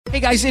Hey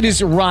guys, it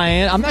is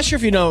Ryan. I'm not sure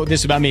if you know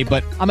this about me,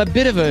 but I'm a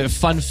bit of a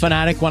fun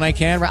fanatic when I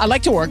can. I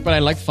like to work, but I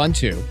like fun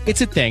too.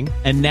 It's a thing.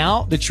 And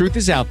now the truth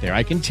is out there.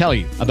 I can tell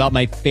you about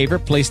my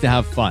favorite place to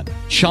have fun.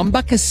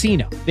 Chumba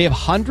Casino. They have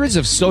hundreds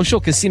of social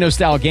casino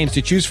style games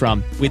to choose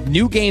from with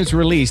new games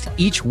released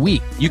each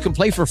week. You can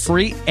play for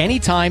free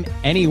anytime,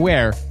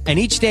 anywhere. And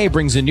each day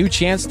brings a new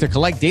chance to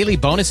collect daily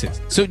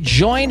bonuses. So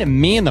join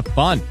me in the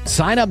fun.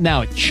 Sign up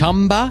now at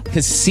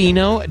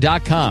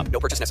ChumbaCasino.com. No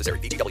purchase necessary.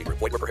 VGW.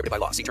 Void where prohibited by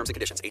law. See terms and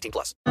conditions.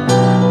 18+.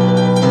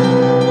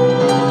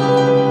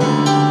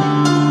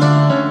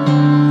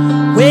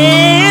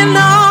 When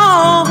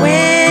all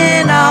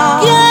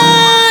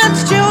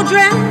God's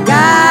children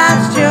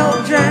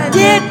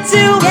get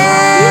together.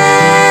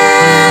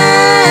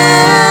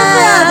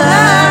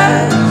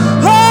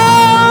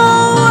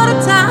 Oh, what a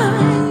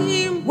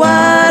time, what a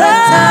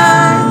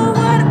time,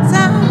 what a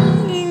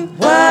time,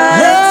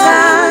 what a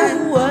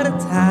time, what a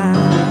time,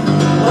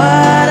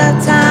 what a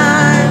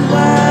time,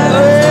 what a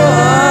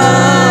time.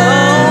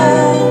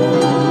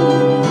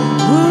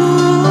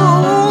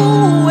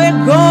 Ooh,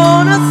 we're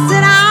gonna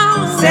sit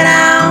down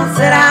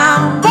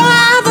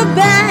by the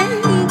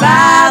bank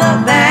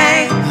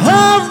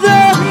of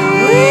the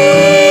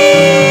river.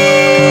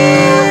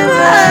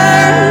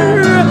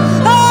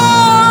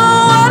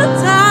 Oh, what a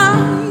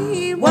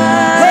time, what a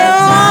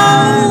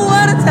time,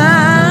 what a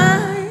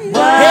time,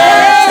 what a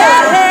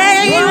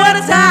time, what a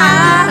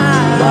time,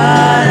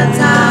 what a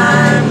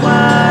time,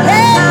 what a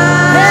time.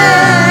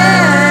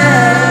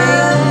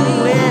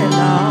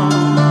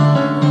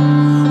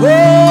 When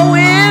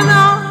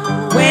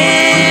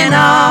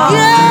all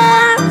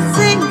God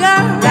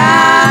singer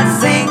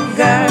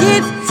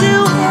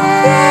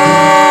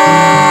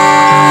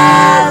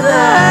get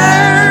together.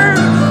 Oh, what a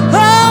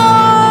time, what a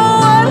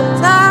time,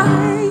 oh, what a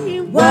time,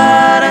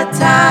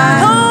 what a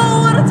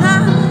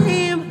time,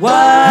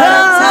 what a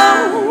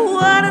time, what a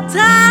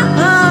time,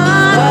 what a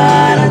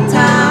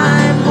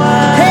time. We're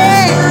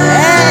gonna sit down,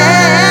 we're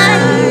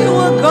gonna sit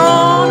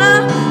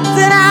down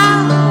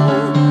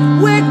by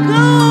the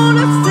bank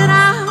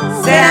of the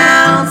river.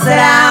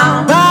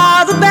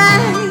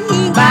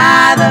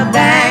 Oh, what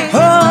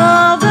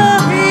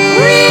a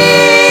time,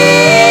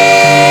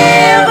 what a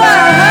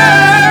time, oh, what a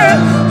time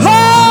now, what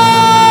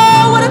a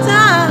time,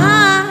 what a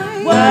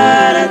time,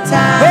 what a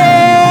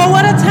time,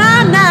 what a time.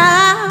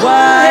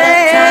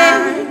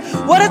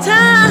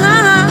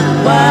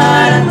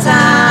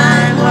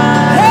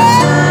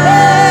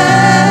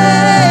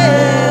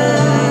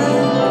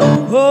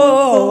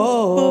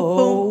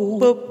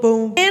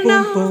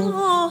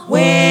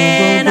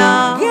 When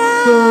all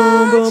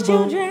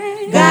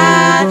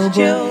God's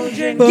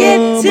children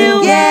get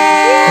together.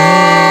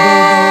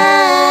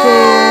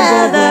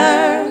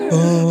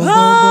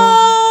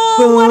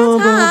 Oh, what a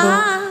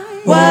time,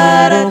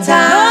 what a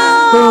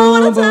time,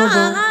 what a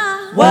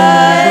time,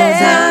 what a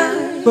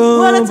time,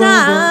 what a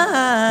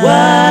time,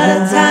 what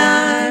a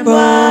time,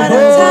 what a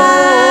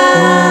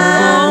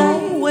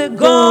time. We're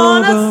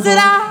gonna sit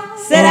down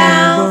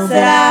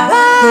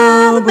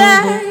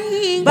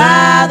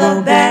by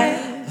the bank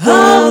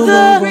of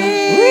the river.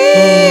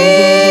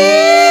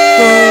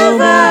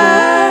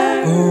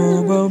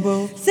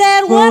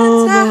 Said what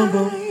a time,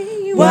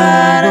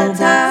 what a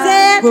time,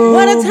 said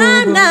what a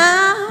time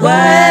now, what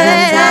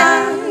a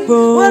time,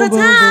 what a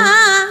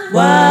time,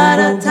 what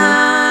a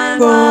time,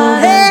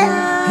 what a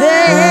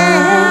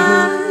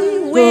time.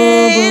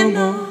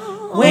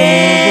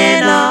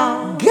 When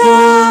all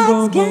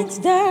God's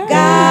gangster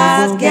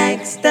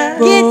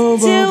get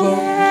together.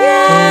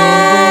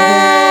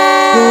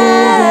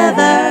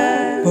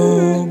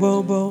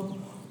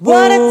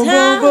 What a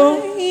time,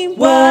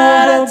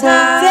 what a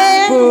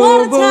time,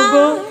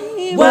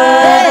 what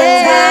a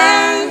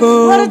time,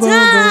 what a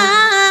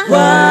time,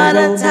 what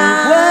a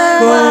time,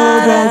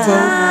 what a time, what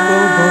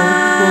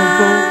a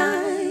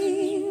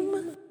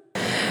time.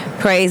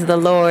 Praise the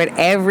Lord,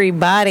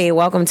 everybody.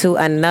 Welcome to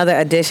another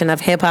edition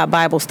of Hip Hop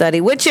Bible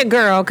Study with your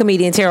girl,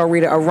 comedian tarot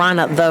reader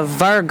Arana the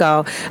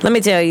Virgo. Let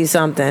me tell you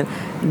something.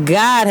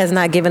 God has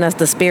not given us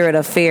the spirit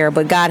of fear,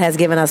 but God has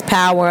given us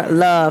power,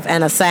 love,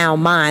 and a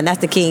sound mind. That's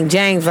the King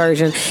James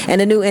Version.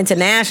 And the New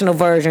International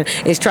Version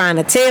is trying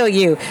to tell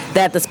you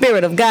that the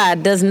Spirit of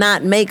God does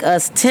not make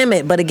us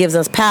timid, but it gives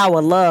us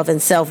power, love, and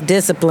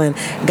self-discipline.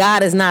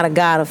 God is not a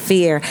God of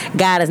fear.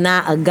 God is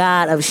not a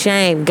God of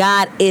shame.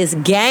 God is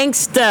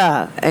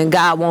gangster. And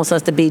God wants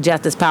us to be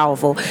just as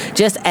powerful,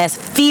 just as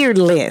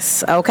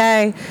fearless,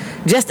 okay?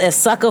 Just as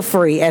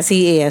sucker-free as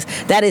he is.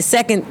 That is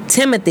 2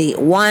 Timothy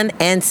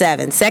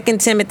 1:7. 2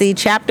 Timothy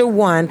chapter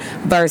 1,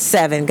 verse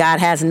 7. God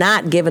has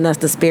not given us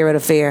the spirit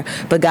of fear,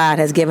 but God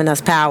has given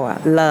us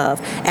power, love,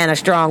 and a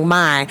strong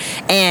mind.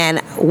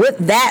 And with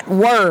that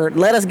word,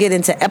 let us get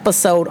into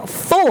episode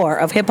 4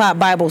 of Hip Hop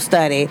Bible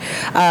Study.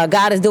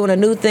 God is doing a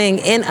new thing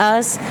in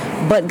us,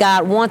 but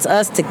God wants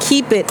us to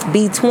keep it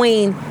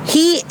between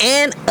he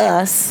and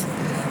us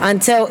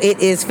until it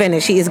is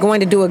finished. He is going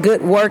to do a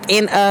good work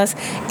in us,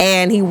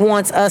 and he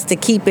wants us to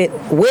keep it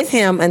with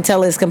him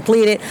until it's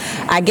completed.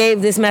 I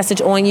gave this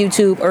message on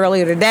YouTube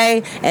earlier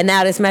today, and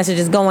now this message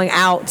is going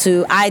out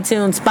to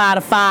iTunes,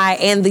 Spotify,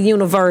 and the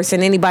universe,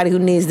 and anybody who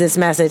needs this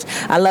message.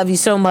 I love you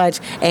so much,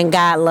 and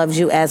God loves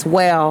you as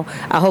well.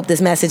 I hope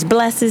this message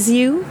blesses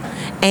you,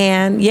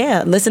 and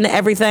yeah, listen to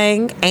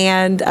everything,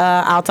 and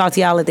I'll talk to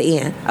y'all at the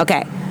end.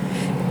 Okay.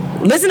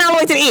 Listen all the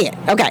way to the end.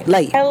 Okay,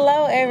 love you.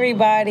 Hello,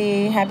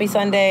 everybody. Happy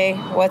Sunday.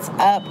 What's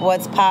up?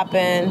 What's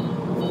poppin'?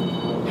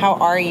 How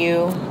are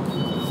you?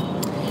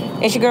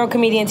 It's your girl,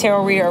 comedian,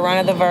 tarot reader,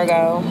 Arana the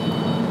Virgo.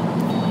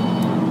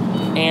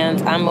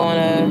 And I'm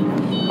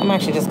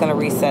actually just gonna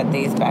reset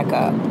these back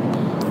up.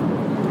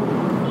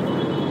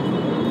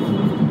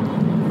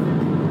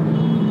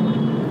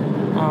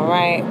 All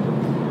right.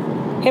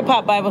 Hip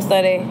Hop Bible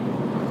Study.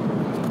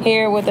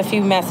 Here with a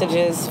few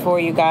messages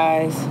for you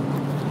guys.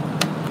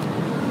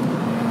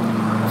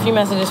 A few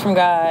messages from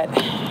God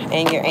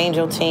and your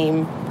angel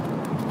team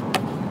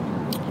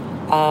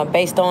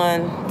based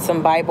on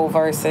some Bible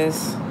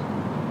verses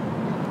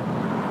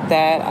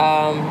that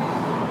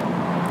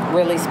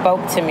really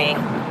spoke to me.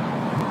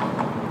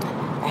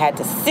 I had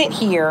to sit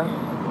here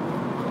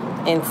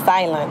in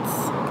silence,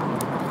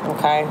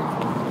 okay,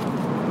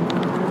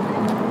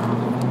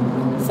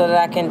 so that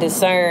I can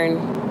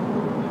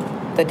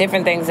discern the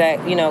different things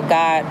that,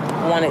 God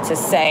wanted to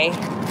say.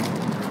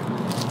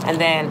 And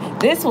then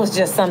this was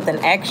just something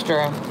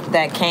extra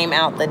that came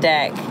out the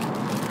deck.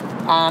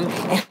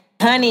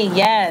 Honey,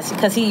 yes,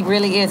 because he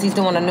really is. He's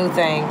doing a new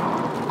thing.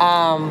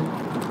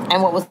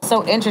 And what was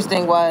so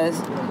interesting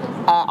was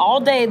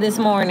all day this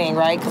morning,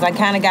 right? Because I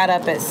kind of got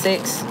up at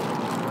 6.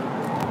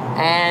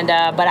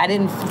 But I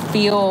didn't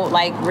feel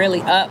like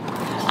really up.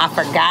 I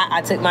forgot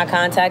I took my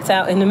contacts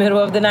out in the middle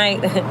of the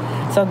night.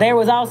 So there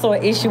was also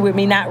an issue with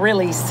me not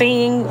really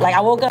seeing. Like, I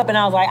woke up and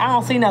I was like, I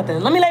don't see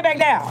nothing. Let me lay back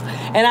down.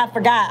 And I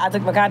forgot I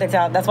took my contacts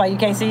out. That's why you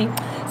can't see.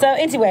 So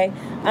anyway,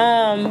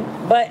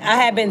 but I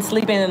had been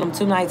sleeping in them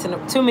too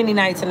many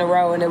nights in a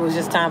row, and it was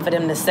just time for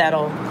them to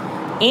settle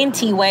in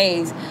T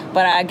ways.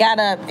 But I got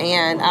up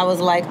and I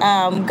was like,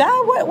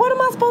 God, what am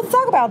I supposed to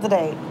talk about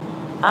today?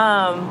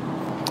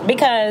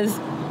 Because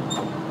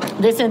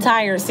this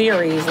entire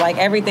series, like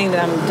everything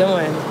that I'm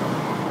doing,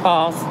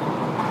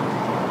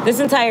 this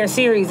entire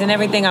series and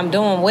everything I'm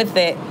doing with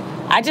it,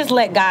 I just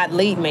let God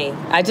lead me.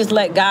 I just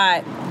let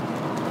God,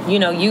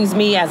 use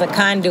me as a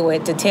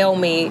conduit to tell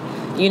me,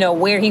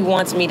 where he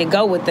wants me to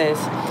go with this.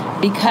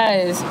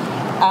 Because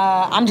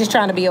I'm just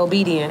trying to be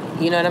obedient.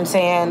 You know what I'm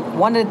saying?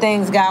 One of the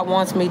things God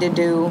wants me to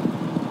do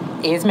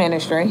is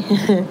ministry.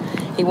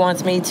 He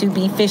wants me to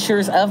be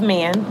fishers of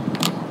men.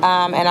 Me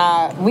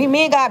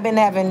and God been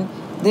having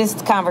this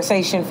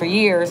conversation for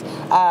years.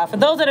 For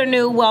those that are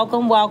new,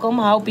 welcome.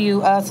 I hope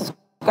you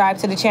subscribe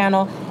to the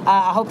channel.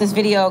 I hope this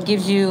video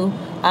gives you,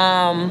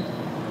 I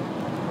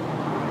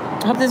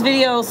hope this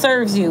video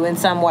serves you in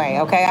some way,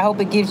 okay? I hope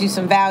it gives you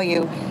some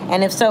value.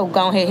 And if so,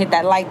 go ahead and hit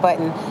that like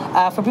button.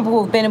 For people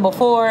who have been in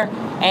before,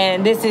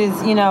 and this is,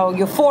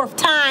 your 4th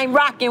time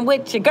rocking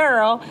with your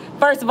girl,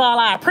 first of all,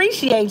 I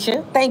appreciate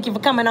you. Thank you for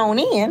coming on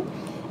in.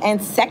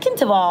 And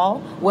second of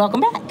all,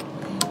 welcome back.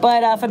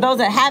 But for those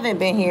that haven't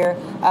been here,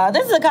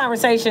 this is a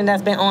conversation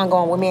that's been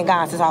ongoing with me and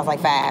God since I was like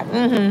 5.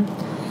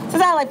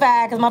 Since I was like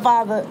 5, because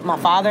my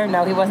father,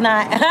 no, he was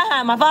not.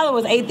 My father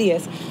was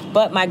atheist.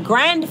 But my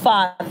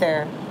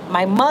grandfather,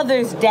 my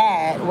mother's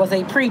dad, was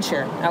a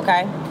preacher,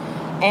 okay?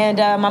 And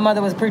my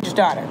mother was a preacher's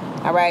daughter,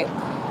 all right?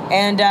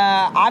 And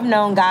I've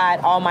known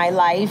God all my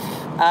life.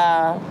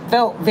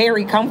 Felt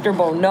very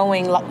comfortable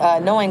knowing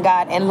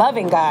God and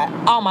loving God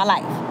all my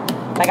life.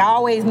 Like, I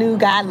always knew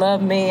God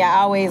loved me.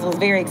 I always was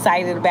very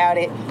excited about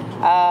it.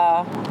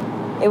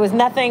 It was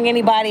nothing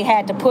anybody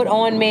had to put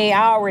on me.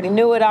 I already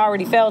knew it. I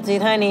already felt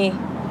it, honey.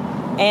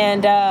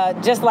 And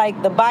just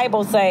like the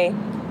Bible say,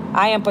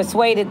 I am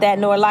persuaded that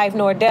nor life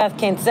nor death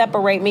can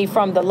separate me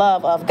from the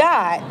love of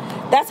God.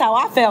 That's how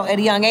I felt at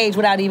a young age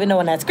without even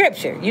knowing that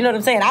scripture. You know what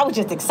I'm saying? I was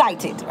just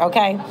excited,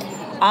 okay?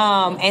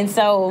 And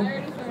so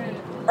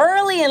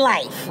early in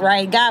life,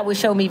 right, God would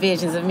show me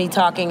visions of me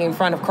talking in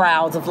front of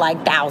crowds of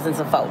like thousands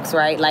of folks,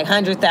 right? Like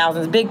hundreds,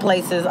 thousands, big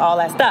places, all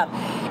that stuff.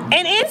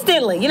 And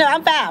instantly,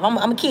 I'm 5.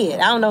 I'm a kid.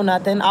 I don't know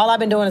nothing. All I've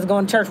been doing is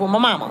going to church with my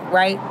mama,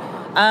 right?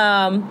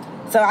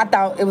 So I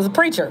thought it was a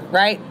preacher,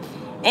 right?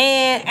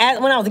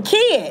 And when I was a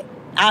kid,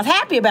 I was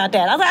happy about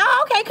that. I was like,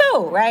 oh, okay,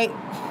 cool, right?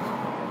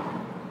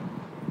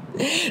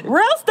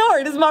 Real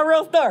story. This is my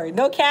real story.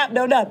 No cap,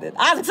 no nothing.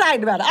 I was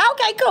excited about it.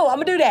 Okay, cool. I'm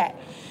going to do that.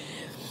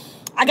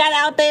 I got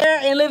out there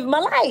and lived my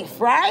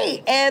life,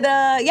 right? And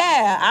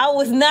I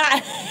was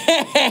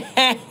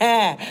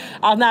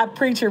not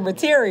preacher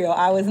material.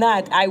 I was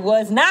not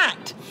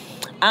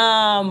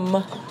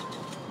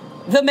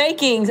the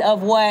makings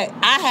of what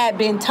I had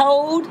been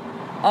told,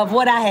 of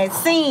what I had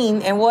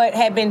seen, and what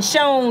had been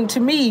shown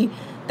to me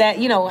that,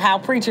 how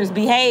preachers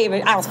behave.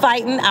 I was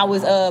fighting. I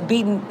was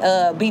beating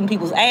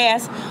people's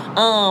ass.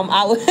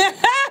 I was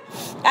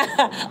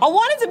I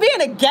wanted to be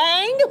in a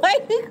gang.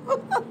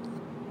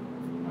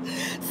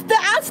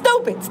 I'm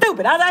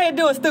stupid. I was out here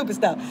doing stupid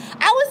stuff.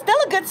 I was still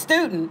a good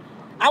student.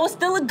 I was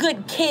still a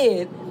good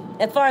kid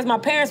as far as my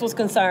parents was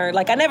concerned.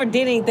 Like, I never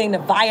did anything to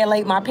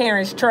violate my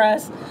parents'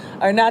 trust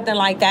or nothing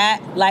like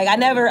that. Like, I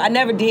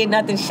never did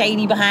nothing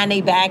shady behind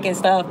their back and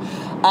stuff.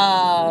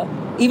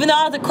 Even though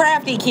I was a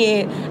crafty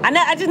kid,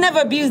 I just never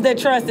abused their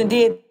trust and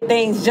did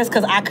things just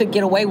because I could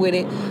get away with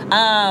it.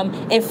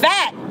 In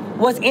fact,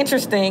 what's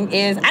interesting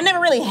is I never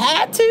really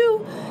had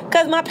to,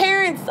 because my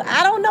parents,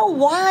 I don't know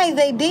why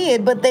they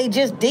did, but they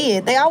just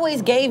did. They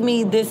always gave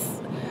me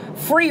this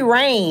free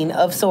reign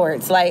of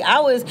sorts. Like,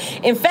 I was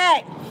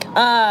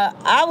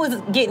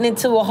getting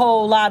into a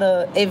whole lot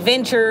of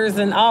adventures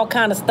and all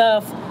kind of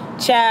stuff,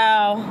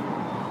 child.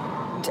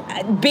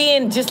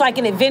 Being just like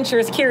an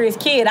adventurous, curious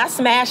kid, I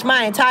smashed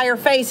my entire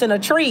face in a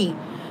tree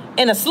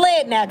in a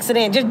sledding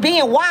accident, just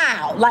being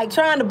wild, like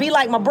trying to be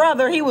like my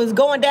brother. He was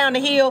going down the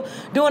hill,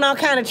 doing all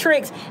kind of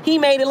tricks. He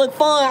made it look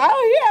fun.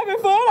 Oh, you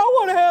having fun? I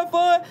want to have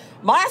fun.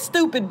 My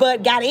stupid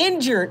butt got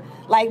injured,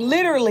 like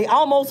literally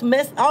almost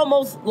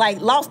like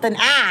lost an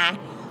eye,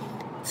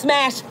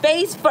 smashed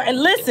face for, and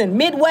listen,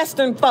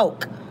 Midwestern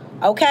folk,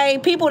 okay?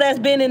 People that's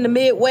been in the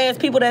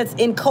Midwest, people that's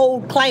in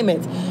cold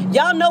climates.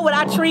 Y'all know what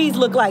our trees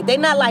look like. They're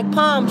not like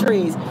palm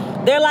trees.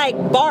 They're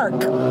like bark.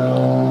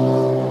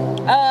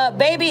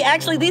 Baby,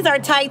 actually, these are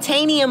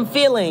titanium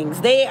fillings.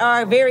 They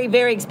are very,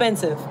 very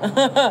expensive.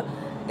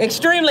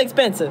 Extremely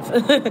expensive.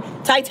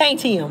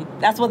 Titanium.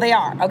 That's what they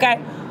are, okay?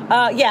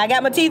 I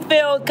got my teeth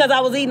filled because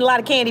I was eating a lot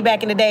of candy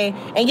back in the day.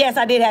 And yes,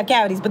 I did have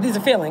cavities, but these are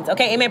fillings,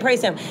 okay? Amen,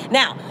 praise him.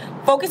 Now,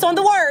 focus on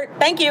the word.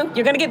 Thank you.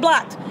 You're going to get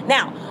blocked.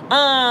 Now,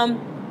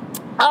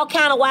 all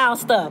kind of wild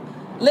stuff.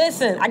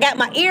 Listen, I got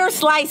my ear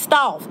sliced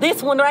off.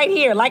 This one right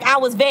here, like I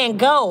was Van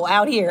Gogh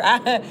out here.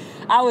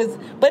 I was,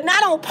 but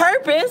not on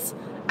purpose.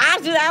 I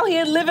was just out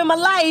here living my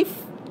life,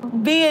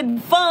 being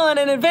fun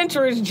and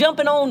adventurous, I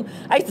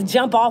used to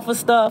jump off of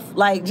stuff,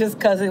 like, just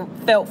because it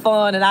felt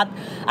fun, and I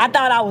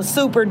thought I was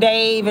Super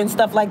Dave and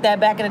stuff like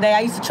that back in the day. I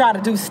used to try to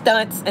do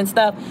stunts and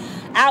stuff.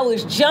 I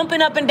was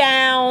jumping up and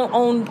down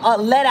on a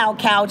let-out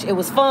couch. It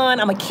was fun.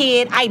 I'm a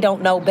kid. I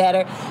don't know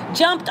better.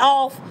 Jumped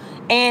off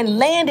and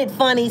landed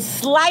funny,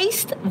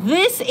 sliced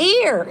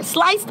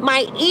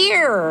my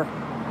ear,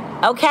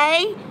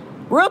 okay?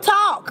 Real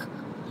talk.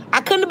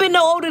 I couldn't have been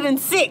no older than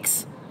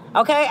 6.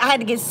 Okay, I had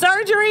to get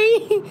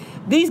surgery.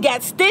 These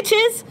got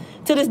stitches.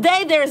 To this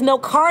day, there is no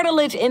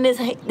cartilage in this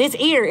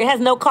ear. It has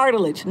no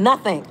cartilage.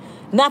 Nothing.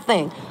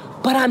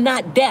 But I'm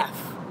not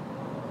deaf.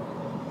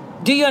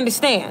 Do you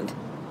understand?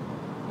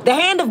 The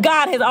hand of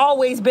God has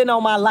always been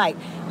on my life.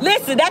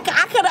 Listen, I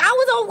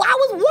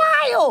was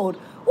wild.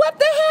 What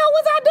the hell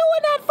was I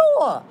doing that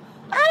for?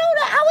 I don't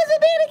know. I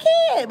wasn't being a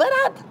kid, but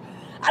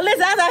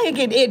listen, I was out here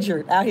getting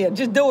injured out here,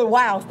 just doing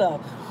wild stuff.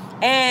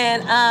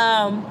 And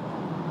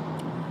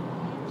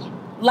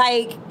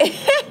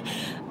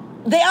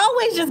they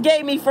always just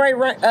gave me free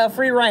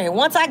reign.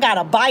 Once I got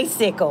a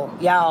bicycle,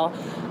 y'all,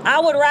 I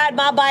would ride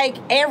my bike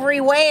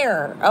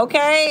everywhere,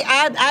 okay?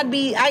 I'd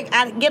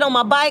get on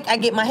my bike,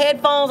 I'd get my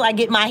headphones, I'd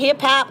get my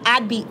hip-hop,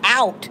 I'd be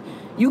out.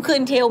 You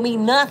couldn't tell me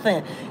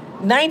nothing.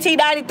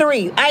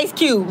 1993, Ice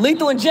Cube,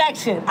 Lethal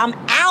Injection, I'm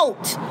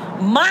out,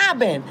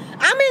 mobbing.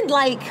 I'm in,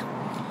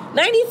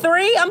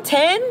 93, I'm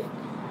 10,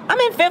 I'm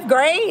in 5th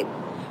grade,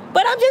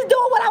 but I'm just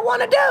doing what I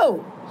want to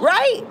do,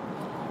 right?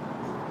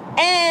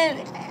 And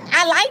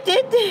I liked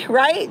it,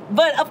 right?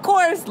 But of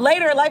course,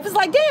 later in life, it's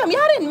like, damn,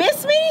 y'all didn't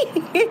miss me?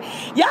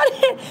 Y'all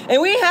didn't,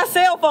 and we didn't have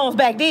cell phones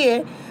back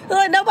then.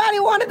 Like, nobody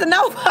wanted to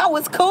know if I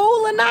was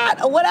cool or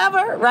not or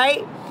whatever,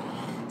 right?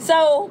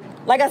 So,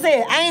 like I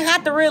said, I ain't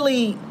have to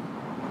really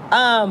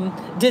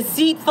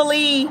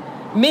deceitfully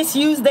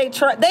misuse their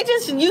trust. They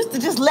just used to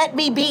just let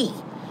me be.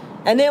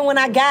 And then when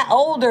I got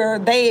older,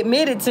 they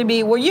admitted to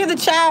me, well, you're the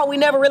child we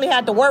never really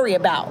had to worry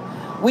about.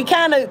 We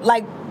kind of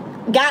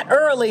got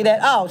early that,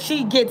 oh,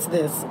 she gets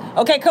this.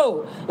 Okay,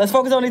 cool. Let's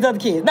focus on these other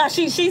kids. Now,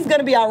 she's going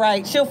to be all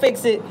right. She'll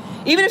fix it.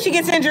 Even if she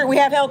gets injured, we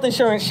have health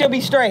insurance. She'll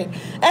be straight.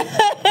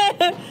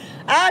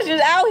 I was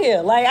just out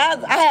here.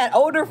 I had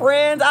older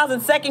friends. I was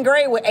in 2nd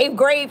grade with 8th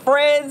grade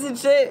friends and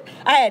shit.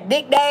 I had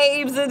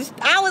nicknames. And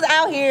I was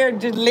out here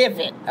just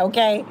living,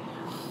 okay?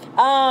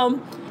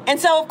 And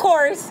so, of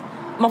course,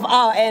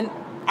 and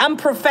I'm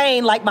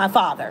profane like my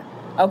father,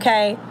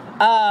 okay?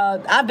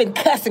 I've been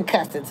cussing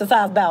since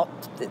I was about,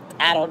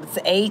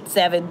 8,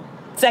 7,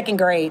 2nd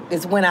grade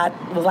is when I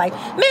was like,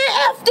 man,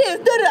 F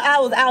this. I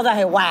was out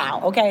here,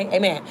 wow, okay,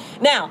 amen.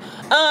 Now,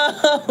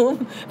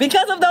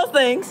 because of those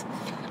things,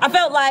 I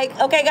felt like,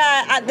 okay,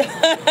 God,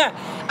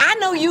 I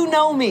know you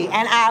know me,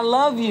 and I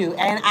love you,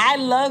 and I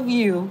love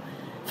you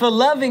for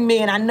loving me,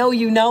 and I know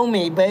you know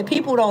me, but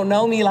people don't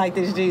know me like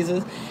this,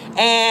 Jesus.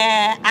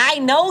 And I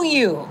know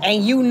you,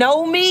 and you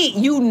know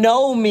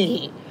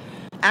me.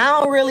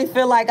 I don't really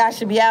feel like I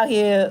should be out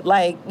here,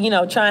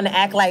 trying to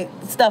act like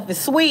stuff is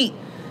sweet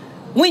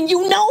when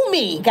you know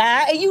me,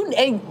 God.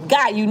 And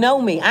God, you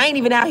know me. I ain't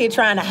even out here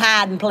trying to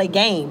hide and play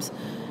games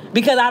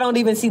because I don't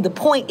even see the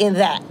point in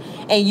that.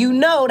 And you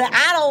know that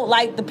I don't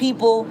like the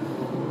people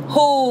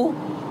who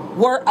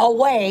were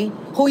away,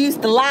 who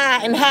used to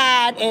lie and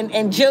hide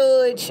and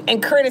judge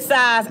and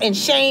criticize and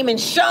shame and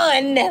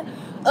shun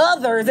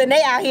others, and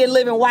they out here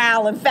living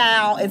wild and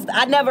foul.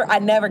 I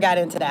never got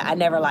into that. I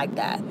never liked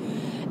that.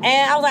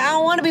 And I was like, I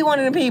don't want to be one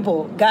of the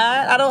people.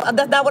 God,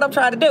 that's not what I'm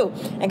trying to do.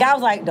 And God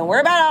was like, don't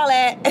worry about all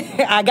that.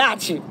 I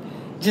got you.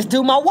 Just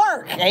do my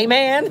work.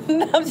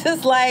 Amen. I'm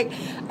just like,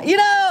 and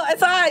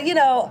so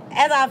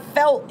as I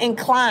felt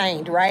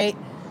inclined, right,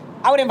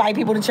 I would invite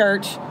people to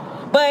church.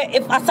 But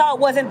if I saw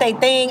it wasn't their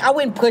thing, I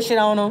wouldn't push it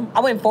on them.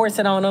 I wouldn't force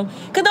it on them.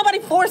 Because nobody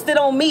forced it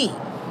on me.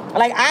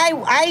 Like,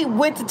 I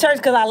went to church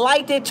because I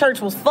liked it. Church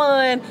was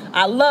fun.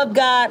 I loved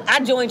God. I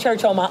joined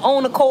church on my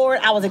own accord.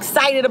 I was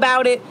excited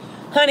about it.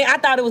 Honey, I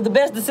thought it was the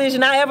best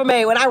decision I ever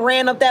made when I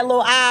ran up that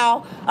little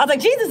aisle. I was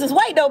like, Jesus is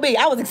waiting on me.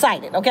 I was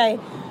excited, okay?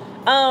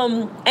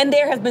 And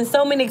there has been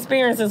so many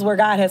experiences where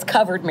God has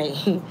covered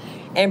me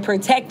and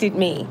protected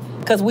me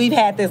because we've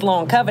had this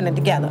long covenant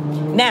together.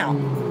 Now,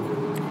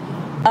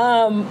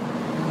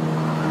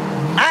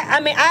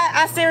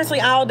 I seriously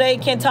all day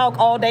can talk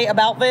all day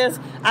about this.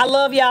 I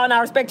love y'all and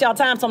I respect y'all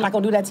time, so I'm not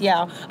going to do that to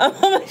y'all. I'm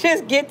going to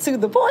just get to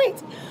the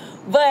point.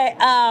 But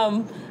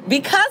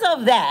because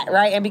of that,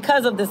 right, and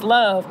because of this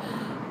love,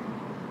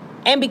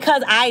 and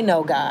because I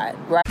know God,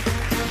 right?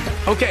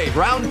 Okay,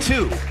 round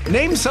 2.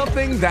 Name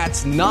something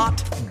that's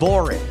not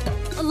boring.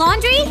 A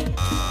laundry?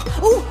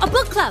 Ooh, a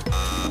book club.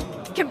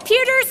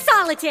 Computer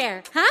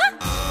solitaire, huh?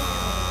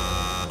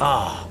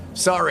 Ah,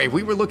 sorry,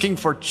 we were looking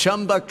for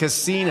Chumba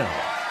Casino.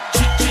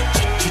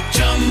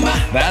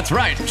 That's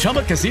right,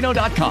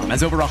 ChumbaCasino.com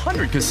has over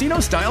 100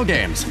 casino-style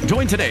games.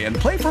 Join today and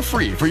play for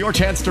free for your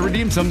chance to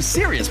redeem some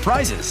serious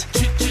prizes.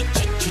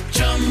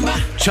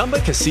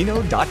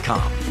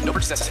 ChumbaCasino.com. No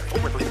purchase necessary.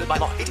 Void where prohibited by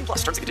law. 18 plus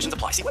terms and conditions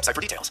apply. See website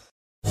for details.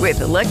 With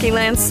the Lucky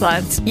Land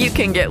Slots, you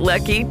can get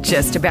lucky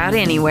just about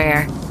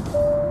anywhere.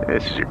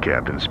 This is your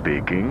captain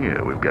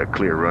speaking. We've got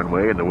clear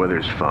runway and the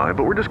weather's fine,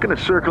 but we're just going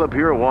to circle up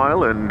here a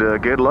while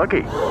and get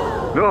lucky.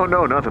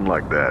 No, nothing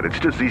like that. It's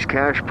just these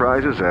cash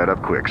prizes add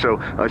up quick. So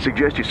I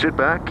suggest you sit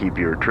back, keep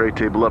your tray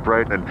table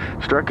upright, and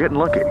start getting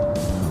lucky.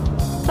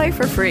 Play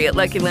for free at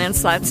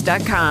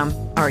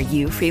LuckyLandSlots.com. Are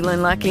you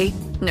feeling lucky?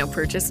 No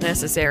purchase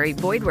necessary.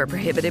 Void where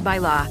prohibited by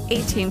law.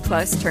 18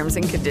 plus terms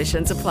and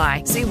conditions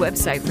apply. See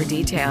website for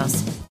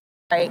details.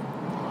 Right?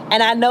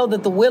 And I know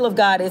that the will of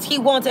God is He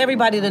wants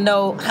everybody to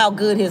know how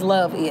good His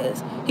love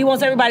is. He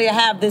wants everybody to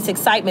have this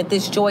excitement,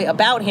 this joy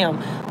about Him.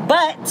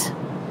 But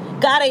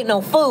God ain't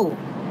no fool.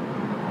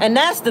 And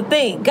that's the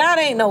thing. God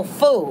ain't no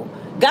fool.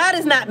 God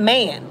is not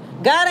man.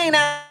 God ain't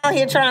out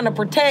here trying to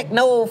protect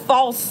no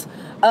false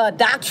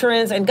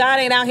doctrines, and God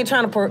ain't out here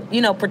trying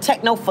to,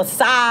 protect no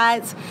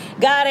facades.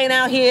 God ain't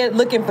out here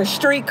looking for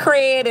street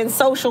cred and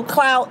social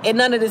clout and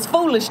none of this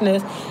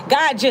foolishness.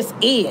 God just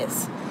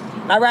is.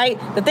 All right?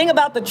 The thing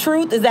about the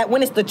truth is that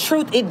when it's the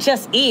truth, it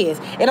just is.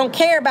 It don't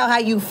care about how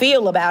you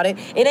feel about it.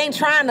 It ain't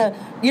trying to,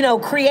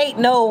 create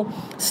no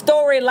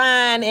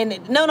storyline.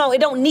 And no,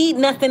 it don't need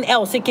nothing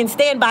else. It can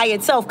stand by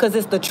itself because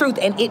it's the truth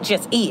and it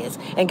just is.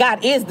 And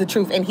God is the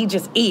truth and He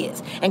just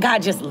is. And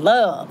God just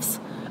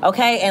loves.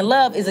 Okay? And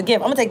love is a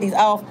gift. I'm going to take these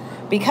off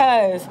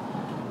because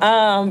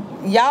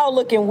y'all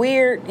looking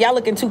weird. Y'all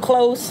looking too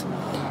close.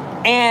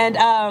 And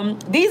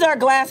these are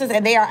glasses,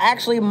 and they are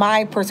actually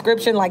my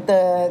prescription, like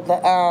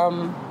how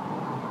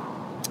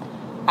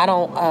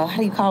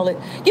do you call it?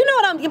 You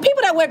know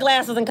people that wear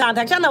glasses and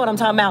contacts, y'all know what I'm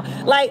talking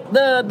about. Like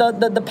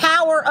the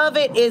power of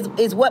it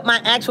is what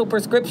my actual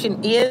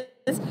prescription is.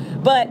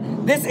 But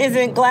this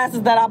isn't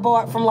glasses that I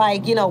bought from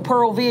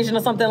Pearl Vision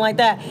or something like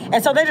that.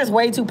 And so they're just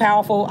way too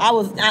powerful. I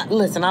was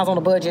on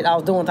a budget. I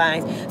was doing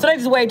things. So they're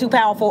just way too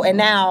powerful. And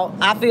now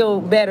I feel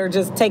better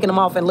just taking them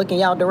off and looking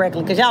y'all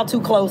directly because y'all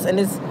too close and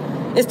it's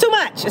too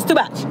much. It's too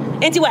much.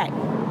 Anyway, so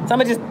I'm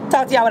going to just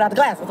talk to y'all without the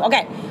glasses.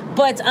 Okay.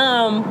 But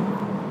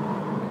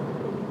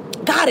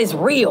God is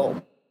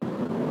real.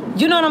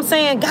 You know what I'm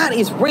saying? God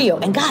is real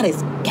and God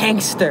is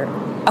gangster.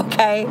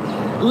 Okay?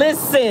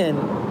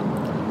 Listen.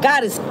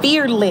 God is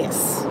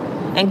fearless.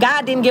 And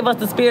God didn't give us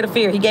the spirit of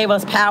fear. He gave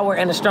us power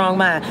and a strong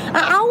mind.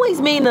 I always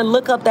mean to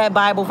look up that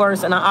Bible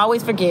verse, and I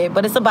always forget,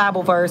 but it's a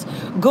Bible verse.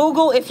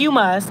 Google if you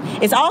must.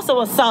 It's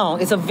also a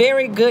song. It's a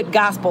very good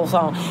gospel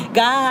song.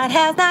 God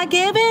has not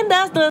given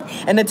us the...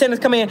 And the tenors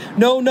come in,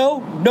 no.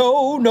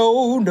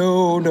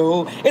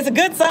 It's a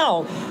good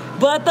song.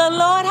 But the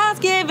Lord has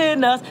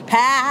given us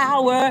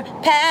power.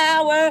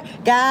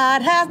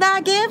 God has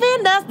not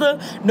given us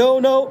the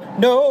no.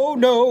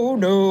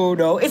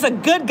 It's a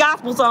good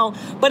gospel song,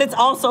 but it's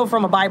also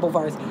from a Bible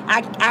verse.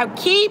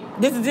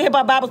 This is Hip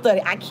Hop Bible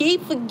Study. I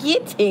keep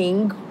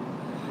forgetting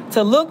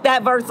to look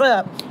that verse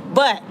up,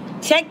 but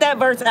check that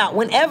verse out.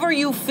 Whenever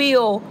you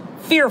feel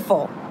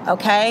fearful,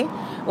 okay?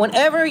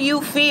 Whenever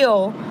you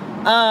feel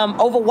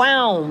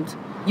overwhelmed,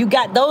 you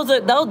got those.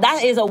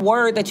 That is a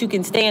word that you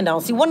can stand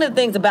on. See, one of the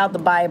things about the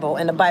Bible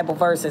and the Bible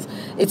verses,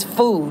 it's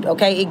food.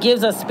 Okay, it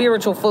gives us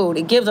spiritual food.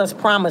 It gives us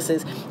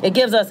promises. It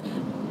gives us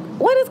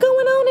what is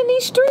going on in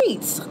these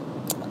streets.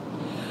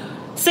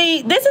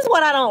 See, this is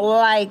what I don't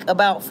like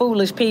about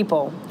foolish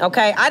people,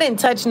 okay? I didn't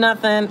touch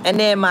nothing, and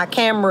then my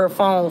camera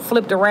phone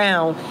flipped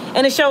around,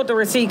 and it showed the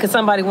receipt because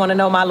somebody want to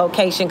know my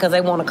location because they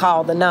want to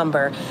call the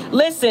number.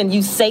 Listen,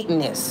 you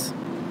Satanists.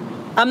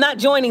 I'm not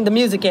joining the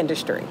music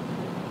industry.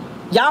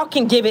 Y'all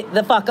can give it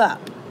the fuck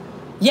up.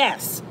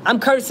 Yes, I'm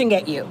cursing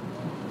at you.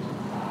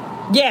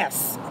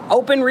 Yes,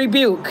 open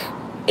rebuke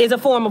is a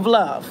form of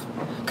love.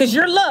 Because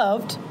you're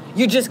loved,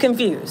 you're just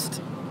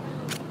confused.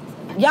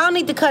 Y'all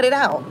need to cut it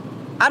out.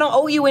 I don't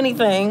owe you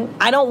anything.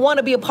 I don't want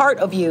to be a part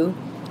of you.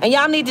 And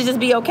y'all need to just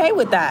be okay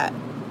with that.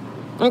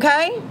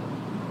 Okay?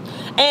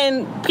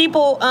 And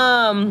people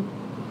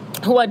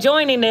who are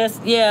joining this,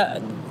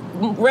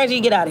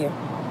 Reggie, get out of here.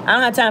 I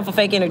don't have time for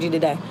fake energy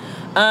today.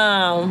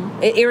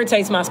 It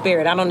irritates my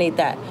spirit. I don't need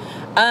that.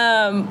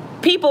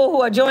 People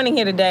who are joining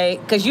here today,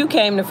 because you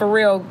came to, for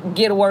real,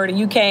 get a word, and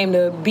you came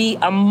to be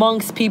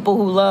amongst people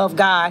who love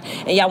God,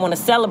 and y'all want to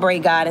celebrate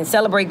God and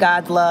celebrate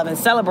God's love and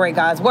celebrate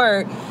God's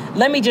word,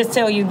 let me just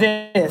tell you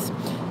this.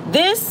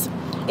 This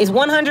is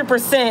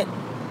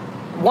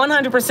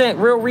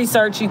 100% real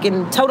research. You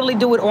can totally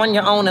do it on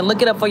your own and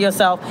look it up for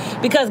yourself,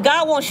 because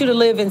God wants you to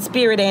live in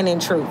spirit and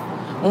in truth.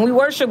 When we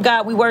worship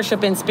God, we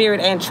worship in spirit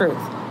and truth.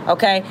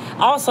 Okay?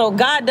 Also,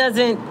 God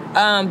doesn't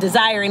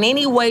desire in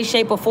any way,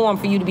 shape, or form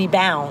for you to be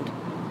bound.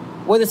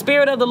 Where the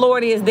Spirit of the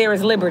Lord is, there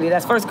is liberty.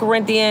 That's 1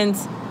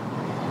 Corinthians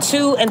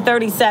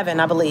 2:37,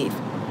 I believe.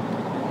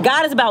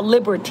 God is about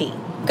liberty.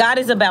 God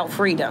is about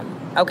freedom.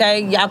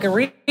 Okay? Y'all can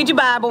read your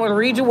Bible and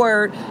read your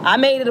word. I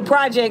made it a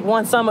project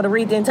one summer to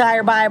read the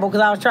entire Bible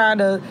because I was trying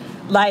to,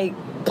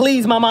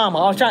 please my mama.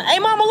 I was trying, hey,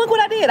 mama, look what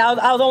I did.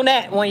 I was on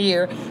that one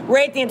year.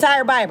 Read the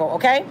entire Bible,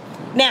 okay?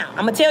 Now,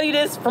 I'm going to tell you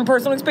this from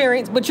personal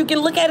experience, but you can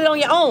look at it on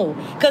your own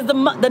because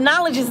the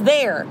knowledge is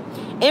there.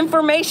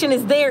 Information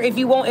is there if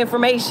you want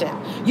information.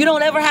 You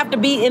don't ever have to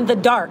be in the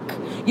dark.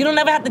 You don't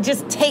ever have to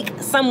just take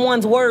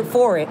someone's word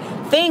for it.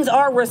 Things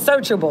are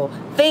researchable.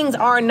 Things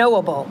are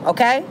knowable,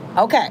 okay?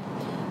 Okay.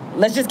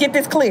 Let's just get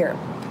this clear.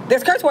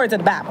 There's curse words in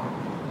the Bible.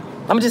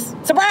 I'm just,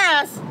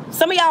 surprise.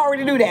 Some of y'all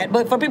already do that,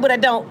 but for people that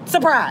don't,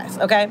 surprise,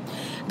 okay?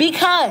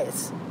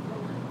 Because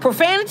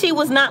profanity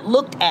was not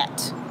looked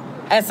at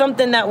as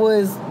something that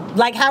was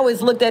like how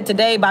it's looked at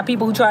today by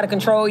people who try to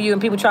control you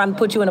and people trying to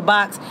put you in a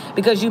box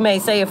because you may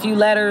say a few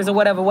letters or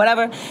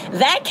whatever.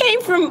 That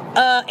came from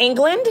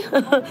England.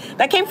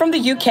 That came from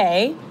the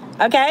UK.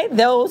 Okay,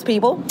 those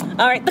people.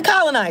 All right, the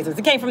colonizers.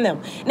 It came from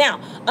them. Now,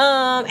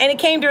 and it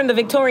came during the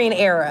Victorian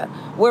era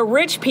where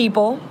rich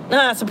people,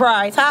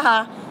 surprise,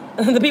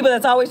 the people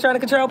that's always trying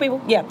to control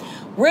people. Yeah,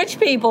 rich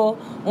people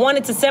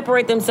wanted to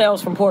separate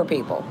themselves from poor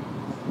people.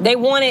 They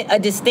wanted a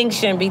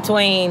distinction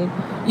between,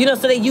 so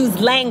they used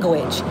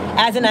language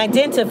as an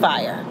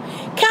identifier.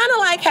 Kind of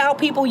like how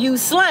people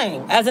use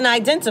slang as an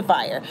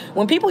identifier.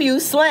 When people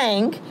use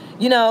slang,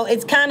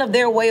 it's kind of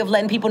their way of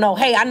letting people know,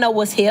 hey, I know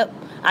what's hip.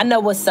 I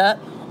know what's up.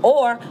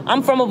 Or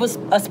I'm from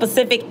a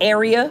specific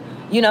area.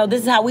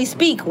 This is how we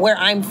speak where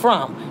I'm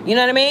from. You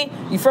know what I mean?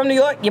 You from New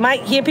York, you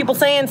might hear people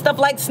saying stuff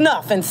like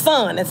snuff and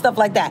son and stuff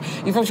like that.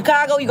 You from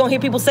Chicago, you're going to hear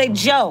people say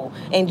Joe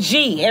and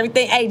G.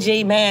 Everything, hey,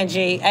 G, man,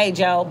 G, hey,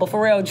 Joe, but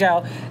for real,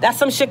 Joe. That's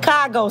some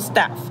Chicago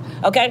stuff,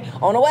 okay?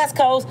 On the West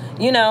Coast,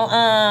 you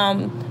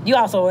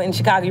also, in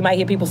Chicago, you might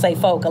hear people say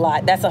folk a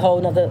lot. That's a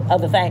whole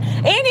other thing.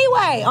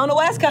 Anyway, on the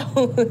West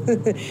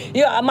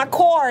Coast, my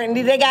core, and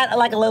they got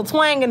like a little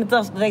twang and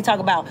stuff that they talk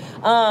about.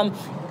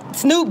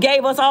 Snoop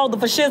gave us all the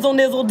for shizzle,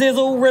 nizzle,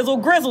 dizzle, rizzle,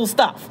 grizzle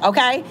stuff,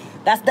 okay?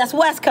 That's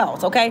West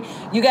Coast, okay?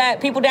 You got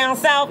people down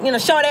south,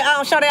 shorty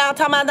out,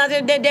 talking about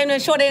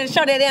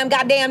shorty them,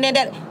 goddamn,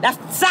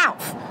 that's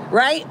South,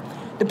 right?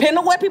 Depending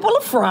on where people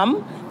are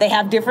from, they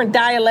have different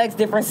dialects,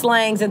 different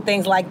slangs, and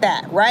things like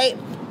that, right?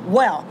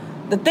 Well,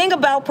 the thing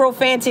about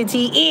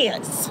profanity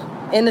is,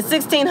 in the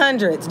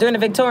 1600s, during the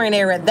Victorian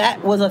era,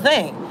 that was a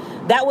thing.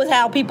 That was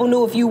how people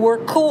knew if you were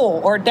cool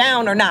or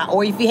down or not,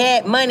 or if you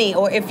had money,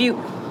 or if you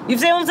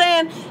see what I'm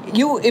saying?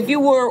 If you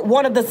were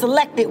one of the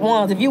selected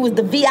ones, if you was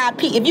the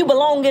VIP, if you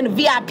belong in the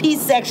VIP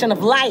section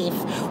of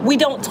life, we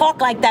don't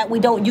talk like that. We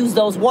don't use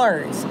those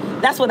words.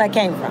 That's where that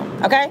came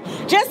from, okay?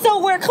 Just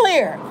so we're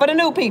clear for the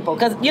new people,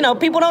 because,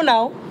 people don't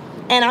know,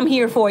 and I'm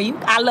here for you.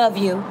 I love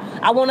you.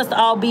 I want us to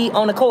all be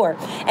on accord.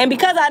 And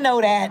because I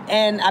know that,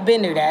 and I've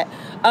been through that,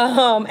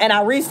 and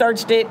I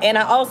researched it, and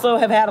I also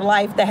have had a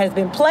life that has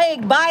been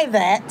plagued by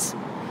that,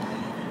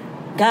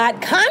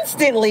 God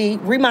constantly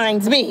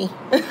reminds me,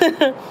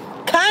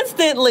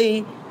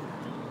 constantly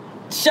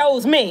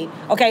shows me,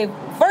 okay,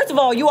 first of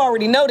all, you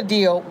already know the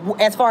deal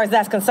as far as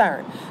that's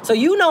concerned. So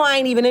I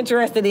ain't even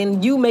interested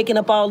in you making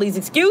up all these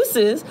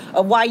excuses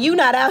of why you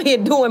not out here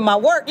doing my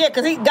work. Yeah,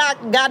 because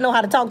God know how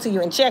to talk to you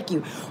and check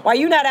you. Why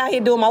you not out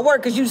here doing my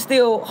work because you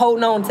still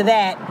holding on to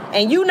that.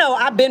 And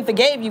I've been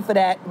forgave you for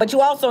that, but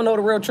you also know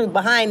the real truth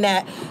behind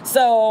that.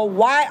 So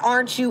why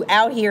aren't you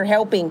out here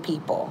helping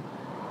people?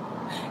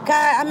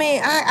 God,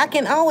 I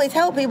can always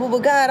help people,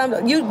 but God,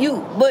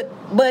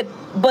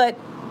 but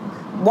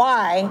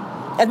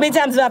why? As many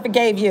times as I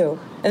forgave you,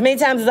 as many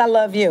times as I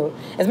love you,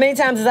 as many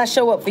times as I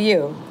show up for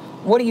you,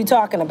 what are you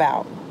talking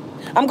about?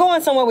 I'm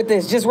going somewhere with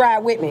this. Just ride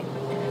with me.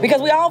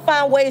 Because we all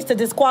find ways to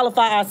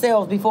disqualify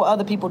ourselves before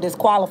other people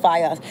disqualify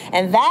us.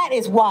 And that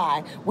is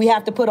why we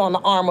have to put on the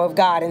armor of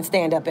God and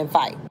stand up and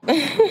fight.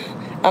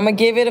 I'm going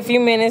to give it a few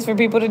minutes for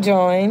people to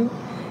join.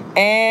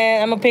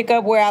 And I'm going to pick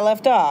up where I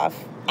left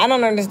off. I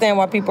don't understand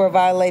why people are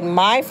violating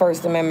my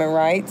First Amendment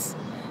rights.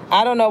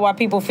 I don't know why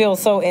people feel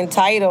so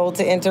entitled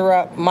to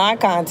interrupt my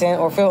content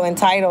or feel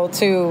entitled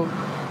to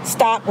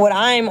stop what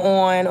I'm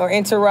on or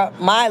interrupt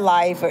my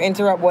life or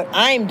interrupt what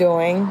I'm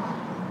doing.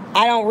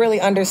 I don't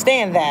really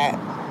understand that.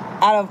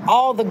 Out of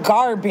all the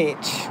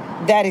garbage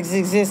that is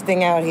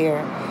existing out here,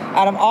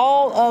 out of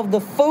all of the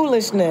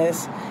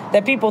foolishness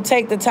that people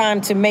take the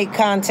time to make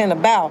content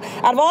about,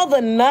 out of all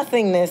the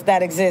nothingness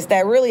that exists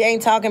that really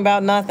ain't talking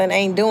about nothing,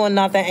 ain't doing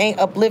nothing, ain't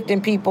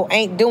uplifting people,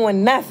 ain't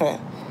doing nothing.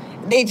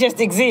 They just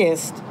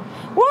exist.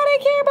 Why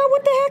they care about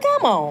what the heck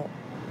I'm on?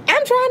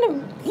 I'm trying to,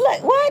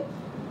 what?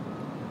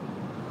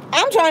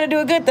 I'm trying to do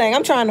a good thing.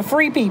 I'm trying to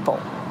free people.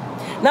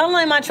 Not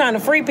only am I trying to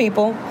free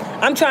people,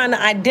 I'm trying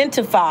to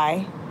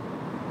identify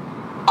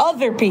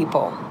other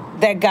people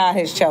that God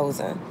has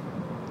chosen.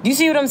 You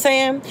see what I'm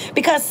saying?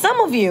 Because some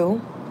of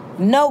you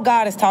know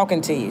God is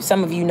talking to you.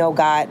 Some of you know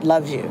God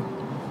loves you.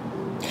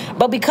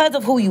 But because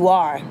of who you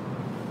are,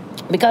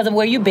 because of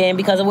where you've been,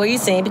 because of where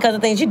you've seen, because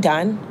of things you've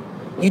done,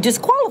 you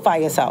disqualify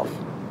yourself.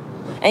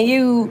 And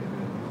you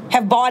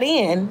have bought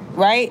in,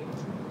 right,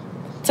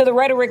 to the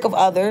rhetoric of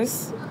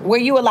others, where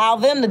you allow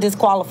them to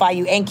disqualify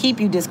you and keep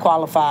you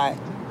disqualified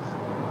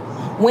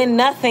when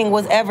nothing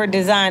was ever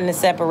designed to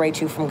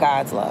separate you from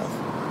God's love.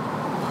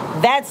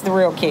 That's the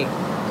real key.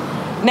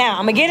 Now,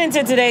 I'm going to get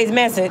into today's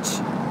message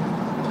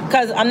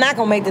because I'm not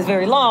going to make this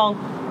very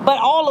long, but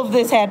all of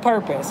this had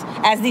purpose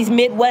as these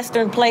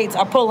Midwestern plates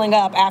are pulling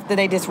up after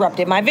they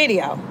disrupted my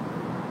video.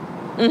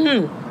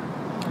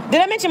 Did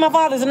I mention my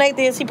father's an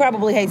atheist? He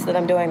probably hates that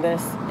I'm doing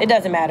this. It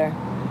doesn't matter.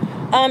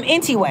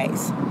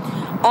 Anyways,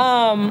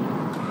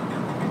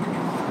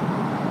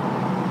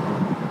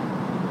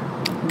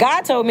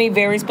 God told me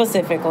very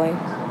specifically,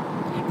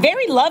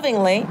 very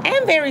lovingly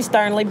and very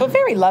sternly, but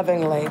very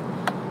lovingly,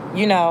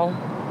 you know,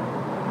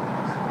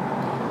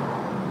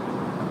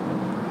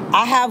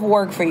 I have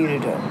work for you to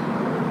do.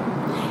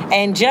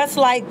 And just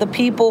like the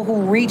people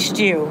who reached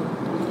you,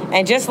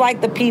 and just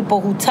like the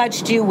people who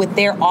touched you with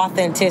their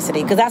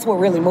authenticity, because that's what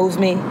really moves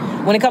me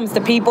when it comes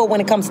to people,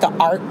 when it comes to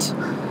art.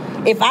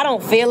 If I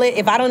don't feel it,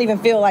 if I don't even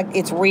feel like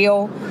it's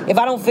real, if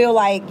I don't feel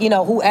like, you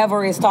know,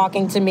 whoever is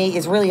talking to me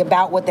is really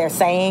about what they're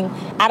saying,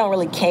 I don't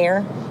really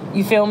care.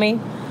 You feel me?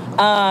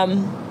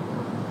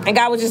 And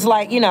God was just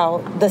like, you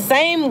know, the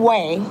same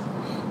way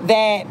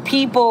that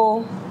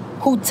people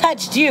who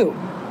touched you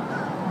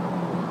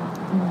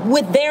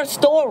with their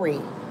story,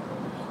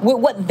 with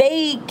what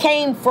they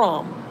came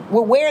from,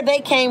 with where they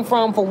came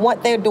from for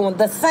what they're doing,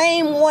 the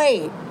same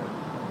way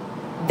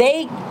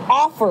they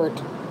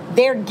offered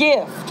their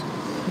gift,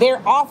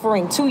 their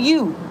offering to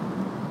you,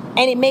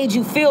 and it made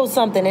you feel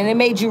something, and it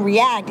made you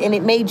react, and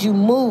it made you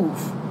move.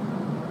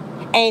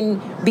 And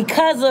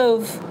because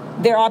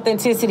of their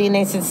authenticity and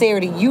their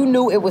sincerity, you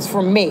knew it was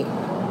from me.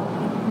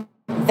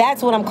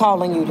 That's what I'm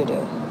calling you to do.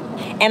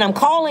 And I'm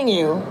calling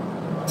you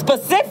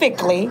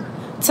specifically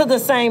to the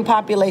same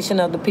population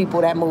of the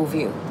people that move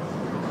you.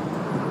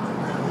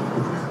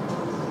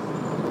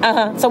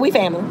 So we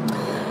family.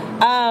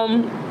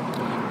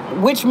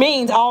 Which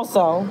means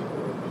also,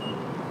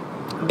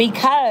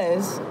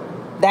 because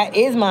that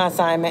is my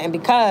assignment and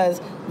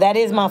because that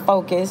is my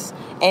focus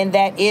and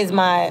that is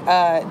my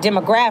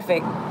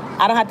demographic,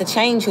 I don't have to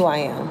change who I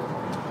am.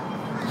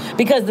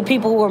 Because the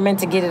people who are meant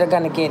to get it are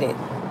going to get it.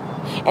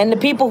 And the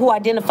people who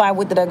identify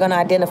with it are going to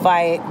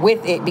identify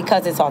with it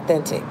because it's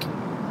authentic.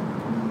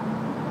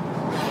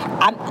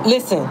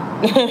 Listen,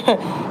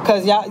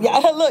 because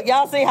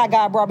y'all see how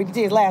God brought me to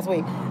tears last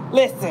week.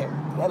 Listen,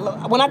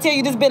 when I tell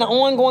you this has been an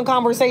ongoing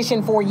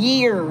conversation for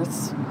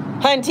years,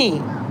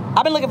 hunty,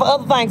 I've been looking for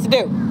other things to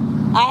do.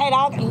 I had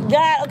all,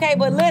 God, okay,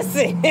 but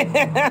listen.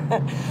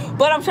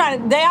 But I'm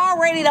trying to, they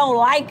already don't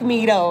like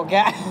me though,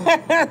 God.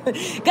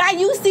 God,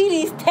 you see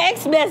these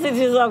text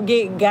messages I'm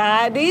getting,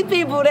 God. These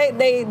people,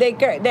 they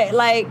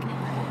like,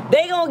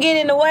 they gonna get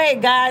in the way,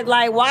 God.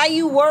 Like, why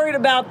you worried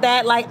about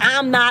that? Like,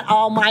 I'm not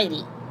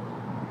almighty.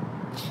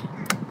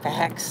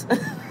 Facts. You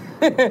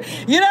know what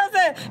I'm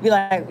saying? Be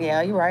like,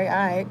 yeah, you're right,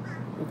 all right.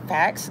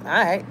 Facts, all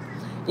right.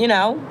 You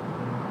know,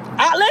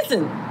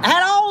 listen, I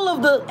had all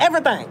of the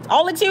everything,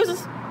 all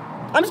excuses.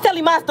 I'm just telling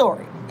you my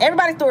story.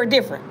 Everybody's story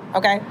different,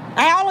 okay?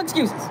 I had all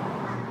excuses,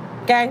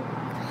 okay?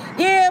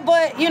 Yeah,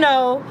 but, you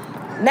know,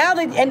 now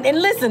that,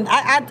 and listen,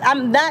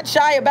 I'm not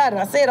shy about it.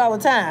 I say it all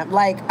the time.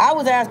 Like, I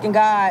was asking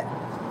God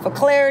for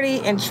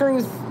clarity and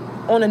truth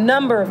on a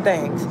number of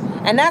things.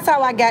 And that's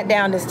how I got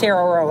down this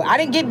tarot road. I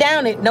didn't get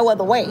down it no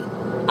other way.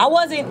 I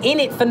wasn't in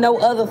it for no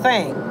other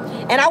thing.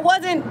 And I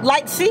wasn't,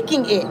 like,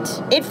 seeking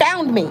it. It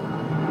found me.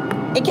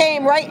 It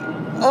came right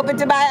up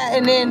into my,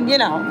 and then, you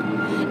know.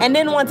 And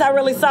then once I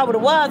really saw what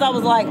it was, I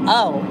was like,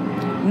 oh,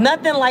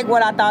 nothing like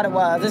what I thought it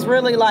was. It's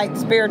really like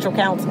spiritual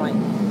counseling.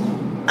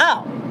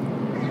 Oh,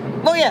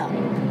 well, yeah.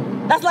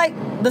 That's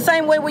like the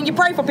same way when you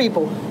pray for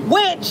people,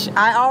 which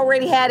I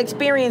already had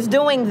experience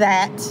doing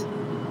that.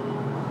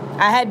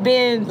 I had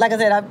been, like I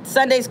said,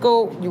 Sunday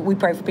school, we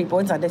pray for people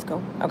in Sunday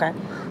school, okay?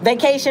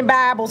 Vacation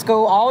Bible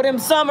school, all them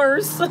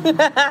summers,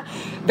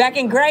 back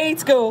in grade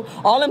school,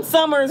 all them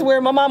summers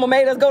where my mama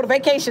made us go to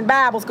vacation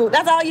Bible school.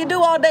 That's all you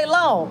do all day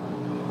long.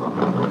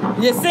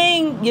 You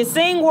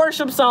sing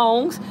worship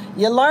songs,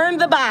 you learn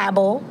the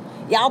Bible,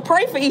 y'all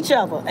pray for each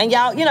other. And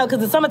y'all, because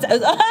the summertime,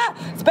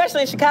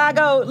 especially in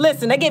Chicago,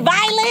 listen, they get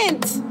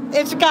violent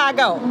in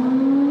Chicago.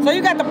 So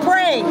you got to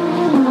pray.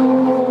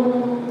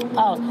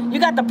 You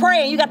got to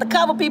pray and you got to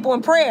cover people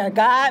in prayer.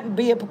 God,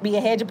 be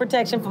a hedge of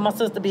protection for my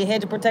sister, be a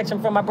hedge of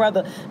protection for my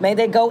brother. May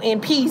they go in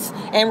peace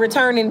and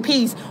return in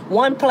peace.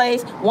 One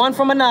place, one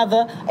from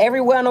another,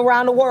 everywhere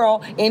around the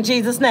world. In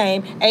Jesus'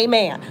 name,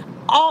 amen.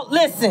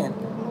 Listen,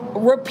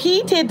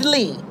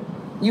 repeatedly.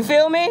 You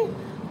feel me?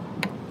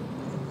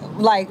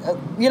 Like,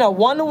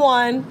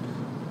 one-to-one,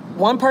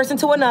 one person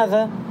to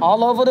another,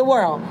 all over the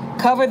world.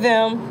 Cover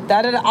them,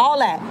 all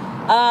that.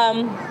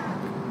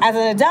 As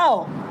an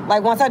adult,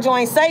 like once I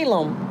joined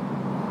Salem,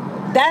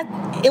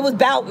 it was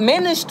about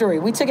ministry.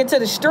 We took it to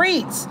the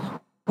streets.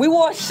 We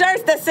wore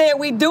shirts that said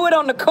we do it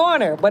on the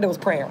corner, but it was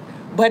prayer.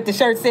 But the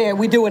shirt said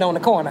we do it on the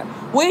corner.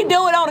 We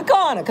do it on the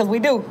corner because we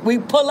do. We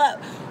pull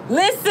up.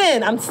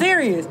 Listen, I'm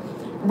serious.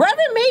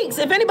 Brother Meeks,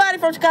 if anybody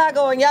from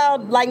Chicago and y'all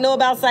know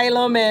about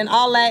Salem and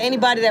all that,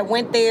 anybody that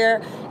went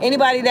there,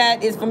 anybody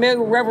that is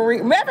familiar with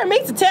Reverend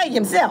Meeks will tell you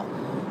himself.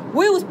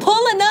 We was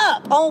pulling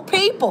up on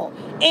people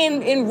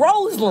in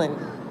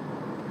Roseland.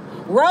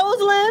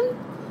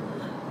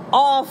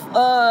 Off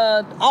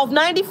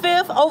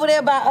 95th over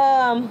there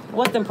by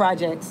what's them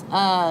projects?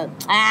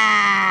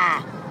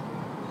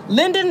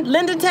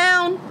 London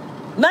Town,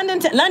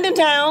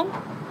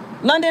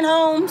 London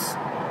Homes.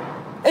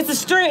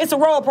 It's a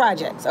row of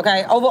projects,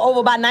 okay?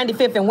 Over by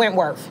 95th and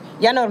Wentworth.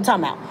 Y'all know what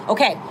I'm talking about.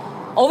 Okay,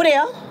 over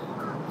there,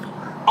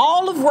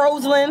 all of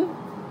Roseland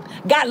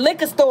got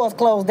liquor stores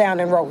closed down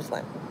in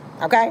Roseland,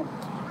 okay?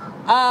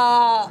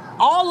 All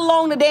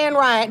along the Dan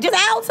Ryan, just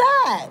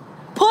outside.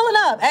 Pulling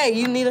up. Hey,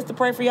 you need us to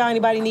pray for y'all?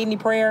 Anybody need any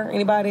prayer?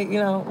 Anybody,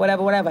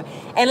 whatever.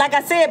 And like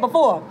I said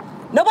before,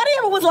 nobody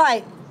ever was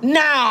like,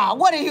 nah,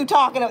 what are you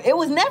talking about? It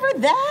was never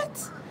that.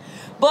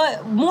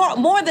 But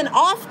more than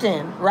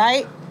often,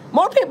 right?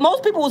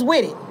 Most people was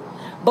with it.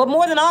 But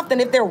more than often,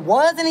 if there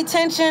was any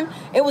tension,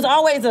 it was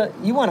always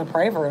you want to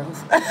pray for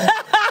us?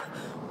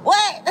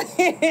 What?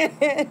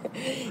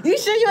 You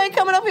sure you ain't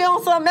coming up here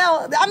on something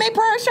else? I mean,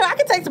 prayer, sure. I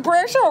can take some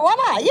prayer, sure. Why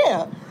not?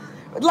 Yeah.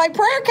 Like,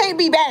 prayer can't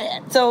be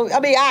bad. So,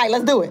 all right,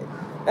 let's do it.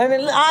 I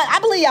mean, I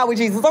believe y'all with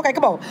Jesus. Okay,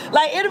 come on.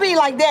 Like, it'll be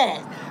like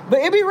that. But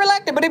it'd be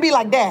reluctant, but it'd be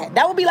like that.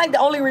 That would be like the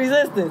only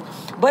resistance.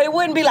 But it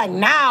wouldn't be like,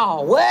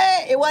 now,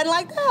 what? It wasn't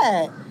like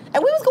that.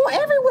 And we was going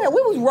everywhere.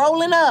 We was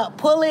rolling up,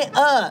 pulling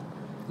up.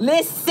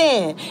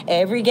 Listen,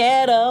 every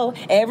ghetto,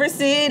 every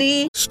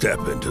city.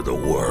 Step into the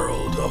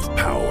world of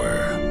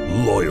power,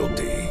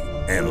 loyalty,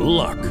 and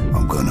luck.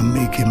 I'm gonna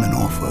make him an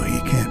offer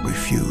he can't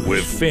refuse.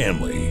 With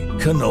family,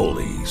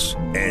 cannolis,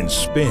 and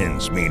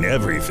spins mean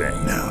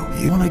everything. Now,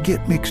 you wanna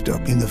get mixed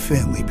up in the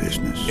family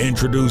business.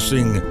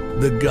 Introducing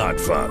The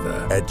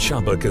Godfather at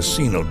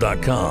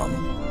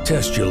ChumbaCasino.com.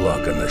 Test your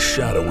luck in the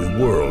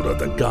shadowy world of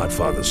The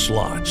Godfather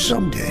slot.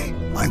 Someday,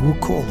 I will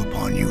call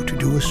upon you to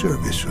do a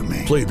service for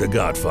me. Play The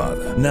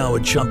Godfather, now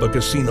at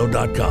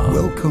ChumbaCasino.com.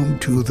 Welcome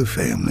to the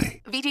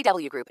family.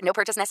 VGW Group. No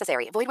purchase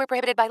necessary. Void where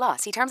prohibited by law.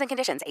 See terms and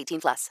conditions.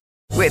 18+.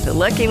 With the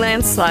Lucky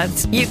Land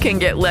Slots, you can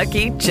get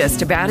lucky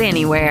just about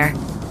anywhere.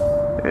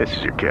 This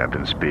is your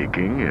captain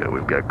speaking.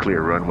 We've got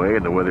clear runway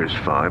and the weather's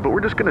fine, but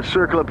we're just going to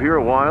circle up here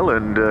a while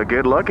and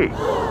get lucky.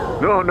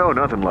 No,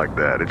 nothing like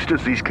that. It's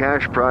just these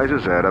cash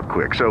prizes add up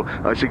quick. So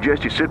I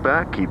suggest you sit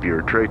back, keep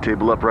your tray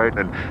table upright,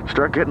 and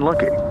start getting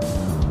lucky.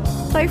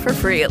 Play for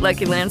free at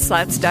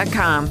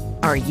LuckyLandSlots.com.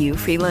 Are you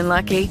feeling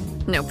lucky?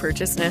 No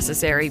purchase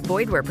necessary.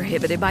 Void where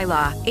prohibited by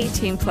law.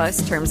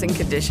 18+ terms and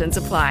conditions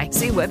apply.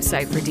 See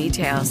website for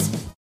details.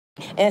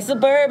 And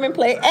Suburban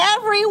play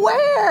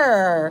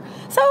everywhere.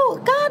 So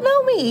God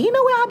know me. He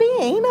know where I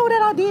been. He know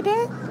that I did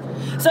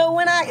that. So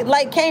when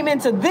I came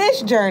into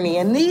this journey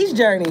and these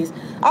journeys,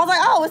 I was like,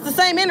 oh, it's the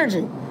same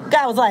energy.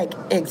 God was like,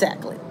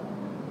 exactly.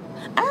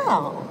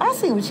 Oh, I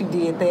see what you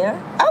did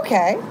there.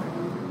 Okay.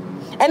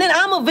 And then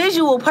I'm a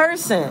visual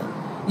person.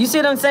 You see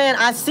what I'm saying?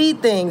 I see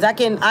things. I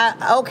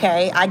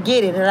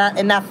get it.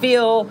 And I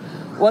feel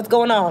what's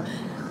going on.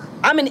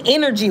 I'm an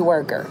energy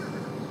worker.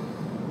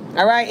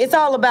 All right? It's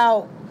all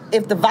about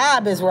if the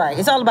vibe is right.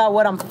 It's all about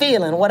what I'm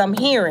feeling, what I'm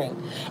hearing.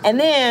 And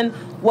then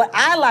what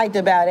I liked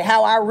about it,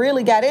 how I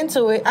really got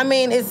into it, I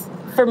mean, it's,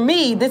 for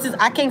me,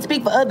 I can't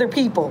speak for other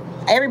people.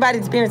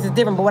 Everybody's experience is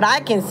different, but what I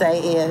can say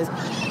is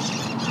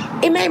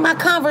it made my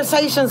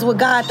conversations with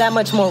God that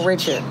much more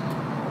richer.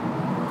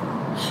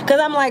 Because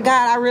I'm like,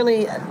 God, I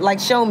really,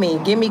 show me,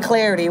 give me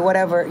clarity,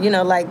 whatever,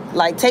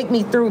 take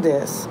me through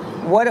this.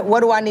 What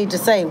do I need to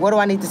say? What do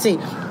I need to see?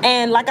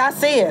 And like I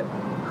said,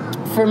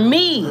 for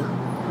me,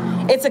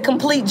 it's a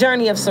complete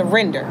journey of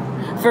surrender.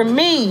 For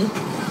me,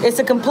 it's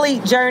a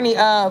complete journey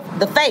of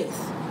the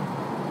faith.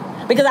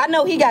 Because I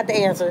know he got the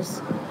answers.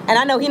 And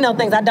I know he knows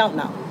things I don't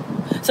know.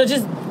 So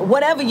just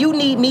whatever you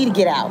need me to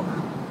get out,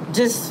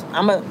 just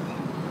I'ma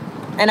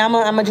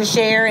just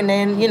share and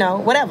then,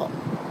 whatever.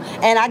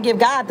 And I give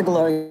God the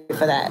glory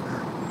for that.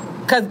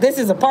 Because this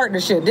is a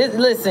partnership.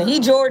 Listen, he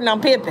Jordan,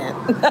 I'm Pippen.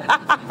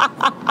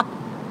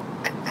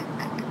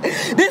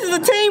 This is a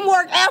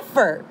teamwork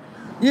effort.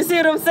 You see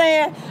what I'm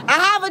saying? I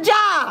have a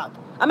job.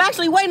 I'm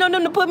actually waiting on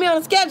them to put me on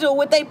a schedule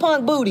with they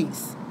punk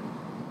booties.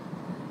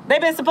 They've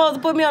been supposed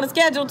to put me on a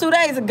schedule 2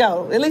 days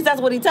ago. At least that's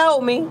what he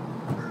told me.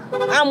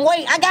 I'm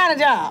waiting. I got a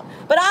job.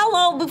 But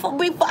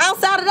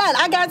outside of that,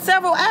 I got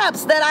several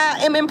apps that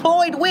I am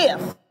employed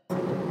with.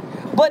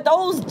 But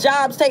those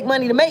jobs take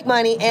money to make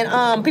money,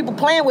 and people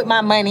playing with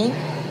my money.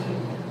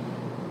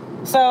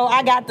 So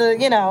I got the,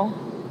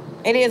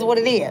 it is what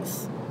it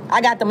is. I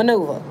got the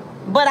maneuver.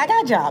 But I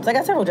got jobs. I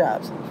got several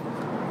jobs.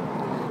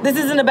 This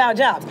isn't about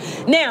jobs.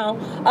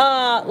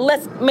 Now,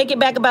 let's make it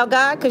back about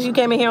God, because you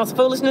came in here on some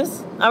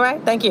foolishness. All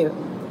right? Thank you.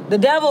 The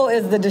devil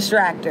is the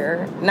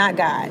distractor, not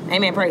God.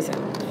 Amen. Praise him.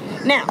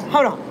 Now,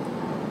 hold on.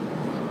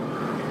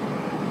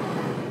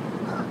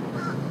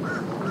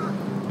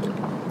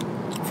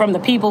 From the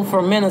people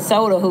from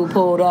Minnesota who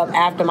pulled up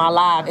after my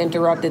live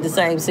interrupted the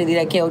same city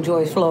that killed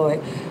George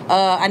Floyd,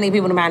 I need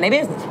people to mind their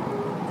business.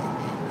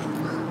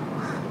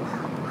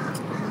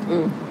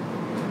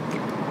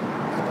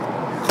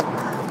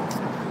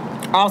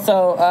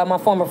 Also, my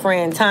former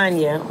friend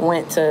Tanya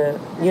went to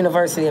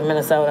University of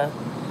Minnesota.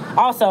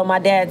 Also, my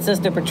dad's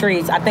sister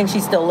Patrice, I think she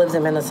still lives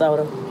in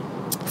Minnesota.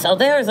 So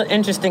there is an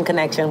interesting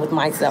connection with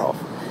myself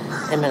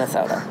in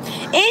Minnesota.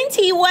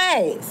 NT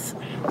Ways.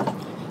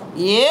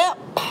 Yep.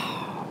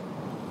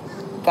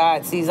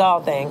 God sees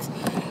all things.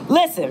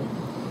 Listen,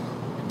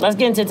 let's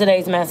get into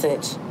today's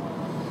message.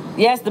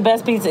 Yes, the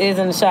best pizza is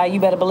in the Chi. You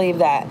better believe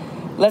that.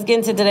 Let's get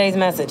into today's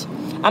message.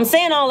 I'm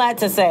saying all that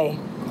to say,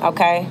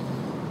 okay?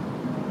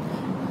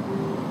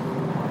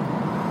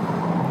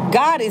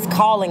 God is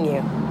calling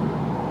you.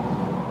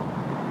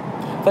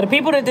 For the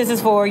people that this is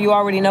for, you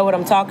already know what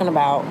I'm talking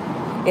about.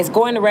 It's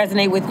going to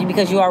resonate with you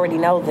because you already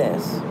know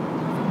this.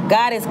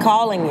 God is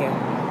calling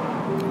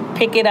you.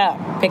 Pick it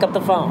up. Pick up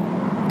the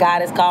phone.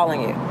 God is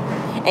calling you.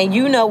 And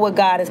you know what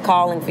God is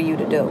calling for you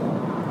to do.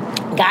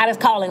 God is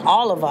calling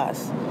all of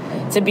us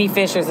to be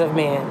fishers of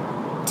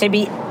men, to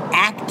be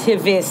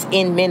activists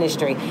in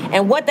ministry.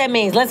 And what that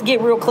means, let's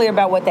get real clear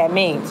about what that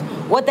means.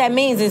 What that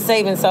means is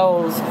saving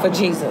souls for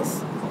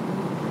Jesus.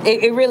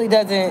 It really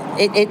doesn't,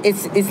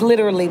 it's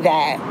literally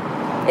that.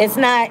 It's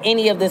not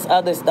any of this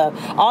other stuff.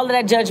 All of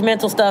that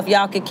judgmental stuff,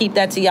 y'all can keep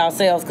that to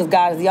yourselves because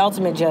God is the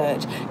ultimate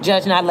judge.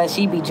 Judge not lest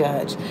ye be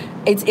judged.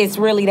 It's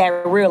really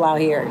that real out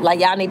here. Like,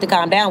 y'all need to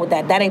calm down with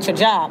that. That ain't your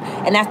job.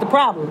 And that's the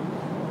problem.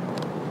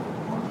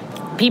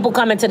 People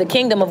come into the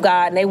kingdom of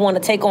God and they want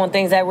to take on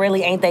things that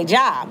really ain't their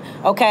job.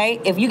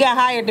 Okay? If you got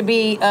hired to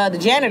be the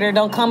janitor,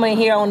 don't come in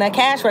here on that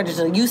cash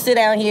register. You sit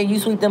down here, you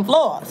sweep them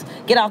floors.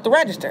 Get off the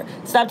register.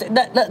 Stop.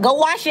 Go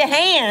wash your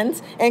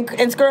hands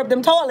and scrub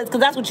them toilets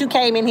because that's what you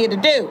came in here to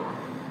do.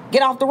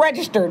 Get off the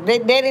register. They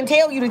didn't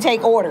tell you to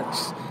take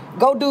orders.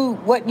 Go do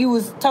what you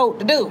was told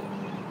to do.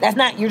 That's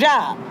not your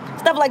job.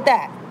 Stuff like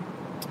that.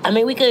 I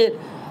mean, we could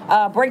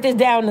break this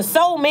down to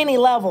so many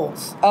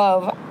levels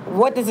of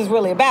what this is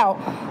really about.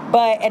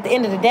 But at the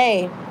end of the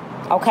day,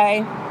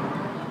 okay,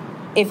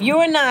 if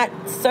you're not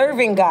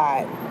serving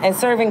God and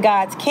serving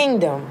God's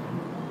kingdom,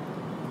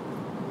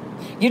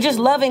 you're just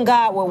loving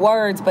God with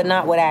words but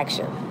not with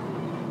action.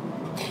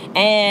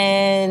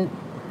 And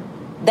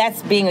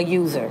that's being a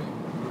user.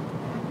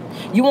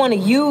 You want to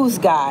use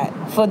God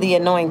for the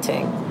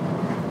anointing.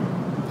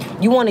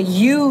 You want to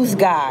use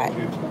God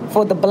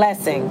for the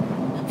blessing,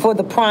 for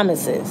the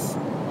promises.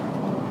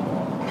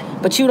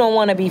 But you don't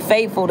want to be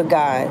faithful to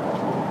God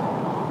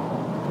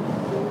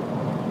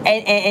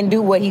and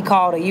do what he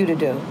called you to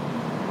do.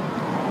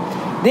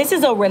 This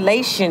is a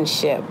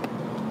relationship.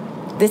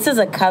 This is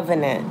a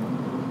covenant.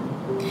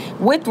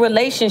 With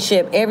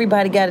relationship,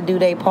 everybody got to do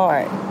their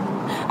part.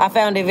 I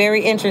found it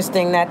very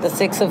interesting that the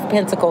Six of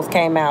Pentacles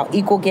came out.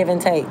 Equal give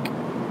and take.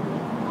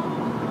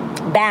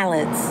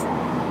 Balance.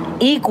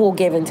 Equal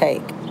give and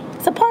take.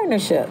 It's a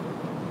partnership.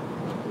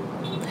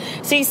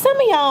 See, some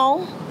of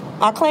y'all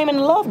are claiming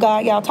to love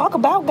God. Y'all talk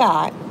about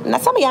God. Now,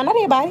 some of y'all, not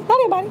everybody.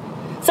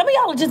 Some of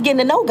y'all are just getting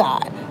to know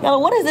God. Y'all,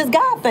 what is this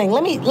God thing?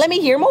 Let me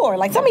hear more.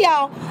 Like some of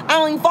y'all, I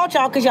don't even fault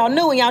y'all because y'all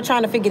new and y'all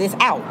trying to figure this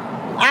out.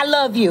 I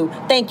love you.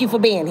 Thank you for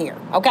being here.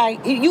 Okay?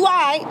 You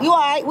all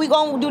right. We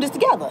gonna do this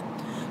together.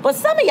 But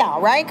some of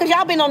y'all, right? Because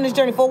y'all been on this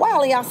journey for a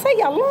while and y'all say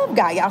y'all love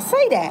God. Y'all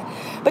say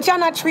that. But y'all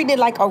not treating it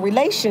like a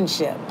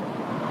relationship.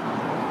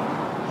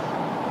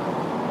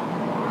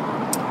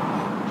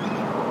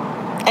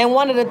 And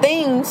one of the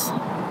things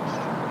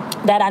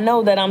that I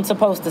know that I'm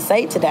supposed to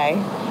say today,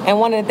 and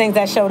one of the things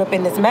that showed up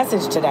in this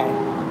message today,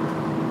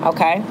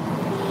 okay?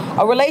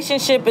 A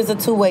relationship is a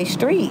two-way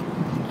street.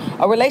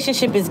 A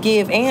relationship is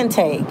give and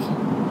take.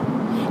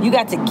 You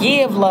got to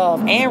give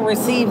love and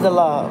receive the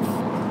love.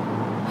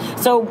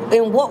 So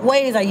in what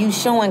ways are you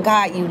showing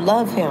God you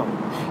love him?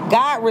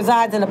 God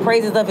resides in the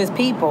praises of his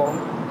people.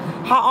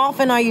 How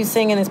often are you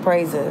singing his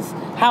praises?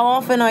 How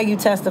often are you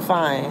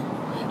testifying?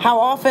 How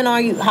often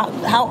are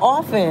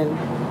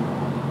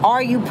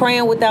you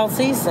praying without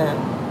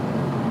ceasing?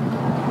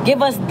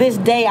 Give us this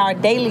day our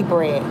daily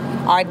bread.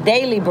 Our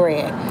daily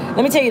bread.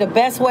 Let me tell you the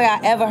best way I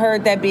ever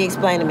heard that be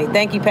explained to me.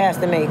 Thank you,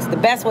 Pastor Mix. The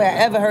best way I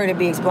ever heard it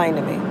be explained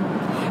to me.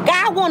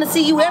 God want to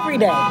see you every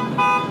day.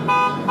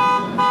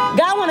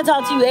 God want to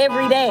talk to you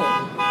every day.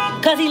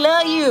 Because he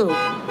love you.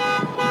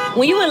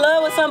 When you in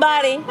love with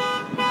somebody,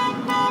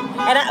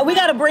 and we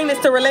got to bring this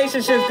to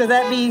relationships because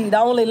that be the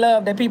only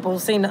love that people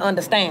seem to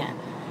understand.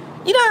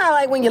 You know how,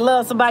 like, when you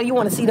love somebody, you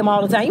want to see them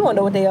all the time. You want to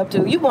know what they're up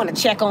to. You want to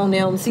check on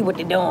them, see what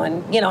they're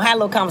doing. You know, have a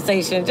little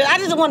conversation. I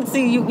just want to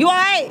see you. You all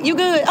right? You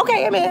good?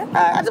 Okay, man.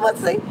 I just want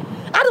to see. All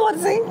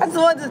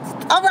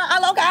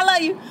right. Okay, I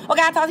love you.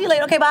 Okay, I'll talk to you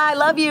later. Okay, bye. I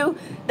love you.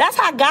 That's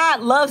how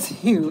God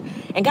loves you.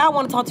 And God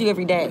want to talk to you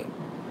every day.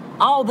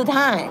 All the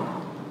time.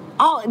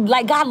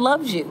 Like, God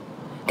loves you.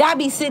 God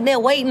be sitting there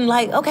waiting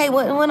like, okay,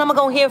 when am I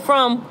going to hear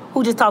from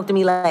who just talked to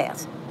me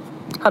last?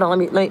 Hold on,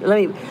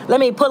 let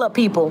me pull up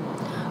people.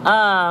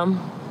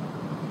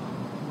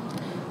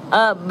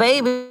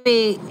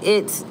 Baby,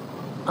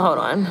 hold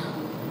on.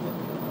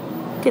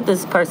 Get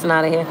this person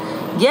out of here.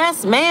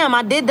 Yes, ma'am,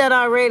 I did that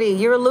already.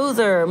 You're a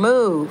loser.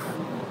 Move.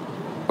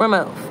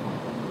 Remove.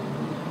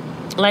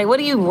 Like, what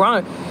are you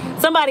wrong?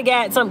 Somebody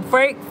got some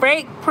fake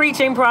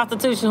preaching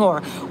prostitution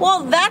whore.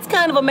 Well, that's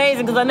kind of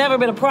amazing because I've never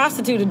been a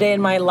prostitute a day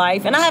in my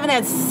life, and I haven't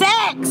had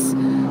sex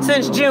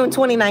since June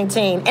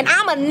 2019. And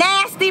I'm a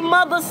nasty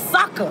mother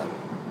sucker.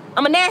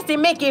 I'm a nasty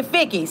Mickey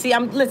Ficky. See,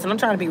 I'm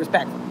trying to be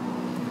respectful.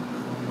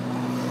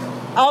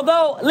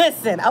 Although,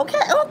 listen, okay,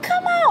 oh,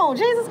 come on,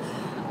 Jesus.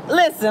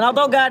 Listen,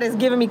 although God has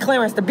given me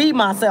clearance to be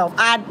myself,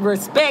 I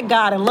respect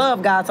God and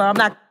love God, so I'm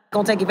not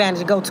going to take advantage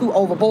and go too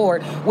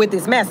overboard with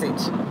this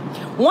message.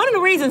 One of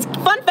the reasons,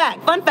 fun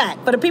fact,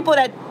 for the people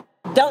that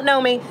don't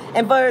know me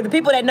and for the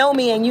people that know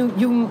me and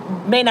you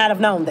may not have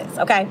known this,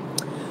 okay?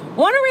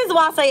 One of the reasons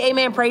why I say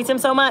amen, praise him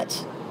so much,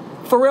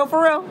 for real,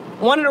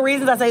 one of the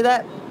reasons I say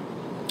that,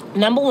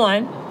 number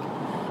one,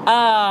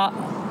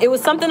 it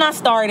was something I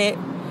started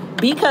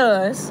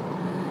because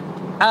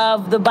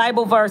of the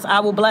Bible verse, I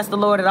will bless the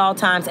Lord at all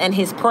times, and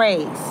his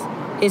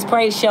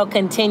praise shall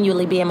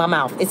continually be in my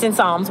mouth. It's in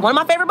Psalms, one of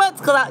my favorite books,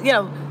 because,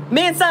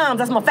 me and Psalms,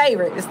 that's my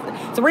favorite. It's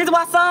the reason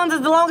why Psalms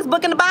is the longest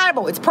book in the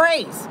Bible. It's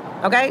praise,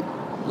 okay?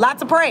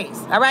 Lots of praise,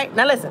 all right?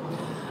 Now listen,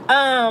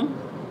 I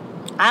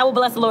will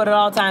bless the Lord at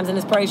all times, and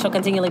his praise shall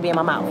continually be in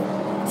my mouth.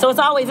 So it's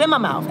always in my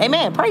mouth.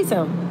 Amen. Praise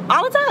him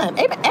all the time.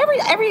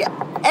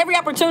 Every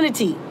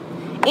opportunity.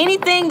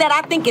 Anything that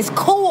I think is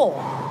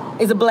cool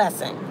is a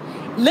blessing.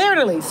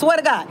 Literally, swear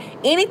to God.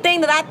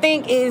 Anything that I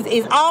think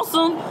is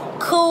awesome,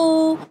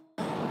 cool,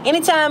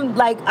 anytime,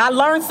 like, I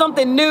learn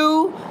something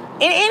new,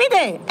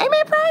 anything,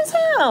 amen, praise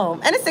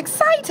him. And it's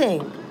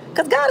exciting,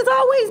 because God is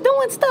always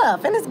doing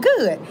stuff, and it's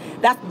good.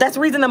 That's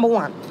reason number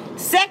one.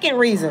 Second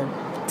reason,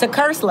 to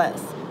curse less.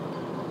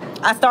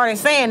 I started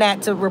saying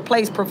that to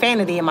replace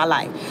profanity in my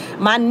life.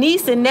 My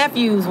niece and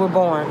nephews were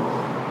born,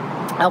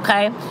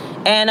 okay?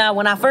 And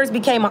when I first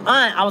became an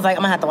aunt, I was like,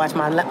 I'm going to have to watch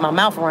my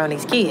mouth around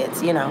these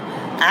kids,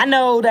 I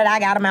know that I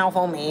got a mouth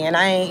on me, and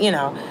I ain't,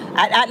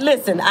 I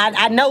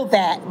know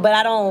that, but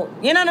I don't,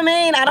 you know what I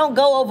mean? I don't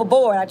go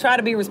overboard. I try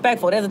to be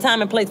respectful. There's a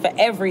time and place for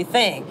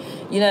everything.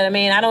 You know what I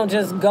mean? I don't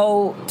just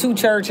go to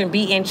church and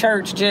be in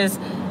church first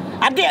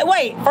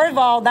of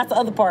all, that's the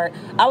other part.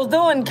 I was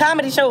doing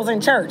comedy shows in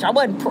church. I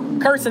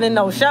wasn't cursing in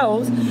those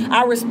shows.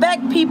 I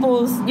respect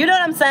people's, you know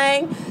what I'm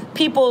saying?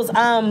 People's,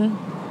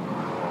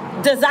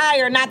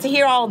 desire not to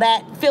hear all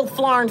that filth,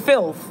 flarn,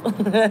 filth.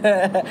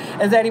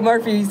 As Eddie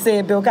Murphy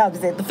said, Bill Cosby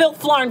said, the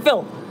filth, flarn,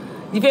 filth.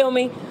 You feel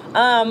me?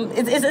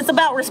 It's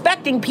about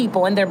respecting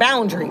people and their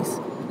boundaries.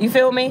 You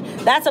feel me?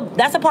 That's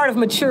a part of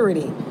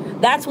maturity.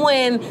 That's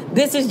when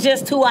this is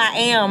just who I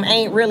am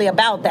ain't really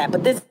about that.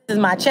 But this is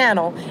my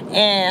channel,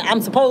 and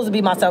I'm supposed to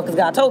be myself because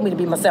God told me to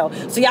be myself.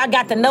 So y'all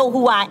got to know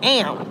who I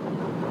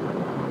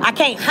am. I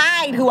can't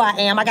hide who I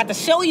am. I got to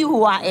show you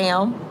who I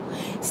am.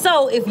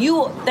 So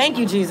thank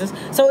you, Jesus.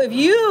 So if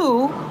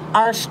you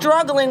are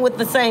struggling with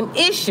the same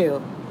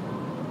issue,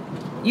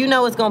 you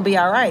know it's going to be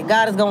all right.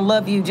 God is going to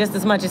love you just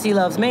as much as he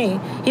loves me.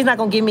 He's not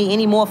going to give me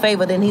any more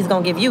favor than he's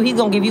going to give you. He's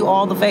going to give you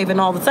all the favor and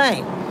all the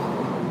same.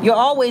 You're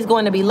always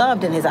going to be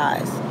loved in his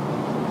eyes.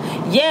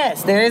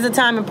 Yes, there is a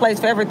time and place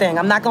for everything.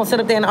 I'm not going to sit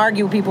up there and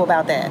argue with people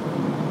about that.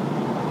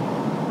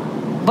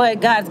 But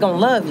God's going to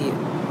love you.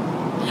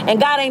 And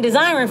God ain't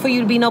desiring for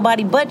you to be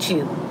nobody but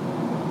you.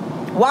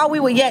 While we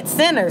were yet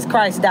sinners,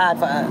 Christ died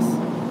for us.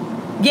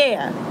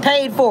 Yeah,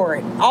 paid for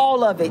it.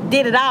 All of it.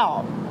 Did it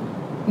all.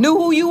 Knew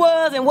who you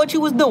was and what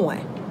you was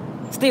doing.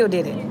 Still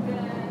did it.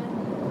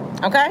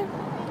 Okay?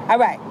 All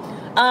right.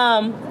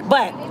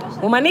 But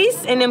when my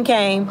niece and them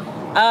came,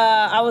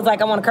 I was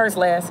like, I want to curse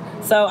less.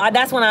 So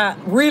that's when I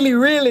really,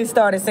 really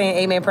started saying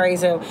amen,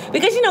 praise him.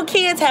 Because,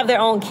 kids have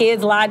their own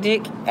kids'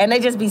 logic, and they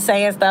just be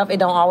saying stuff. It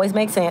don't always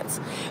make sense.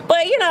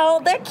 But,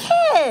 they're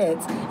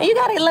kids. And you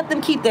got to let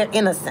them keep their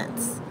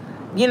innocence.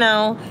 you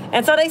know?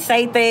 And so they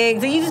say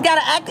things, and you just got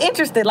to act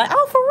interested. Like,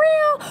 oh, for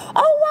real?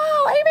 Oh,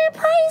 wow, amen,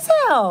 praise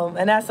him.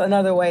 And that's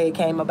another way it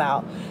came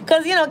about.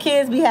 Because, you know,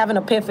 kids be having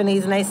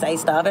epiphanies, and they say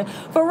stuff. And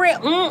for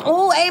real,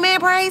 ooh, amen,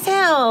 praise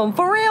him.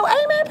 For real,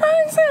 amen,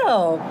 praise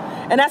him.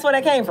 And that's where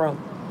that came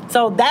from.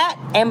 So that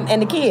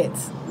and the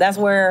kids, that's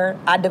where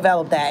I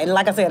developed that. And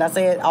like I said, I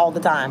say it all the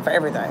time for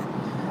everything.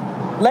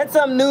 Let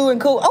something new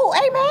and cool. Oh,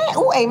 amen.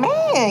 Oh,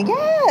 amen.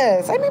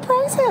 Yes. Amen.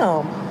 Praise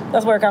him.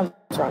 That's where it comes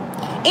from.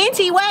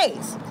 NT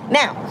ways.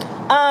 Now,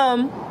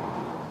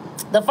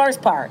 the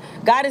first part.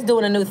 God is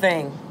doing a new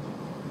thing.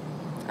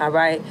 All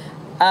right.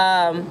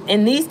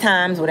 In these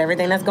times, with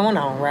everything that's going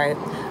on, right?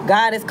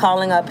 God is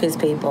calling up his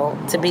people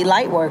to be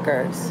light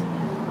workers.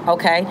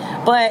 Okay.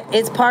 But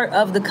it's part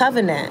of the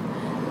covenant.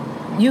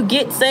 You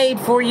get saved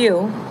for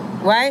you,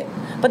 right?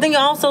 But then you're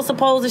also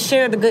supposed to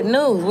share the good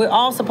news. We're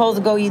all supposed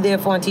to go ye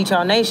therefore and teach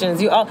all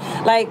nations. You all,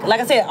 like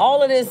I said,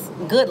 all of this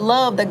good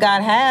love that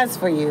God has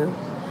for you.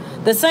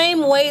 The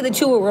same way that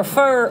you would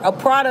refer a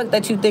product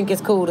that you think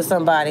is cool to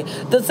somebody.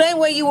 The same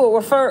way you would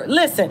refer,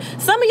 listen,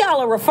 some of y'all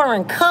are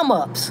referring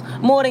come-ups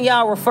more than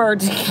y'all refer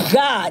to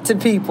God to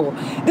people.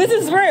 This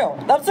is real.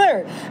 I'm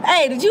serious.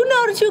 Hey, did you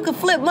know that you could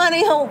flip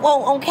money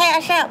on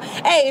Cash App?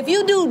 Hey, if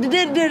you do,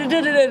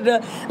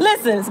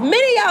 listen,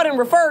 many of y'all done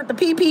referred to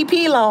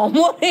PPP loan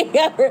more than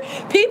y'all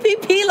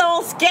PPP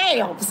loan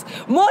scams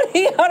more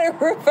than y'all done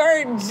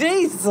referred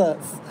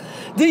Jesus.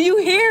 Do you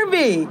hear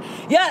me?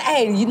 Yeah,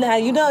 hey, you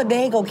know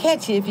they ain't gonna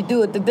catch you if you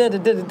do it.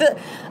 That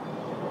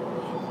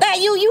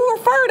you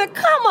refer to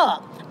come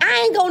up.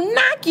 I ain't gonna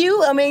knock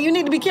you. I mean, you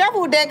need to be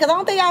careful with that because I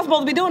don't think y'all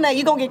supposed to be doing that.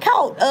 You're gonna get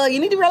caught. You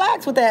need to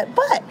relax with that.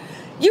 But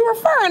you're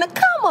referring to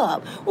come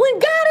up when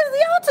God is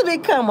the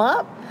ultimate come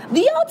up,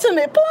 the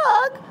ultimate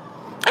plug,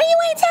 and you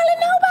ain't telling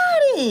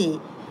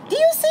nobody. Do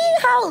you see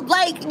how,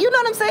 like, you know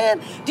what I'm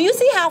saying? Do you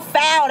see how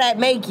foul that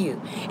make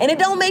you? And it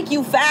don't make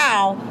you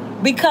foul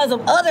because of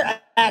other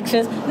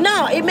actions.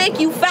 No, it make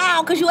you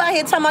foul because you out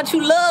here talking about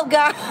you love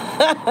God.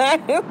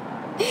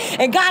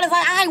 And God is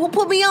like, all right, well,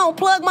 put me on,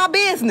 plug my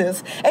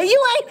business. And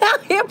you ain't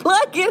out here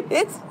plugging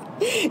this.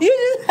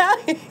 You just out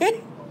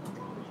here.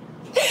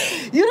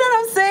 You know what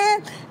I'm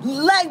saying?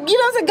 Like, you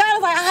know what I'm saying? God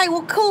is like, all right,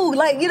 well, cool.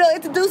 Like, you know,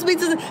 introduce me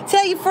to,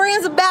 tell your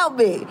friends about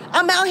me.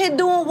 I'm out here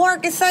doing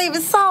work and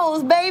saving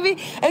souls, baby.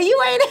 And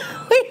you ain't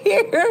out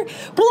here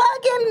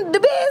plugging the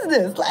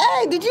business. Like,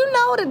 hey, did you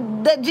know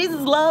that Jesus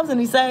loves and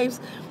he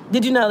saves?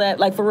 Did you know that?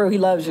 Like, for real, he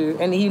loves you.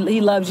 And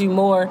he loves you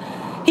more.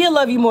 He'll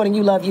love you more than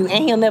you love you,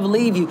 and he'll never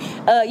leave you.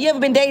 You ever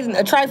been dating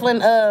a trifling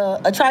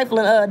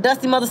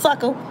dusty mother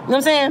sucker? You know what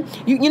I'm saying?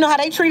 You know how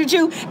they treated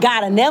you?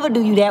 God'll never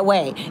do you that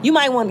way. You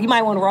might want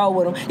to roll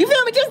with them. You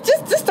feel me?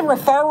 Just a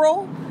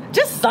referral,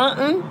 just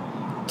something.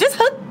 Just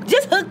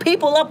hook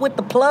people up with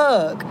the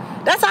plug.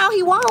 That's all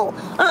he want.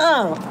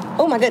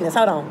 Oh my goodness,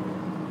 hold on.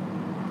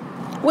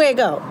 Where'd it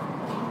go?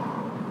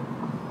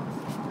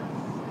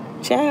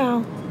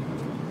 Ciao.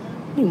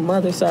 You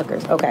mother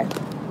suckers. Okay.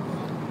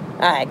 All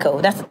right,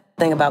 cool. That's the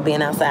thing about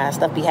being outside.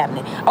 Stuff be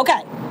happening.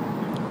 Okay.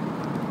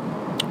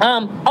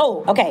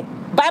 Okay.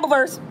 Bible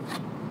verse.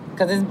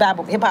 Because it's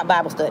Bible, hip-hop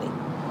Bible study.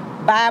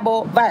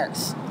 Bible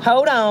verse.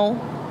 Hold on.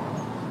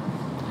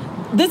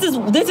 This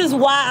is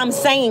why I'm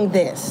saying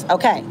this.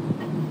 Okay.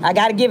 I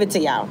got to give it to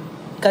y'all.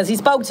 Because he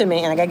spoke to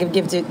me, and I got to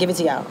give it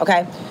to y'all.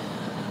 Okay.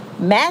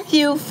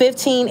 Matthew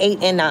 15,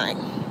 8, and 9.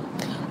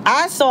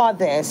 I saw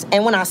this,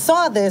 and when I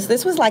saw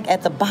this was like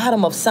at the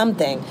bottom of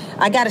something.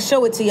 I got to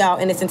show it to y'all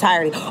in its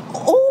entirety.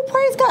 Oh,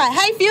 praise God.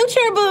 Hey,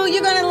 future boo,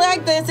 you're going to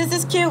like this. This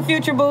is cute,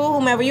 future boo,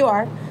 whomever you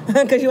are,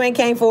 because you ain't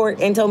came forward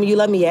and told me you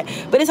love me yet.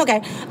 But it's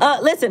okay.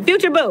 Listen,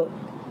 future boo,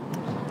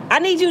 I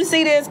need you to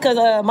see this because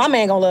my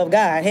man going to love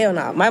God. Hell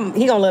no.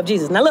 He going to love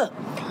Jesus. Now, look,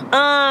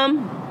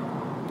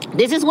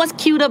 this is what's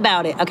cute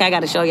about it. Okay, I got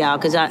to show y'all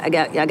because I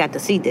got to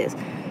see this.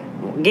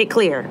 Get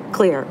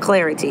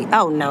clarity.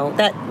 Oh, no,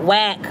 that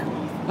whack.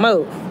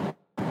 Move.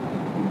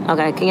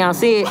 Okay, can y'all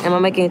see it? Am I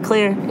making it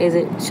clear?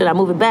 Should I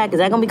move it back? Is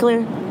that gonna be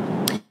clear?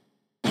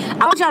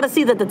 I want y'all to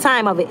see that the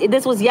time of it.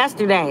 This was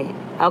yesterday,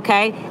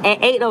 okay?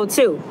 At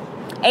 8:02.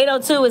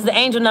 8:02 is the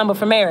angel number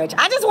for marriage.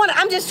 I'm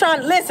just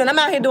trying to listen. I'm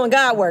out here doing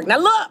God work. Now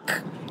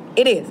look,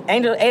 it is.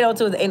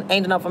 8:02 is the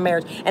angel number for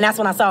marriage. And that's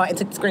when I saw it and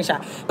took the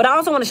screenshot. But I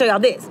also want to show y'all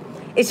this.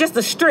 It's just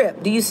a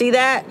strip. Do you see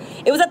that?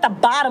 It was at the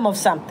bottom of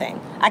something.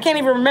 I can't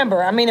even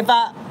remember. I mean, if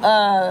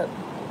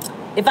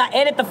I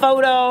edit the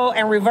photo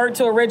and revert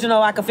to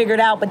original, I can figure it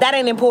out. But that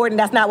ain't important.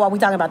 That's not why we're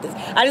talking about this.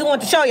 I just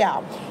want to show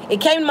y'all.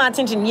 It came to my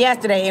attention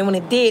yesterday, and when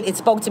it did, it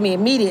spoke to me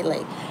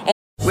immediately.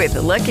 With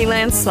the Lucky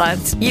Land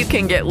Slots, you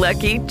can get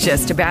lucky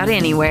just about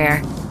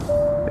anywhere.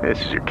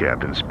 This is your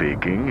captain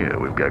speaking.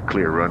 We've got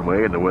clear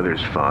runway and the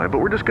weather's fine, but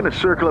we're just going to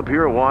circle up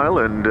here a while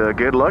and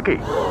get lucky.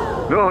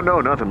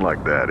 No, nothing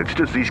like that. It's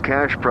just these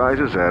cash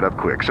prizes add up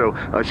quick. So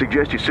I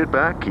suggest you sit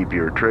back, keep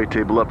your tray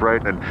table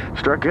upright, and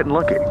start getting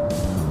lucky.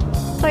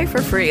 Play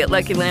for free at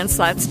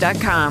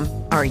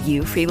LuckyLandSlots.com. Are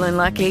you feeling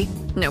lucky?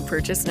 No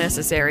purchase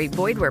necessary.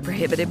 Void where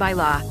prohibited by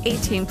law.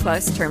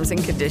 18+ terms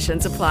and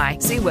conditions apply.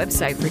 See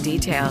website for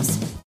details.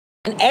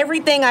 And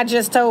everything I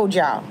just told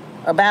y'all,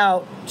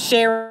 about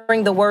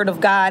sharing the word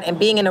of God and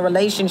being in a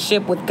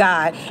relationship with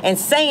God and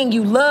saying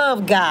you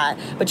love God,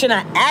 but you're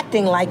not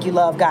acting like you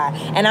love God.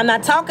 And I'm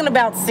not talking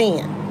about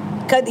sin.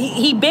 Because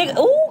he big.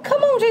 Ooh,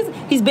 come on, Jesus.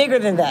 He's bigger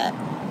than that.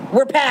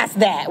 We're past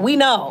that. We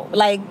know.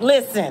 Like,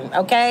 listen,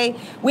 okay?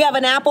 We have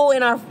an apple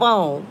in our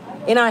phone,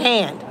 in our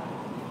hand,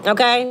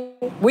 okay?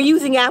 We're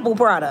using Apple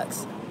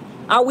products.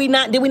 Are we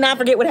not? Did we not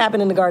forget what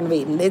happened in the Garden of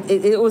Eden?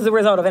 It was the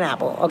result of an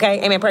apple,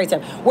 okay? Amen, praise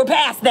him. We're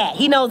past that.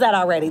 He knows that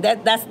already.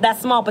 That's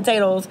small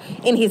potatoes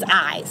in his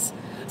eyes.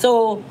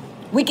 So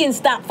we can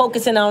stop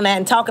focusing on that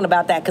and talking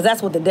about that, because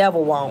that's what the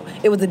devil wants.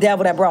 It was the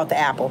devil that brought the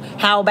apple.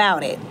 How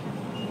about it?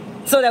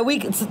 So that we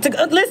can,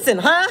 listen,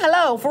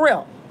 hello, for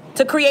real.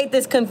 To create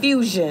this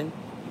confusion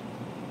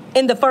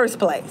in the first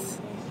place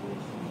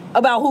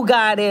about who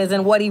God is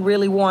and what he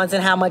really wants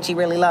and how much he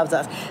really loves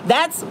us.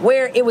 That's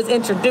where it was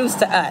introduced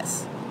to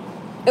us.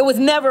 It was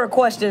never a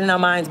question in our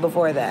minds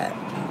before that.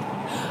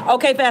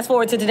 Okay, fast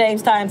forward to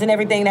today's times and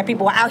everything that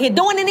people are out here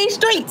doing in these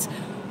streets.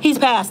 He's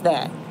past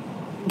that.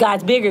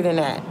 God's bigger than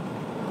that.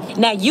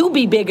 Now you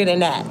be bigger than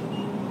that.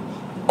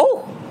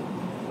 Oh,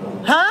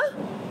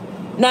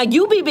 Now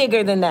you be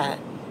bigger than that.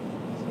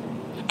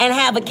 And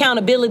have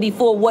accountability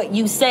for what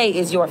you say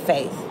is your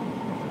faith.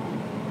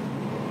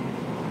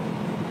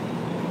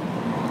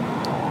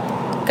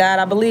 God,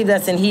 I believe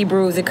that's in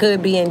Hebrews. It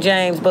could be in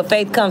James. But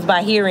faith comes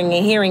by hearing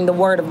and hearing the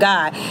word of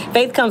God.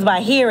 Faith comes by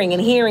hearing and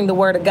hearing the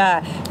word of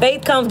God.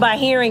 Faith comes by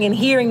hearing and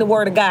hearing the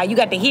word of God. You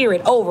got to hear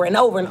it over and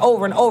over and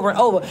over and over and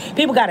over.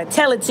 People got to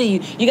tell it to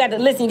you. You got to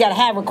listen. You got to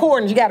have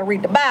recordings. You got to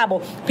read the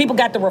Bible. People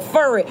got to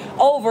refer it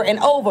over and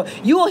over.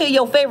 You will hear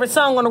your favorite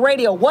song on the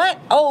radio. What?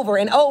 Over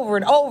and over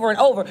and over and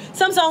over.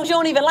 Some songs you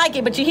don't even like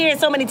it, but you hear it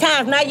so many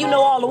times. Now you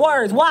know all the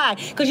words. Why?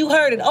 Because you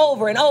heard it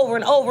over and over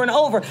and over and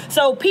over.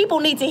 So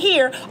people need to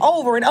hear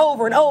over and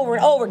over and over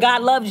and over.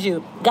 God loves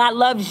you. God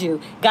loves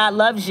you. God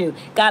loves you.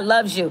 God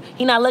loves you.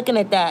 He's not looking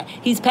at that.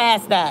 He's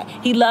past that.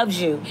 He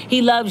loves you.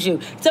 He loves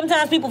you.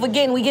 Sometimes people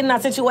forget, and we get in our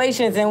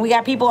situations and we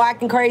got people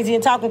acting crazy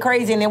and talking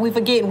crazy, and then we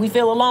forget and we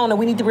feel alone, and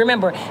we need to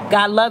remember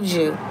God loves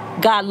you.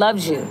 God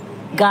loves you.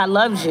 God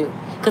loves you.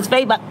 Because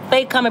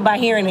faith coming by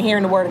hearing and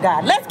hearing the word of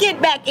God. Let's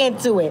get back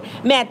into it.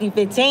 Matthew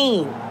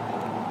 15,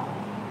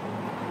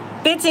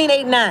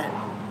 8, 9.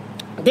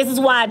 This is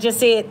why I just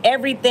said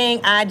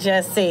everything I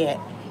just said.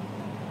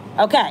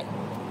 Okay.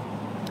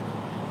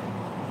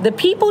 The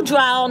people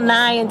draw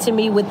nigh unto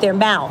me with their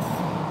mouth,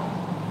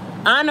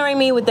 honoring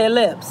me with their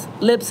lips,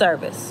 lip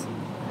service,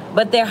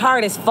 but their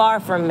heart is far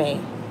from me.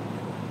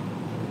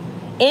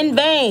 In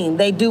vain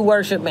they do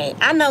worship me.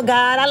 I know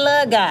God. I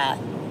love God.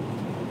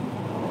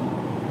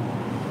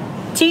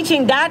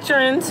 Teaching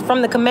doctrines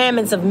from the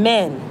commandments of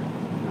men,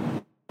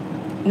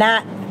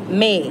 not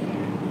me.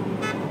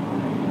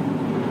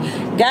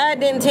 God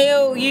didn't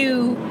tell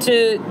you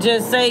to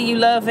just say you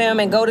love him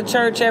and go to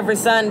church every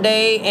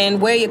Sunday and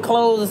wear your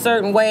clothes a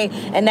certain way,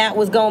 and that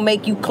was going to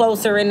make you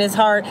closer in his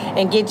heart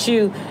and get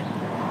you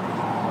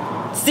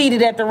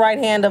seated at the right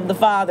hand of the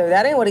Father.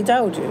 That ain't what he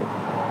told you.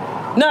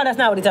 No, that's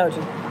not what he told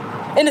you.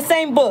 In the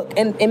same book,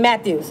 in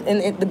Matthew's,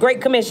 in the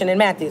Great Commission in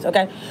Matthew's,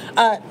 okay?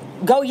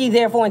 Go ye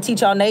therefore and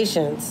teach all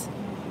nations,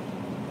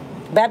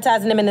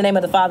 baptizing them in the name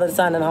of the Father, the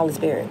Son, and the Holy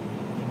Spirit.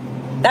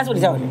 That's what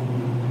he told you.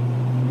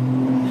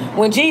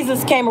 When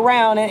Jesus came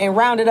around and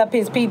rounded up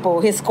his people,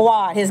 his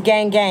squad, his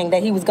gang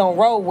that he was going to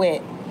roll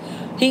with,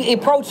 he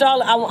approached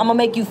all, I'm going to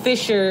make you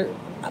fishers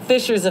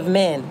of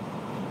men.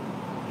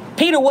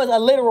 Peter was a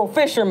literal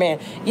fisherman.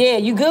 Yeah,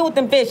 you good with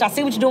them fish. I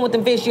see what you're doing with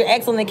them fish. You're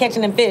excellent at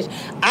catching them fish.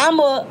 I'm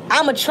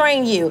a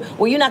train you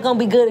where you're not going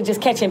to be good at just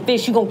catching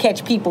fish. You're going to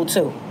catch people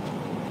too.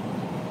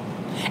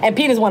 And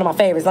Peter's one of my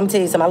favorites. Let me tell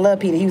you something. I love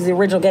Peter. He was the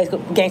original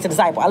gangster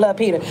disciple. I love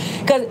Peter.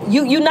 Because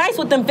you nice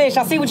with them fish.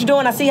 I see what you're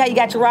doing. I see how you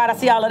got your rod. I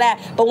see all of that.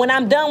 But when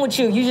I'm done with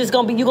you, you're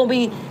going to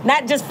be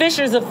not just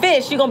fishers of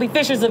fish. You're going to be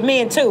fishers of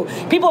men too.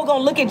 People are going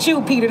to look at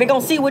you, Peter. They're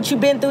going to see what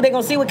you've been through. They're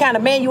going to see what kind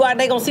of man you are.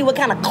 They're going to see what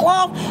kind of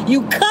cloth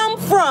you come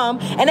from.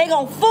 And they're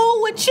going to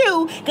fool with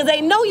you because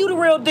they know you the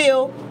real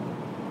deal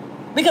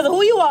because of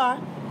who you are,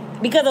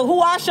 because of who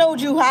I showed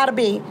you how to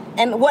be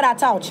and what I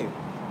taught you.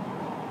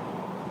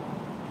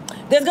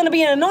 There's going to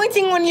be an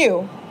anointing on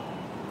you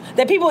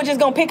that people are just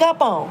going to pick up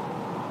on.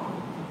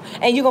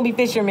 And you're going to be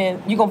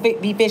fishermen. You're going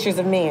to be fishers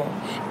of men.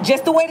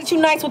 Just the way that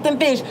you're nice with them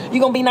fish, you're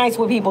going to be nice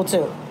with people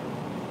too.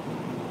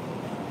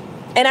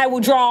 And I will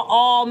draw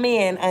all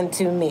men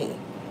unto me.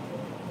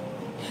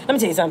 Let me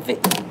tell you something.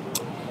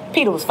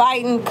 Peter was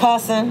fighting,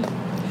 cussing.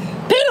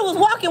 Peter was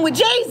walking with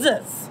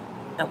Jesus.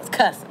 I was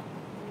cussing.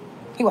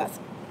 He was.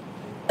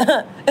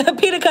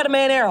 Peter cut a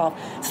man ear off.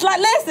 It's like,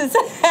 listen.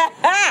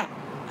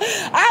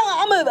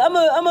 I'm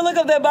gonna look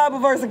up that Bible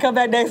verse and come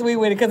back next week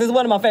with it because it's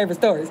one of my favorite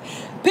stories.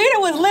 Peter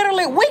was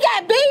literally, we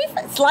got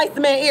beef, sliced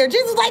the man's ear.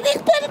 Jesus was like,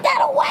 just put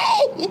that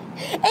away.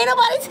 Ain't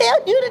nobody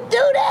tell you to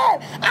do that.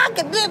 I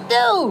could just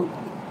do.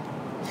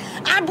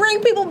 I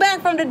bring people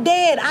back from the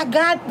dead. I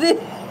got this.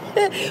 Put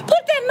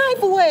that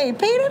knife away,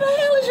 Peter. The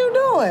hell is you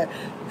doing?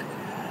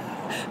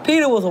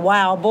 Peter was a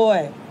wild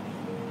boy.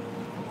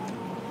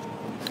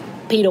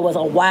 Peter was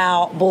a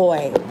wild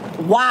boy.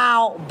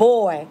 Wild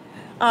boy.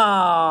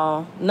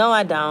 Oh, no,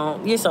 I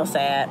don't. You're so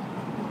sad.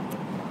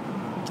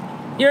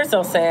 You're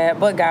so sad,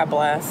 but God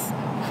bless.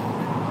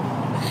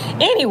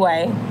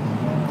 Anyway,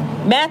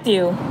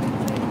 Matthew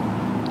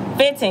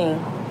 15,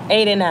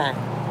 8 and 9.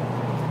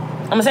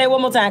 I'm going to say it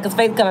one more time because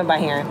faith coming by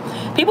hearing.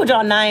 People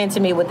draw nigh unto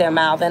me with their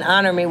mouth and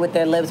honor me with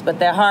their lips, but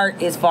their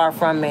heart is far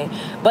from me.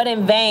 But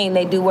in vain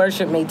they do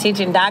worship me,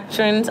 teaching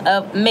doctrines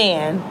of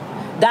men,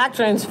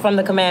 doctrines from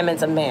the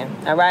commandments of men.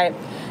 All right?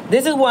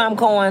 This is where I'm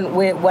going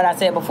with what I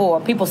said before.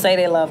 People say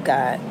they love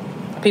God.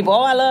 People,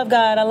 I love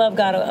God, I love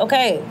God.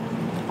 Okay.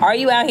 Are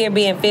you out here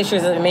being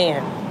fishers of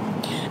men?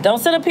 Don't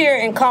sit up here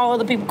and call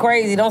other people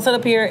crazy. Don't sit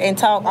up here and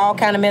talk all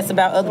kind of mess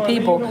about other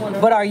people.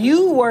 But are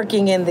you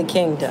working in the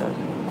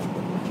kingdom?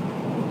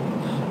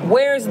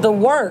 Where's the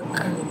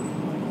work?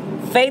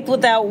 Faith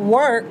without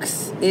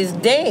works is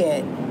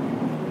dead.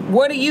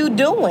 What are you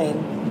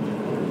doing?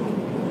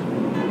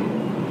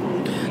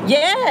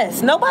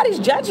 Yes, nobody's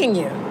judging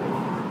you.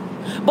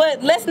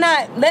 But let's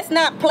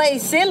not play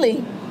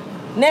silly.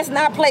 Let's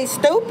not play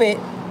stupid.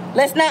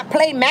 Let's not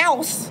play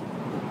mouse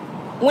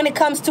when it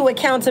comes to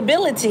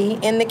accountability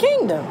in the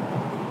kingdom.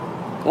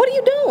 What are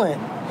you doing?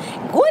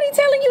 What he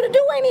telling you to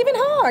do ain't even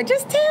hard.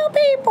 Just tell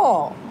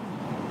people.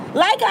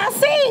 Like I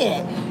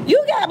said,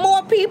 you got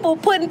more people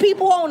putting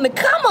people on the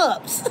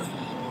come-ups than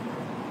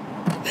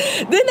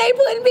they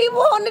putting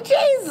people on the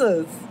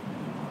Jesus.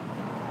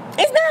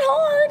 It's not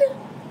hard.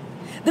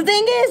 The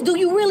thing is, do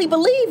you really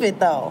believe it,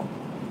 though?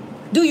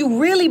 Do you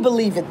really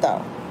believe it,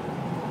 though?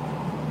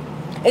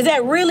 Is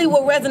that really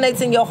what resonates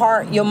in your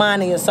heart, your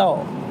mind, and your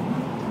soul?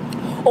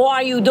 Or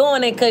are you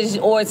doing it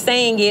or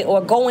saying it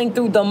or going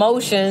through the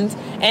motions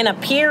and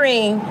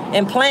appearing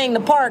and playing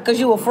the part because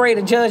you're afraid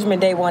of judgment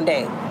day one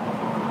day?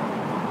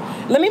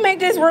 Let me make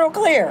this real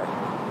clear.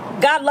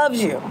 God loves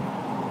you.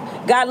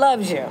 God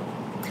loves you.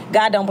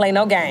 God don't play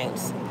no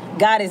games.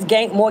 God is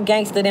more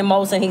gangster than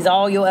most, and he's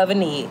all you'll ever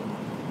need.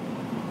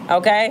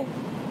 Okay?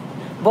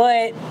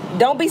 But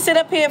don't be sit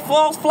up here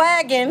false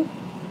flagging.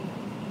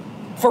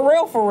 For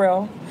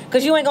real.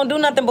 Because you ain't going to do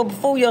nothing but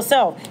fool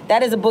yourself.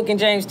 That is a book in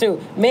James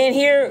too. Men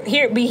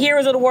be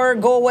hearers of the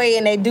word, go away,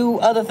 and they do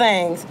other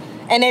things.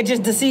 And they're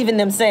just deceiving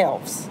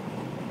themselves.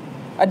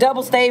 A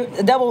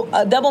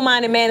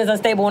double-minded man is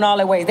unstable in all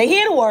their ways. They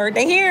hear the word.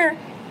 They hear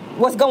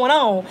what's going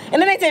on.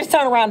 And then they just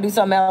turn around and do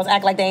something else.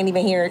 Act like they ain't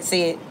even hear it,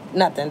 see it,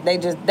 nothing. They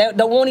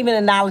won't even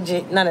acknowledge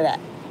it, none of that.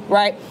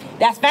 Right?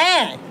 That's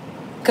fine.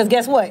 Because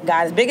guess what?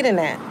 God is bigger than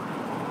that.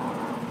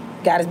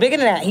 God is bigger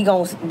than that. He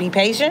going to be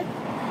patient.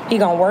 He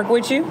going to work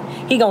with you.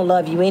 He going to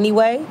love you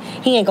anyway.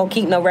 He ain't going to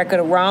keep no record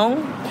of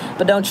wrong.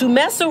 But don't you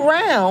mess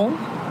around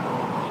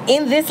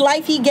in this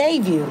life he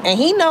gave you. And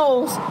he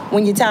knows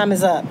when your time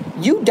is up.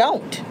 You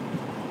don't.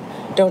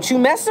 Don't you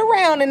mess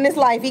around in this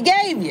life he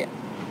gave you.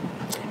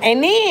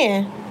 And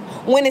then,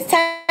 when it's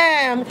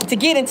time to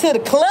get into the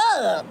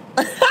club,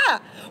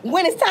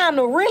 when it's time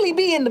to really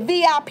be in the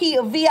VIP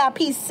of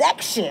VIP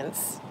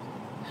sections,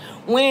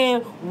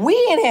 when we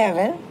in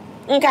heaven,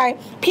 okay,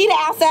 Peter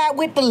outside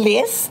with the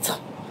list,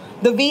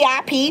 the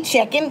VIP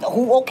checking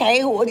who,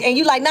 and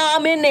you like, nah,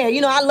 I'm in there.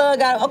 You know, I love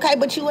God. Okay,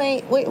 but you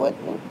ain't. Wait, what?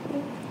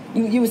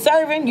 You was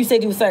serving? You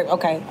said you was serving.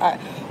 Okay, all right.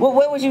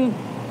 What was you?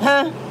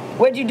 Huh?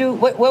 What'd you do?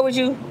 What was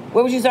you?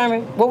 What was you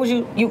serving? What was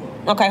you?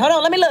 Okay, hold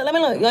on. Let me look.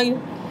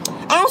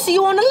 I don't see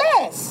you on the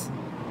list.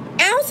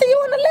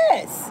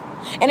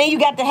 And then you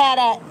got to have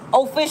that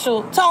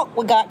official talk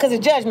with God because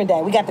it's Judgment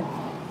Day.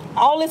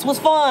 All this was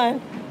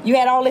fun. You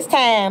had all this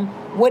time.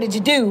 What did you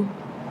do?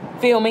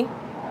 Feel me?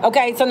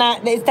 Okay, so now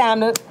it's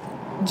time to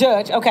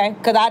judge. Okay,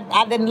 because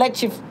I didn't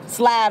let you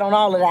slide on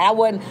all of that.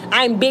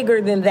 I'm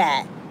bigger than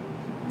that.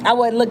 I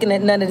wasn't looking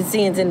at none of the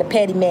sins and the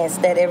petty mess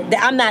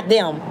I'm not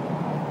them.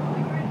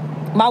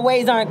 My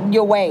ways aren't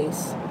your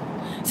ways.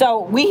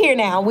 So we here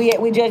now. We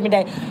Judgment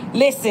Day.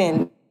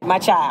 Listen, my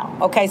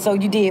child. Okay, so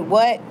you did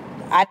what?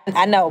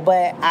 I know,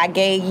 but I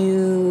gave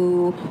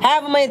you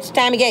however much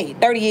time he gave you.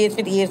 30 years,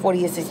 50 years, 40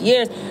 years, 60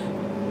 years.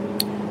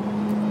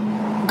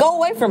 Go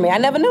away from me. I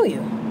never knew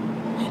you.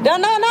 No.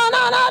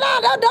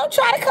 Don't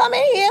try to come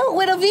in here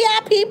with a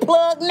VIP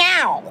plug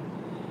now.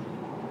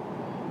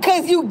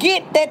 Because you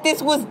get that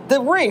this was the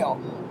real.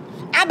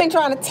 I've been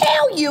trying to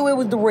tell you it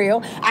was the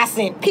real. I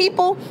sent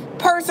people,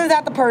 person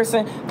after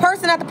person.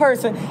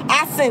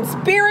 I sent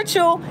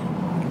spiritual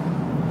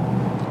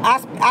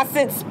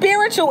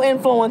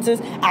influences.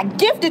 I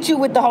gifted you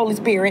with the Holy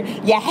Spirit.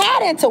 You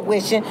had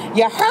intuition.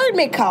 You heard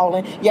me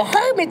calling. You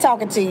heard me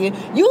talking to you.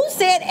 You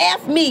said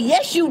F me.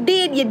 Yes, you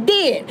did. You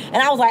did. And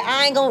I was like,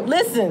 I ain't going to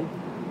listen.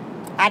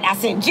 I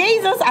sent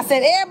Jesus. I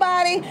sent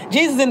everybody.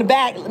 Jesus in the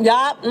back.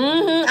 Yup.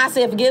 I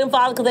said, forget them,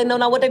 Father, because they don't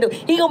know what they do.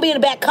 He going to be in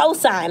the back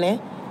co-signing.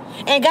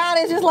 And God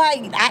is just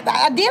like,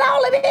 I did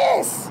all of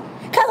this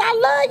because I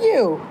love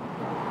you.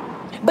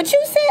 But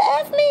you said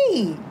F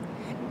me.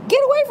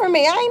 Get away from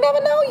me. I ain't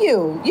never know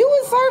you. You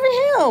was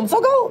serving him. So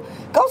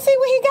go see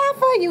what he got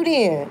for you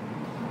then.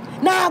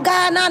 No,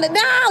 God,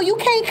 no, you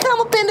can't come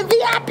up in the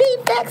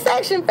VIP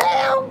section,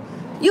 fam.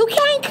 You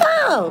can't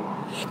come.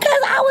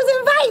 Because I was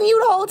inviting you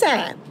the whole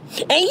time.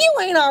 And you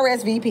ain't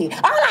RSVP.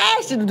 All I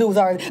asked you to do was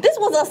RSVP. This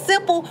was a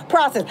simple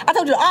process. I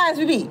told you to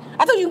RSVP.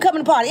 I told you can come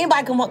in the party.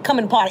 Anybody come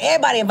in the party.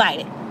 Everybody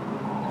invited.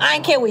 I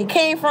didn't care where you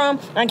came from.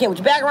 I didn't care what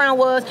your background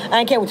was. I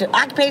didn't care what your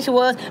occupation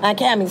was. I didn't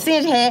care how many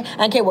sins you had. I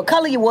didn't care what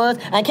color you was.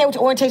 I didn't care what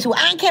your orientation was.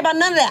 I didn't care about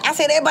none of that. I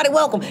said everybody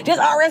welcome.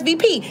 Just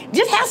RSVP.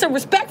 Just have some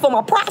respect for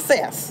my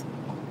process.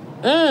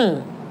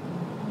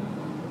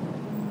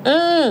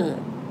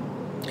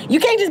 You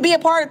can't just be a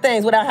part of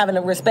things without having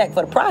a respect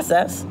for the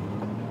process.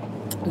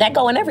 That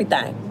go in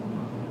everything.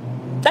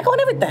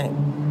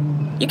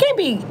 You can't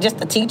be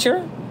just a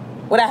teacher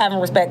without having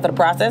respect for the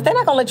process. They're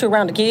not going to let you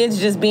around the kids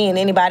just being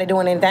anybody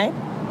doing anything.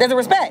 There's a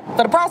respect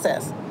for the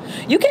process.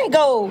 You can't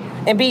go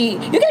and you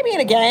can't be in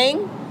a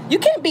gang. You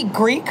can't be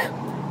Greek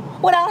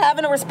without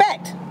having a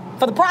respect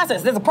for the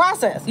process. There's a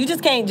process. You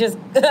just can't just,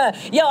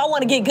 yo, I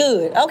want to get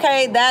good.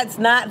 Okay, that's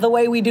not the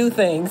way we do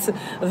things.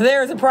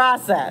 There's a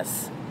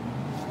process.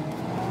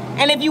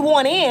 And if you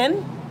want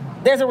in,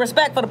 there's a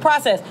respect for the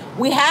process.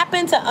 We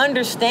happen to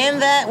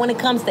understand that when it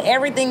comes to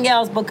everything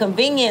else, but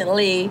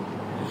conveniently,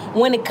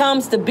 when it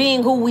comes to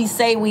being who we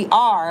say we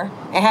are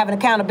and having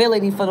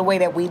accountability for the way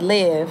that we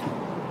live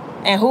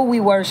and who we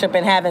worship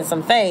and having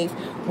some faith,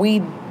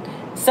 we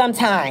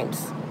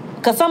sometimes,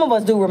 because some of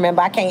us do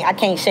remember, I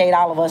can't shade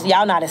all of us.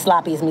 Y'all not as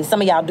sloppy as me.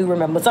 Some of y'all do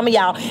remember. Some of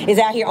y'all is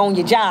out here on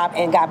your job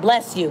and God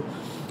bless you.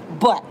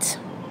 But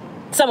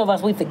some of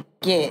us, we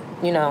forget,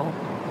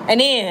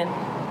 And then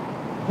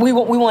we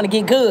want to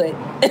get good.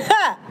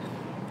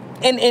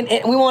 and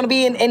we want to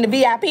be in the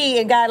VIP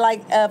and God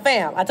like,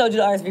 fam, I told you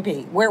the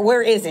RSVP.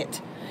 Where is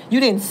it? You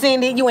didn't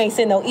send it. You ain't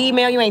send no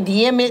email. You ain't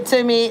DM it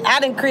to me. I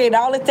didn't create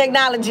all this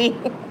technology.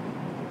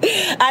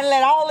 I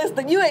let all this,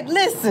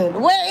 listen,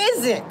 where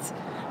is it?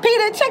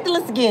 Peter, check the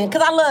list again,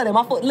 because I love them.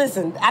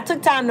 Listen, I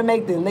took time to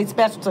make them. They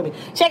special to me.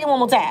 Check it one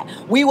more time.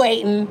 We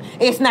waiting.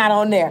 It's not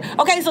on there.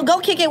 Okay, so go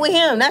kick it with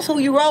him. That's who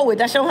you roll with.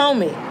 That's your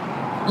homie.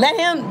 Let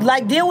him,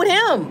 deal with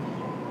him.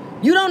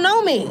 You don't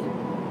know me.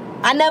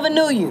 I never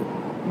knew you.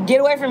 Get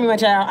away from me, my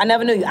child. I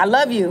never knew you. I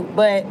love you,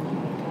 but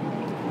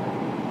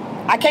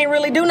I can't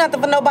really do nothing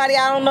for nobody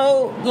I don't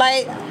know,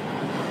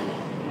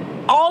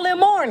 all them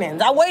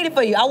mornings. I waited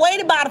for you. I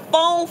waited by the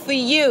phone for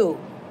you.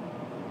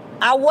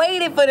 I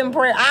waited for them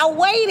prayers. I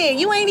waited.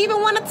 You ain't even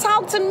want to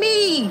talk to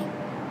me.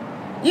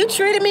 You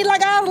treated me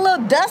like I was a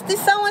little dusty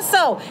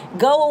so-and-so.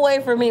 Go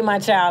away from me, my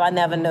child. I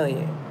never knew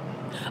you.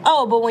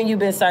 Oh, but when you've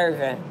been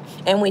serving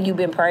and when you've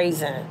been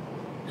praising,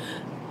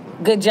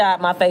 good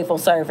job, my faithful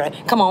servant.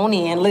 Come on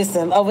in.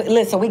 Listen,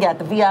 we got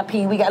the VIP.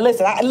 We got,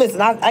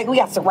 we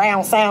got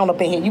surround sound up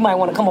in here. You might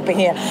want to come up in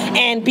here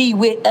and be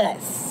with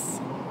us.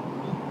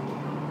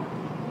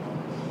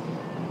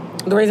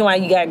 The reason why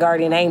you got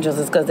guardian angels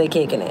is because they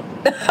kicking it.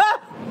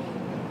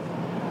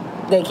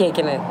 They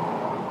kicking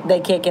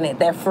it.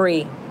 They're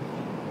free.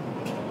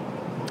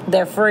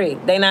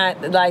 They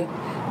not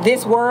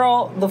this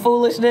world, the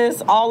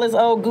foolishness, all this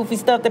old goofy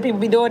stuff that people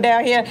be doing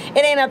down here.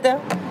 It ain't up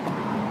there.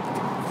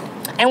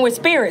 And we're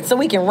spirits, so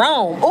we can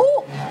roam.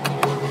 Ooh!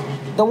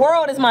 The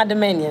world is my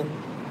dominion.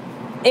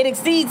 It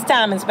exceeds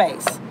time and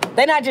space.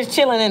 They're not just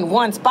chilling in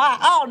one spot.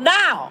 Oh,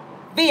 no!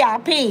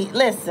 VIP,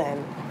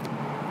 listen.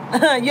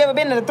 You ever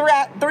been to the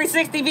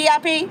 360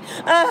 VIP?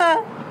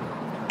 Uh-huh.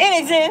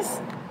 It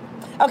exists.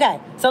 Okay,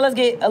 so let's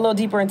get a little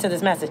deeper into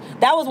this message.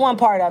 That was one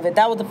part of it.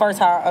 That was the first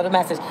part of the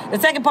message. The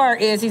second part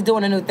is he's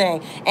doing a new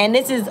thing. And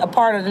this is a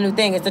part of the new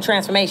thing. It's the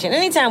transformation.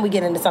 Anytime we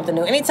get into something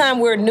new, anytime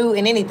we're new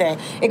in anything,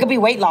 it could be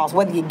weight loss,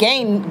 whether you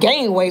gain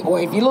weight or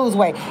if you lose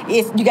weight.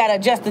 You got to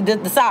adjust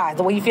the size,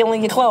 the way you feel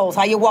in your clothes,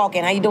 how you're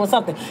walking, how you're doing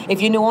something.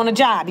 If you're new on a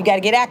job, you got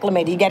to get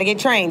acclimated. You got to get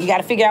trained. You got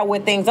to figure out where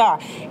things are.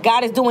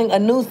 God is doing a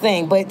new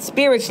thing, but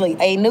spiritually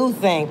a new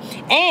thing.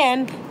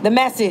 And the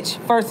message,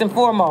 first and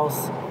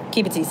foremost,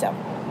 keep it to yourself.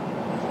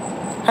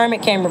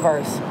 Hermit came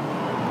reverse.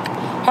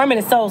 Hermit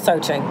is soul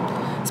searching,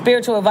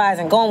 spiritual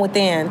advising, going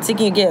within,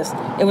 seeking your gifts.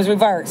 It was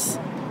reverse.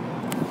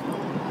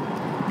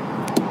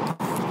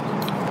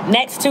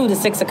 Next to the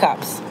Six of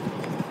Cups.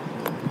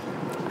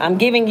 I'm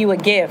giving you a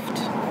gift.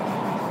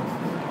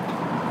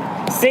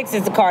 6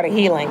 is the card of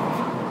healing.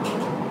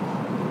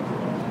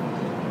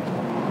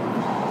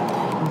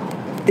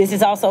 This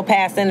is also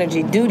past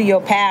energy. Due to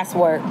your past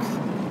works,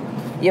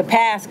 your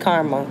past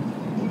karma,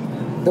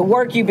 the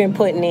work you've been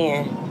putting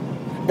in,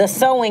 the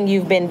sowing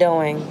you've been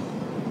doing,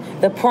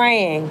 the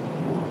praying,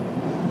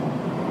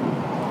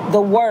 the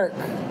work,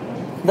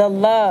 the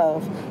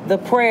love, the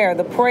prayer,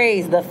 the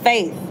praise, the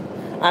faith.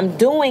 I'm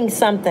doing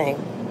something.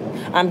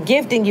 I'm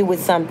gifting you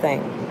with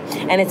something.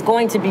 And it's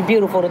going to be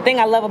beautiful. The thing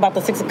I love about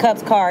the Six of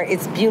Cups card,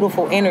 it's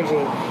beautiful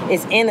energy.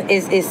 It's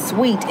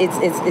sweet.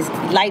 It's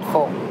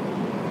delightful.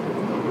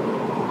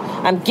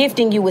 I'm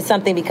gifting you with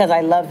something because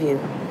I love you.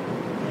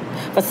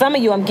 For some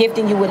of you, I'm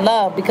gifting you with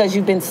love because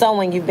you've been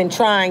sowing, you've been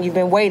trying, you've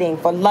been waiting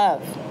for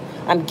love.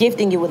 I'm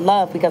gifting you with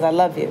love because I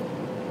love you.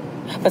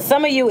 For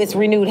some of you, it's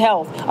renewed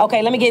health.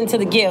 Okay, let me get into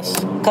the gifts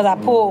because I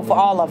pulled for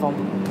all of them.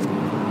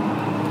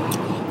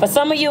 For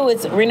some of you,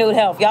 it's renewed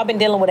health. Y'all been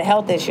dealing with a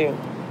health issue.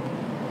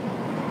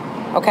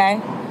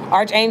 Okay?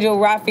 Archangel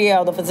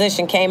Raphael, the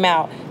physician, came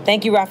out.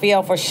 Thank you,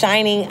 Raphael, for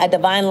shining a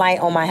divine light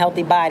on my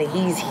healthy body.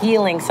 He's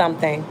healing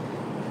something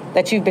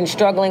that you've been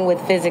struggling with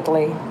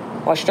physically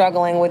or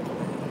struggling with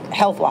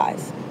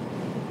health-wise.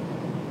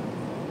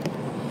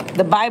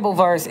 The Bible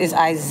verse is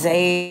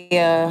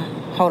Isaiah.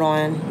 Hold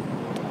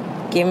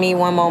on. Give me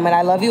one moment.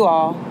 I love you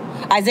all.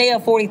 Isaiah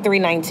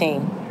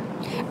 43:19.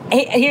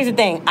 Here's the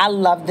thing. I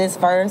love this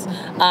verse.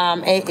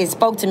 It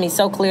spoke to me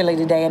so clearly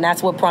today, and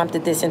that's what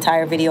prompted this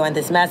entire video and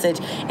this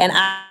message. And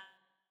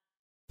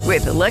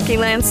With the Lucky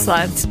Land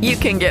Slots, you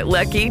can get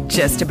lucky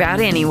just about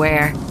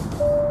anywhere.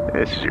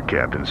 This is your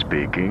captain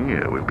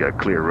speaking. We've got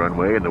clear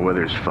runway and the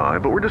weather's fine,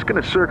 but we're just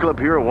going to circle up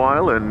here a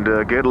while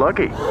and get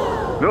lucky.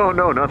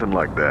 No, nothing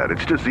like that.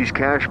 It's just these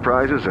cash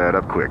prizes add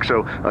up quick.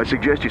 So I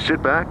suggest you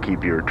sit back,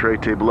 keep your tray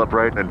table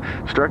upright, and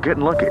start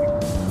getting lucky.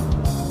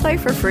 Play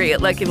for free at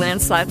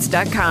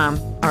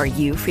LuckyLandSlots.com. Are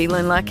you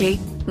feeling lucky?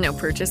 No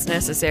purchase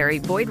necessary.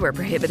 Void where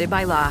prohibited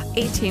by law.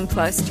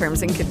 18+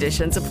 terms and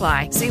conditions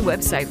apply. See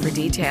website for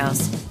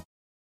details.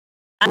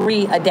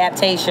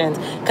 Adaptations,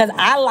 because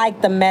I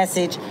like the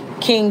message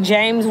King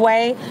James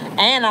way,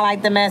 and I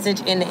like the message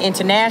in the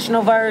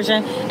international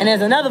version, and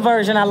there's another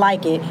version I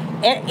like it.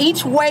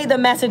 Each way the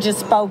message is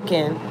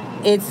spoken,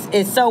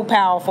 it's so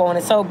powerful and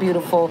it's so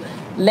beautiful.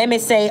 Let me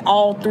say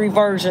all three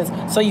versions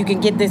so you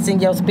can get this in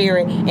your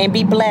spirit and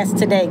be blessed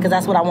today, because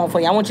that's what I want for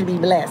you. I want you to be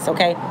blessed,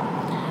 okay?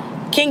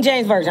 King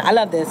James Version, I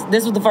love this.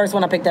 This was the first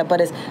one I picked up,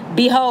 but it's,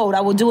 behold,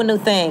 I will do a new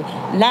thing.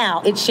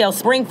 Now it shall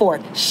spring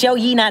forth. Shall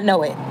ye not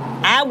know it?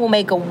 I will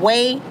make a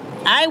way.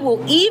 I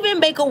will even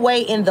make a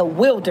way in the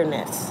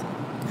wilderness.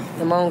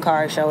 The moon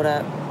card showed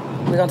up.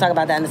 We're going to talk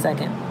about that in a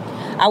second.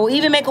 I will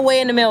even make a way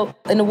in the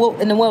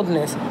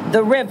wilderness,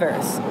 the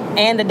rivers,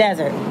 and the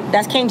desert.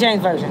 That's King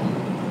James Version.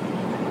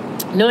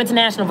 New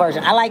International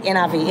Version. I like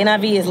NIV.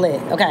 NIV is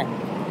lit. Okay.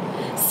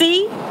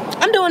 See,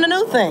 I'm doing a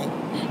new thing.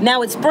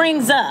 Now it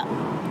springs up.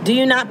 Do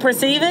you not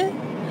perceive it?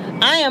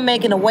 I am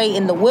making a way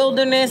in the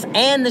wilderness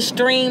and the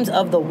streams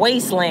of the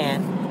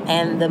wasteland.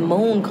 And the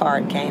moon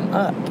card came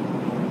up.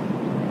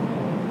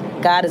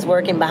 God is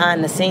working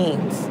behind the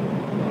scenes.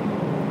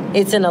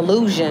 It's an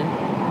illusion.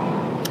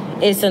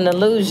 It's an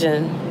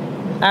illusion.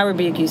 I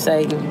rebuke you,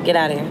 Satan. Get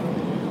out of here.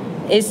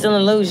 It's an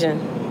illusion.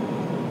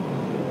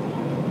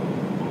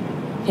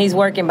 He's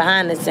working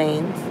behind the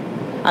scenes.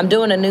 I'm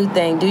doing a new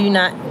thing. Do you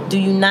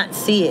not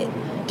see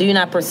it? Do you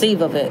not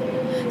perceive of it?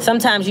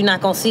 Sometimes you're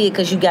not going to see it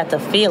because you got to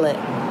feel it.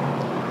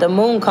 The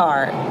moon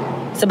card,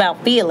 it's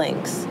about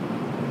feelings.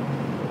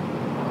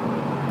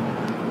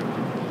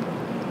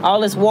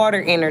 All this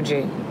water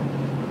energy.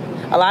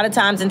 A lot of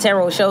times in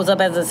tarot, it shows up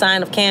as a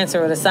sign of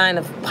Cancer or the sign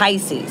of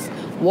Pisces.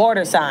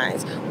 Water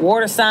signs.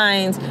 Water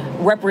signs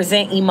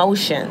represent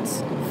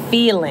emotions,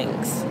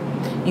 feelings.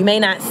 You may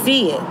not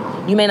see it.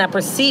 You may not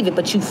perceive it,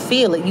 but you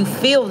feel it. You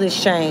feel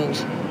this change.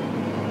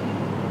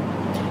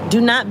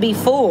 Do not be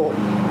fooled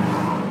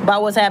by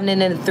what's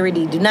happening in the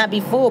 3D. Do not be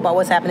fooled by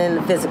what's happening in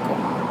the physical.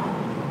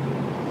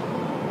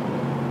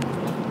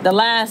 The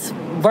last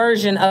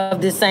version of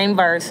this same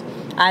verse,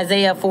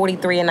 Isaiah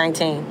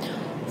 43:19.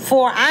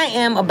 For I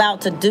am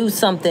about to do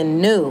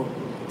something new.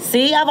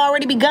 See, I've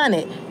already begun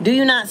it. Do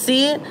you not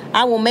see it?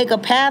 I will make a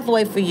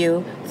pathway for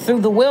you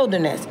through the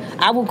wilderness.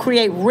 I will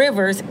create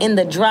rivers in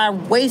the dry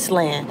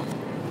wasteland.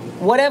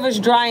 Whatever's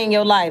dry in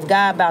your life,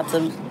 God about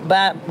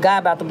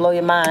to blow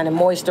your mind and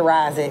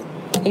moisturize it.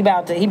 He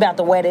about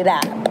to wet it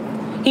out.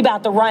 He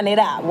about to run it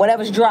out.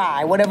 Whatever's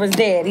dry, whatever's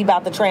dead, he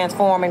about to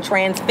transform and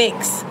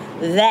transfix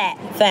that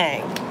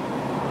thing.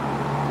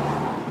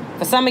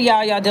 For some of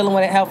y'all dealing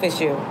with a health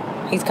issue.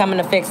 He's coming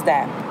to fix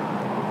that.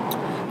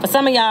 For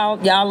some of y'all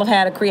have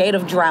had a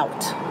creative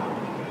drought.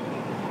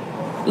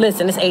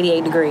 Listen, it's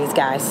 88 degrees,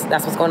 guys.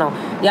 That's what's going on.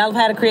 Y'all have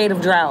had a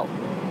creative drought.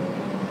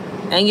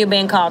 And you're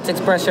being called to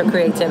express your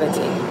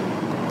creativity.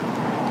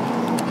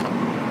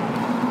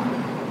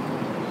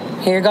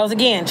 Here it goes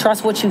again.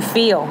 Trust what you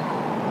feel.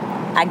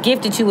 I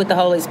gifted you with the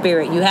Holy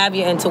Spirit. You have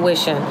your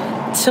intuition.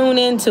 Tune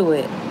into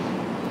it.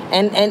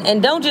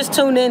 And don't just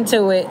tune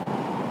into it.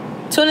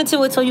 Tune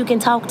into it so you can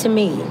talk to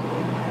me.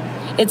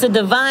 It's a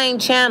divine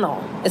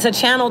channel. It's a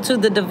channel to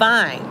the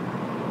divine.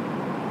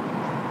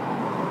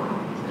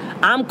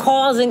 I'm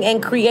causing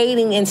and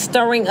creating and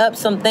stirring up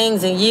some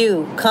things in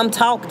you. Come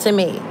talk to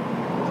me.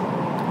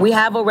 We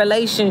have a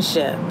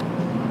relationship.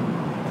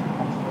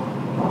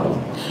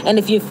 And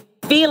if you're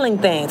feeling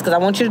things, because I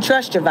want you to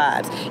trust your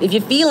vibes. If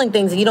you're feeling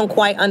things and you don't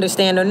quite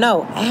understand or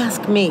know,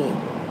 ask me.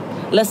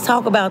 Let's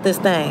talk about this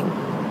thing.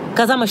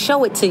 Because I'm going to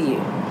show it to you.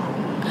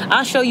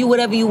 I'll show you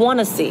whatever you want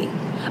to see.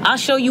 I'll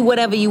show you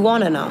whatever you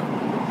want to know.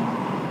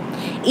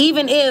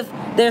 Even if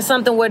there's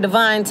something where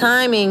divine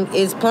timing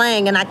is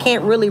playing and I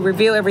can't really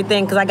reveal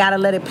everything because I got to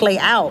let it play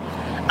out,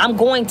 I'm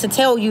going to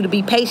tell you to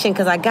be patient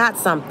because I got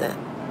something.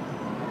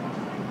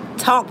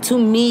 Talk to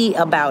me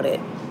about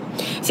it.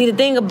 See, the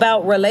thing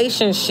about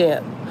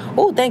relationship.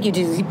 Oh, thank you,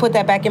 Jesus. You put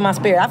that back in my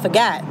spirit. I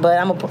forgot, but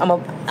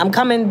I'm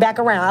coming back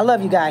around. I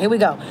love you guys. Here we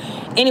go.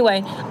 Anyway,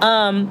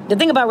 the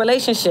thing about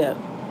relationship,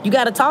 you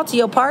got to talk to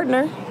your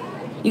partner.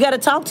 You got to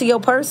talk to your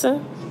person.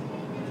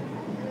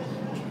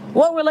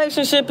 What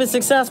relationship is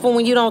successful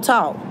when you don't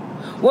talk?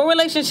 What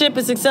relationship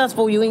is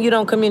successful when you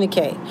don't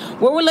communicate?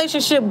 What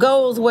relationship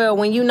goes well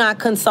when you're not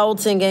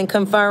consulting and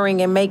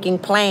conferring and making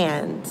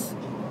plans?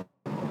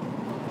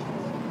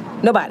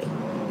 Nobody.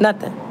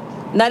 Nothing.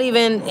 Not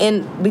even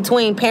in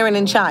between parent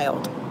and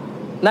child.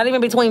 Not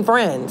even between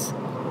friends.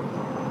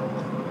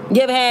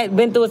 You ever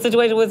been through a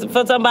situation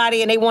for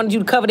somebody and they wanted you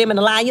to cover them in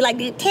the lie? You're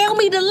like, tell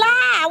me the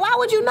lie. Why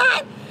would you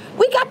not?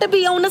 We got to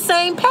be on the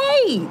same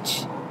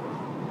page.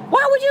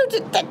 Why would you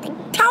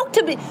talk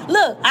to me?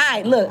 Look,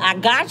 I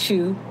got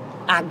you.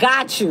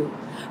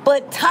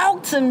 But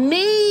talk to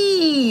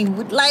me.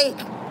 Like,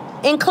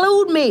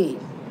 include me.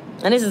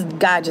 And this is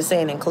God just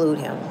saying include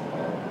him.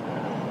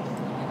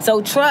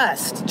 So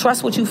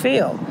trust what you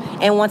feel.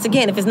 And once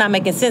again, if it's not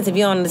making sense, if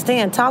you don't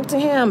understand, talk to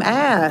him,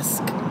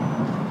 ask.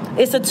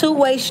 It's a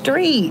two-way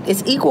street.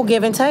 It's equal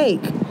give and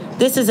take.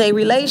 This is a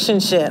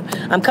relationship.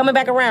 I'm coming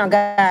back around,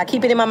 God.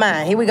 Keep it in my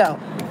mind. Here we go.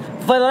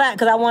 For that,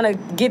 because I want to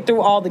get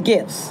through all the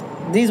gifts.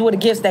 These were the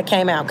gifts that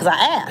came out because I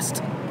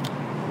asked.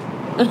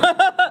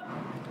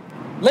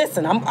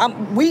 Listen,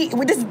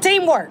 this is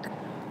teamwork.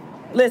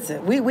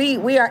 Listen,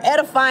 we are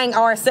edifying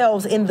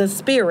ourselves in the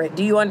spirit.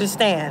 Do you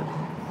understand?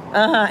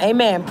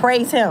 Amen.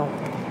 Praise him.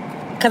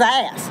 Because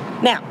I asked.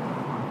 Now,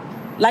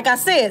 like I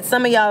said,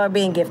 some of y'all are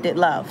being gifted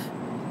love.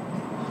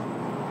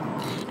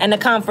 And the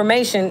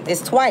confirmation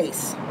is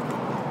twice.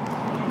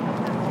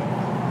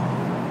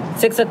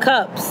 6 of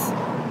Cups.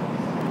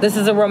 This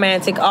is a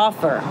romantic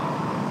offer.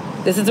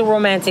 This is a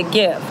romantic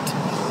gift.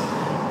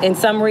 In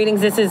some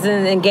readings, this is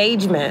an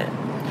engagement.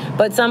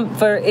 But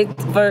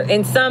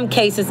in some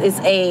cases, it's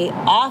a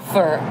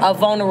offer of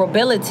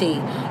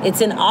vulnerability.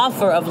 It's an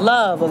offer of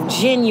love, of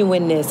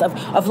genuineness,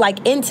 of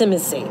like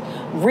intimacy.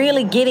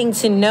 Really getting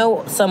to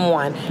know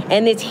someone.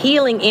 And it's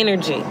healing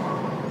energy.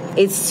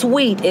 It's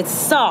sweet. It's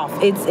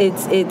soft. It's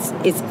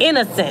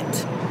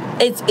innocent.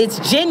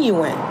 It's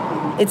genuine.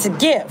 It's a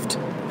gift.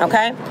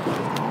 Okay?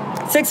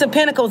 6 of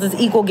Pentacles is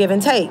equal give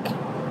and take.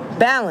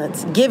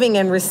 Balance, giving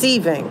and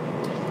receiving.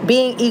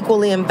 Being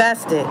equally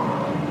invested.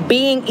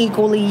 Being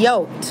equally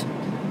yoked.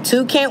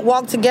 2 can't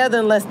walk together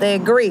unless they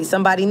agree.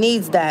 Somebody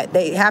needs that.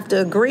 They have to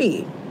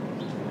agree.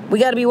 We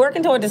got to be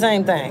working toward the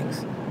same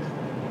things.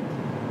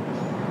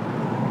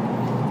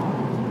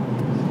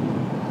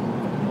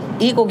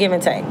 Equal give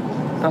and take.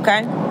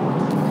 Okay?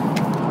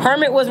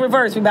 Hermit was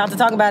reversed. We're about to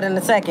talk about it in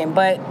a second.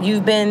 But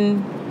you've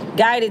been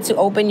guided to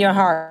open your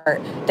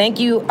heart. Thank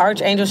you,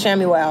 Archangel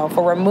Shamuel,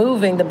 for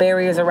removing the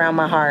barriers around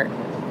my heart.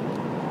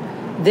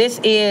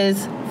 This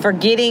is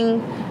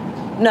forgetting.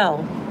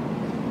 No.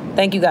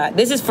 Thank you, God.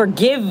 This is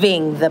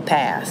forgiving the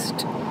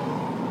past.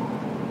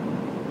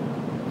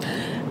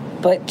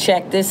 But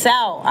check this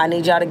out. I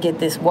need y'all to get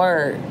this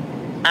word.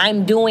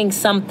 I'm doing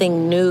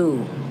something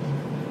new.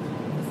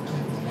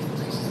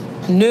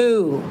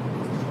 New.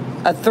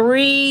 A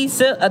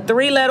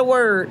three-letter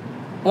word.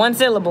 1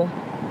 syllable.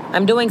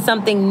 I'm doing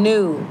something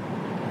new.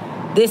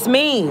 This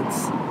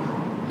means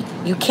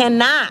you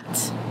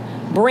cannot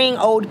bring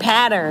old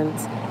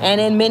patterns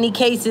and in many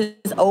cases,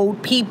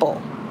 old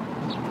people.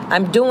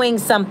 I'm doing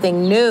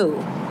something new.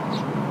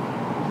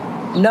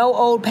 No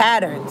old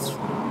patterns.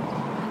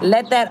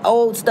 Let that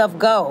old stuff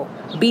go.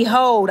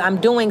 Behold, I'm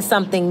doing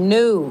something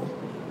new.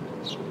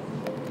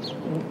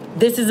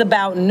 This is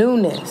about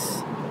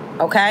newness.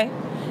 Okay?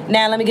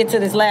 Now let me get to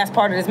this last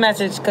part of this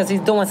message because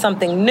he's doing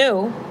something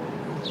new.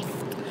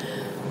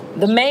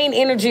 The main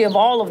energy of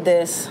all of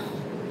this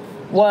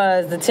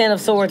was the 10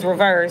 of Swords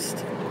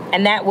reversed,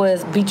 and that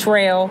was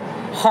betrayal,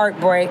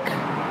 heartbreak,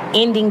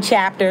 ending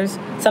chapters.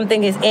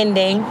 Something is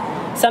ending.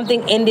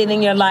 Something ended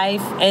in your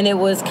life, and it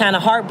was kind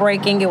of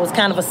heartbreaking. It was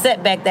kind of a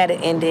setback that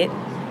it ended,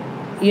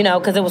 you know,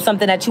 because it was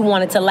something that you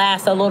wanted to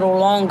last a little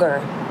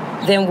longer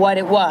than what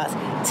it was.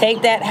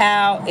 Take that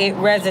how it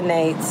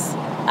resonates.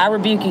 I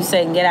rebuke you,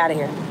 Satan. Get out of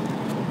here.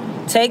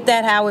 Take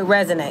that how it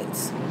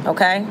resonates,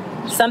 okay?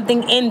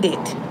 Something ended,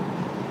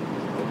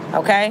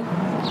 okay?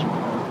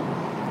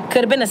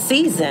 Could have been a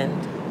season.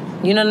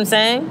 You know what I'm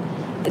saying?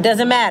 It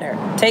doesn't matter.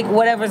 Take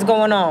whatever's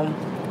going on.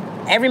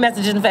 Every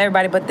message isn't for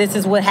everybody, but this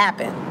is what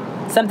happened.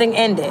 Something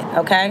ended,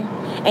 okay?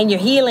 And you're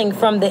healing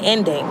from the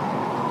ending.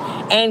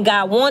 And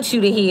God wants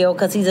you to heal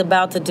because he's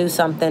about to do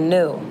something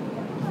new.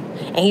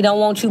 And he don't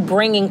want you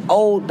bringing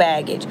old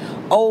baggage,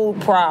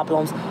 old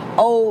problems,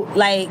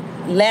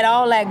 let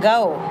all that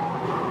go.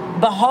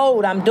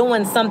 Behold, I'm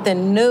doing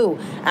something new.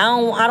 I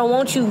don't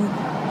want you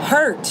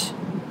hurt.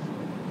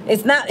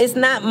 It's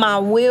not my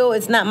will,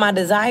 it's not my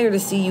desire to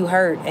see you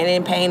hurt and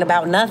in pain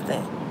about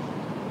nothing.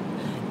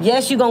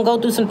 Yes, you're going to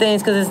go through some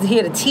things because it's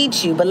here to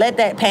teach you, but let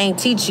that pain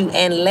teach you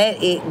and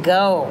let it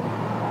go.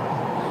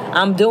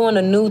 I'm doing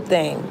a new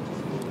thing.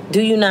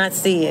 Do you not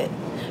see it?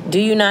 Do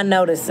you not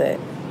notice it?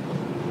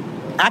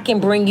 I can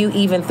bring you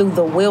even through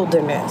the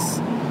wilderness.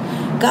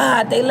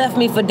 God, they left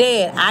me for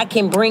dead. I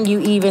can bring you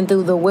even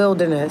through the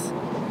wilderness.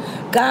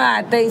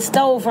 God, they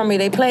stole from me.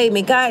 They played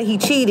me. God, he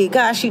cheated.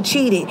 God, she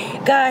cheated.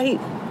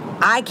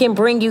 I can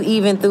bring you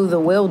even through the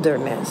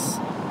wilderness.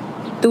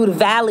 through the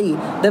valley.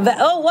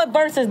 What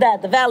verse is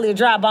that? The valley of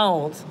dry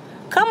bones.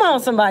 Come on,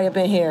 somebody up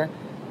in here.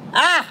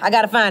 I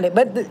gotta find it.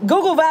 But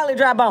Google Valley of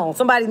Dry Bones.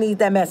 Somebody needs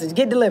that message.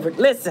 Get delivered.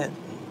 Listen,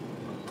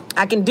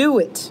 I can do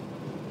it.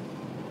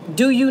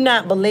 Do you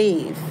not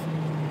believe?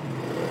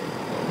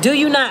 Do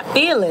you not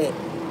feel it?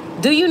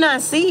 Do you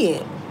not see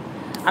it?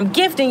 I'm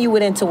gifting you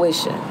with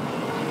intuition.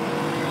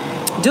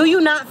 Do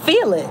you not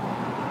feel it?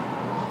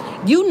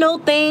 You know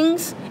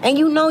things, and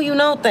you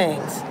know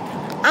things.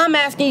 I'm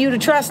asking you to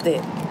trust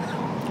it.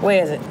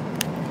 Where is it?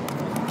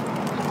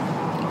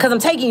 Because I'm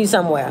taking you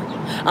somewhere.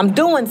 I'm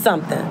doing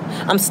something.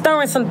 I'm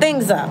stirring some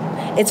things up.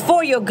 It's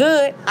for your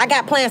good. I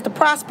got plans to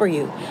prosper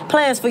you.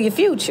 Plans for your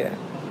future.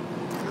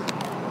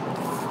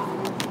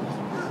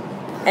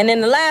 And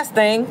then the last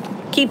thing,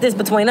 keep this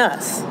between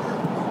us.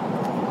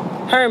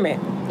 Hermit,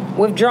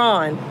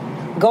 withdrawn,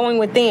 going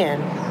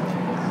within,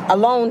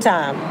 alone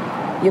time,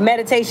 your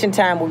meditation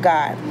time with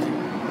God.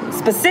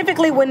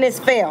 Specifically when this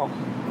fell,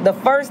 the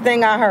first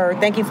thing I heard,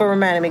 thank you for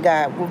reminding me,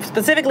 God,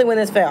 specifically when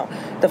this fell,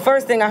 the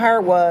first thing I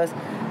heard was,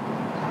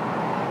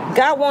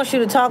 God wants you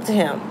to talk to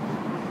him,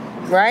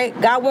 right?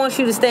 God wants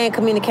you to stay in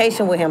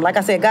communication with him. Like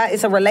I said, God,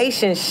 it's a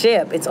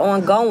relationship. It's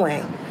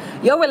ongoing.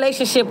 Your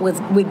relationship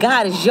with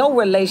God is your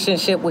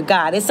relationship with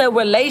God. It's a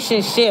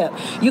relationship.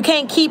 You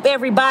can't keep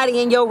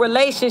everybody in your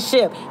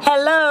relationship.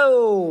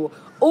 Hello.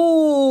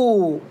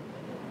 Ooh.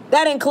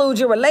 That includes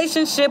your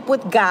relationship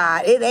with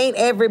God. It ain't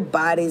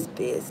everybody's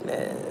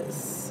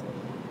business.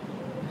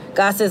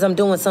 God says, I'm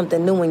doing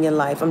something new in your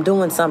life. I'm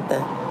doing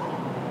something.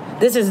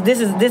 This is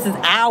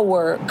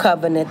our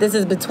covenant. This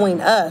is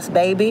between us,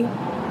 baby.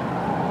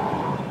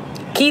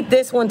 Keep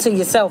this one to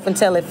yourself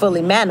until it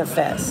fully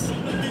manifests.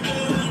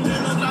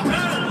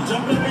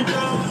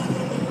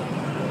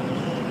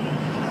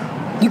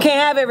 You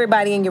can't have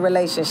everybody in your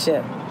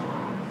relationship.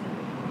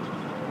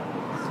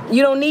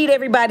 You don't need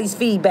everybody's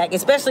feedback,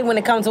 especially when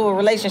it comes to a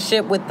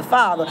relationship with the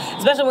Father,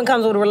 especially when it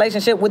comes to a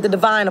relationship with the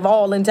divine of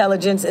all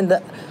intelligence and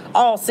the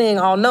all-seeing,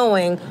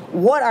 all-knowing.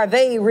 What are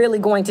they really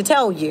going to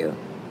tell you?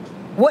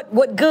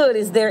 What good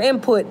is their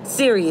input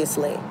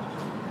seriously?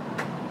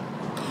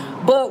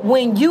 But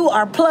when you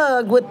are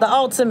plugged with the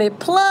ultimate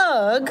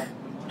plug,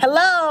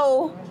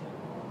 hello,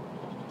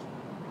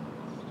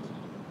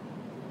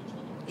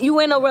 you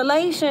in a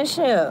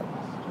relationship.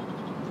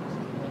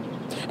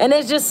 And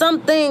there's just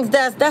some things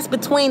that's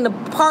between the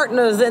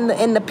partners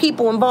and the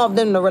people involved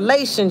in the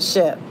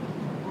relationship.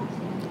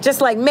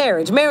 Just like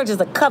marriage. Marriage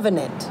is a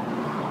covenant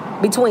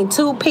between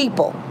two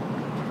people.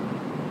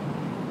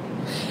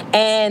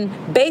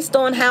 And based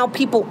on how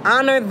people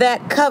honor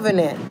that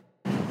covenant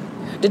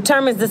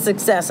determines the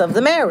success of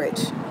the marriage.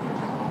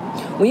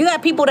 When you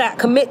got people that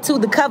commit to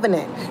the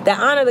covenant, that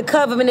honor the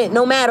covenant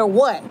no matter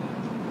what,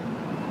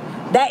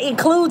 that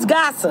includes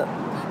gossip.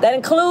 That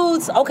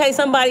includes, okay,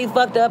 somebody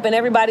fucked up and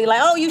everybody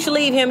like, oh, you should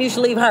leave him, you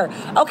should leave her.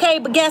 Okay,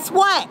 but guess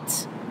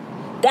what?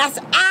 That's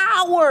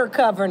our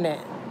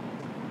covenant.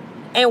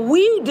 And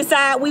we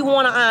decide we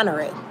want to honor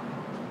it.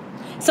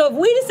 So if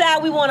we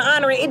decide we want to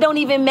honor it, it don't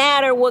even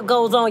matter what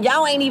goes on.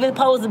 Y'all ain't even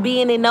supposed to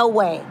be in it no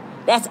way.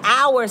 That's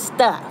our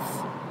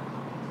stuff.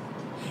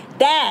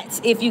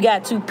 That's if you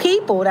got two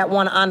people that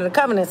want to honor the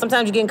covenant.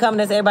 Sometimes you get in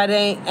covenants, everybody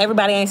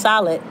ain't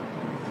solid.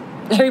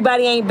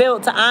 Everybody ain't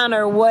built to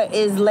honor what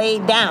is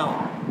laid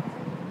down.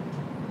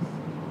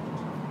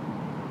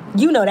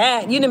 You know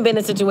that. You done been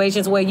in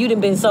situations where you done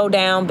been so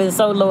down, been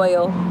so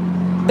loyal.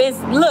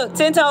 Look,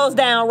 10 toes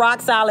down,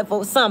 rock solid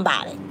for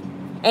somebody.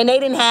 And they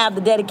didn't have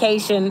the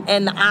dedication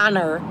and the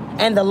honor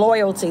and the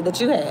loyalty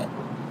that you had.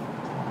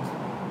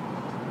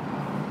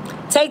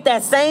 Take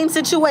that same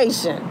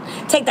situation.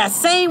 Take that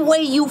same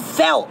way you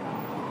felt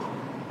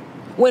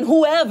when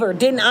whoever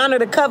didn't honor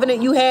the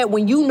covenant you had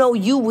when you know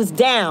you was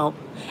down.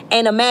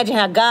 And imagine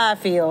how God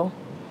feel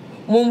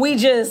when we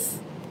just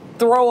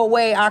throw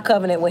away our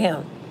covenant with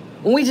him.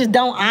 When we just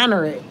don't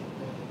honor it.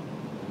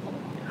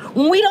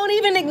 When we don't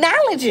even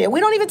acknowledge it. We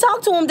don't even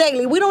talk to him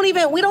daily. We don't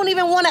even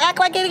want to act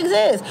like it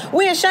exists.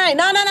 We're ashamed.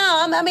 No.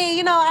 I mean,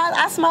 you know,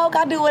 I smoke,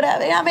 I do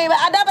whatever. I mean,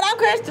 but I'm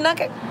Christian.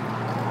 Okay. Who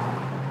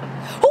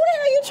the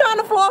hell are you trying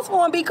to floss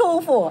for and be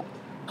cool for?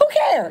 Who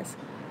cares?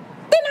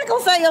 They're not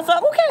going to sell your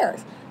soul. Who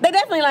cares? They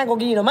definitely not going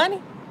to give you the money.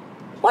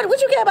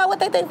 What you care about what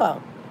they think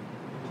for?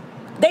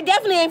 They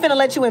definitely ain't finna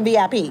let you in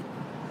VIP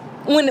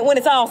when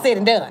it's all said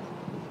and done.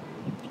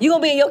 You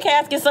gonna be in your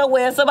casket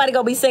somewhere, somebody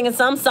gonna be singing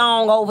some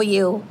song over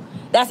you.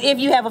 That's if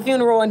you have a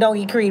funeral and don't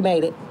get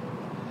cremated.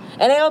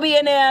 And they'll be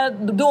in there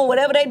doing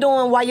whatever they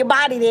doing while your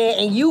body there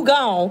and you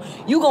gone.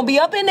 You gonna be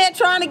up in there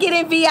trying to get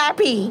in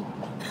VIP.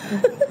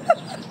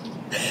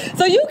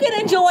 So you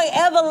can enjoy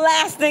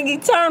everlasting,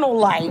 eternal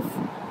life.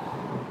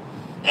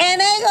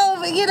 And they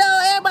gonna, you know,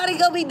 everybody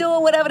gonna be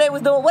doing whatever they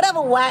was doing,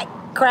 whatever whack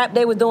crap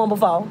they was doing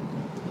before.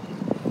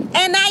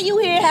 And now you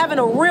here having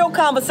a real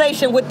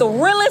conversation with the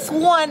realest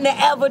one to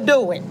ever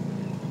do it.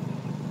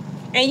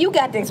 And you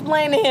got to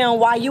explain to him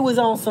why you was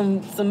on some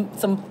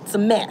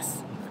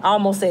mess. I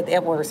almost said the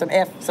F word, some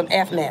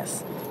F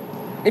mess.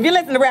 If you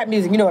listen to rap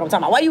music, you know what I'm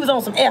talking about. Why you was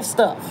on some F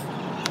stuff.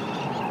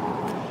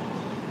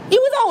 You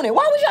was on it.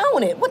 Why was you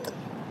on it?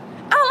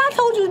 I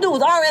told you to do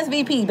was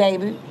RSVP,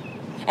 baby.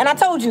 And I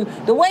told you,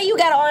 the way you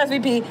got to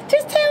RSVP,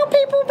 just tell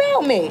people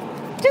about me.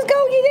 Just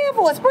go get there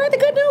for it. Spread the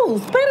good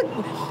news.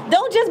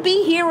 Don't just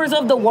be hearers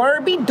of the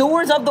word. Be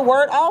doers of the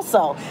word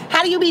also.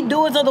 How do you be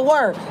doers of the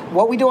word?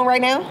 What we doing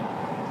right now?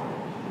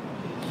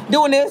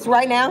 Doing this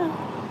right now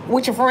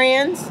with your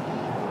friends,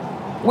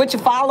 with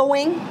your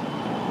following.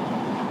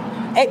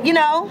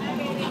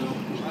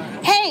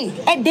 Hey,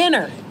 at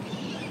dinner.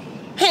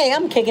 Hey,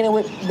 I'm kicking it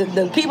with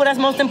the people that's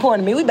most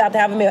important to me. We about to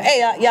have a meal. Hey,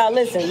 y'all,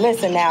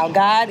 listen now.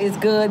 God is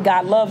good.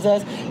 God loves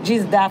us.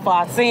 Jesus died for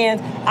our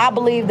sins. I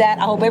believe that.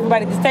 I hope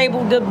everybody at this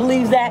table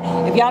believes that.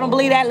 If y'all don't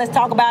believe that, let's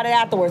talk about it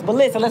afterwards. But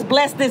listen, let's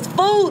bless this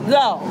food,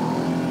 though.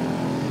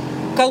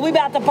 Because we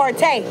about to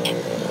partake.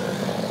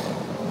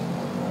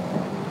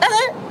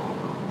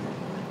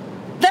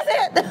 That's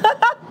it.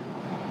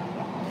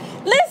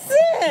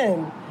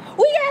 Listen.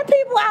 We got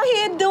people out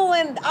here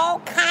doing all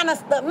kind of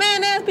stuff.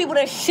 Man, there's people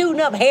that's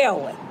shooting up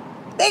heroin.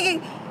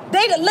 They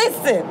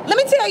listen, let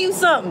me tell you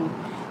something.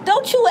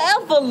 Don't you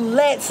ever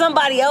let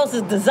somebody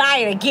else's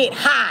desire to get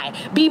high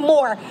be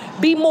more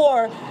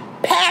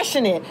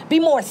passionate, be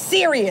more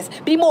serious,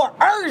 be more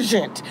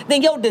urgent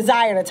than your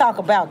desire to talk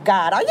about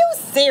God. Are you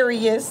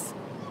serious?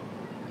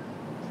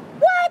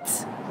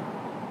 What?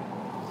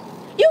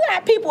 You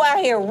got people out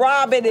here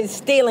robbing and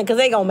stealing because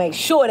they gonna make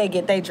sure they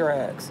get their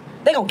drugs.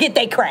 They gonna get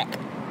their crack.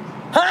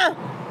 Huh?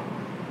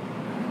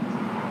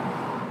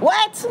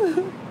 What?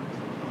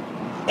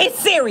 It's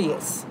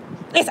serious.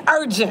 It's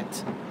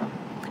urgent.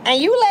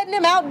 And you letting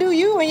them outdo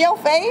you in your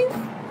faith?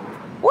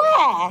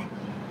 Why?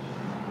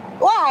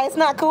 Why? It's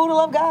not cool to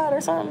love God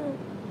or something?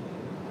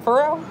 For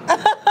real?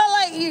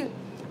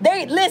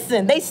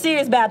 They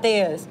serious about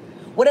theirs.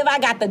 Whatever I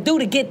got to do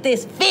to get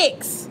this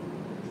fixed,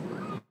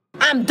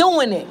 I'm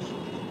doing it.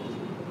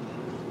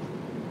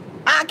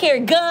 I carry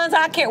guns,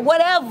 I carry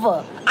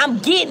whatever. I'm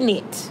getting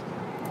it.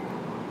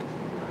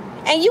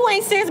 And you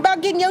ain't serious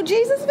about getting your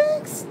Jesus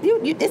fixed?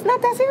 It's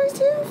not that serious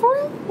to you, for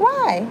real?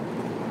 Why?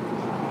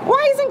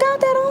 Why isn't God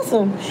that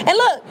awesome? And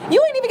look,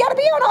 you ain't even got to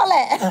be on all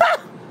that.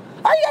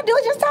 All you got to do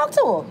is just talk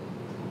to him.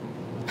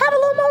 Have a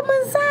little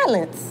moment of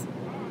silence.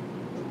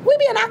 We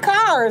be in our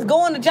cars,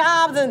 going to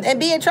jobs and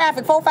be in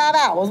traffic 4 or 5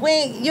 hours.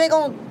 You ain't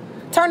going to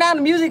turn down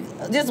the music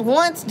just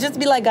once, just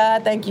be like,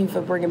 God, thank you for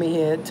bringing me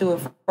here to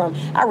and from.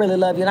 I really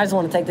love you, and I just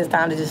want to take this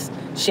time to just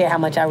share how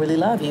much I really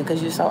love you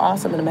because you're so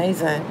awesome and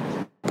amazing.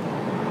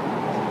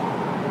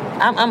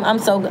 I'm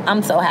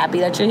so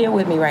happy that you're here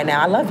with me right now.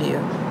 I love you.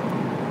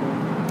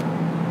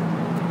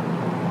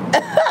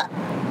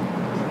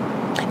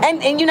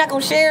 and you're not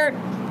gonna share it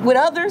with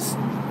others.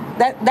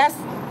 That's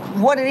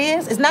what it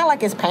is. It's not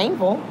like it's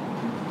painful.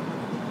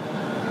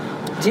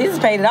 Jesus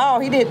paid it all.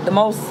 He did the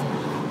most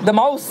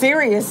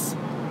serious.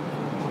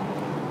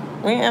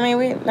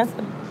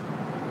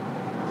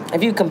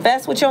 If you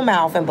confess with your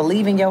mouth and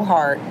believe in your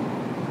heart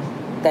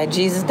that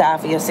Jesus died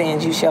for your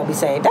sins, you shall be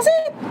saved. That's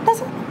it.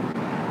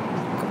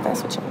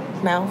 Confess with your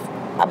mouth.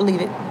 I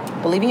believe it.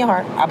 Believe in your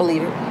heart. I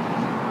believe it.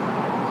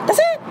 That's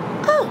it.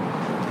 Oh.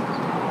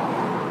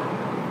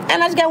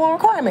 And I just got one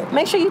requirement.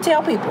 Make sure you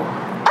tell people.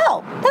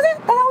 Oh, that's it.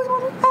 That's always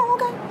one. Oh,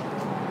 okay.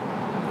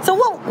 So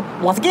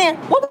once again,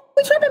 what are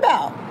we tripping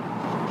about?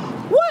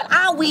 What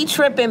are we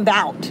tripping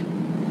about?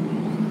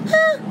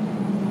 Huh?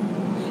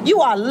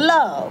 You are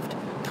loved,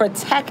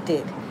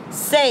 protected,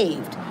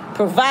 saved,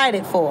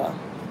 provided for,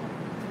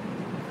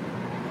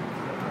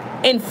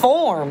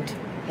 informed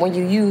when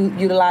you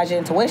utilize your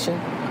intuition,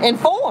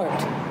 informed,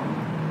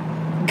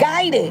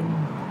 guided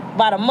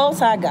by the Most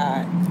High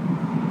God.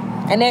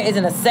 And there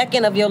isn't a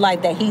second of your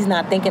life that he's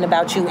not thinking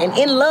about you and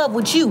in love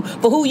with you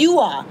for who you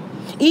are.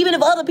 Even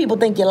if other people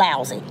think you're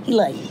lousy, he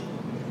loves you.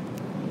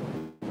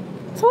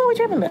 So what are we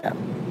tripping about?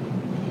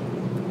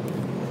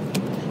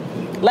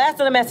 Last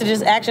of the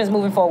messages, actions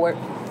moving forward.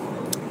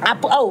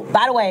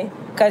 By the way,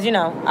 because,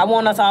 I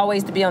want us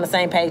always to be on the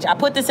same page. I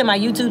put this in my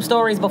YouTube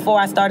stories before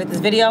I started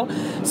this video.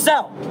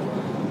 So,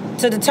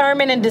 to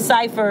determine and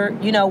decipher,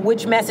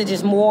 which message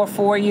is more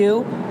for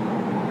you,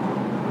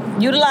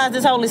 utilize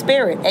this Holy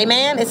Spirit.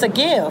 Amen? It's a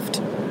gift.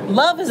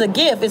 Love is a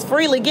gift. It's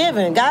freely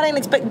given. God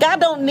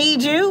don't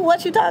need you.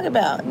 What you talking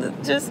about?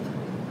 Just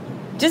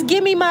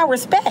give me my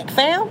respect,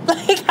 fam.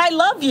 I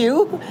love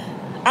you.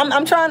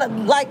 I'm trying to,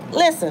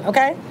 listen,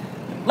 okay?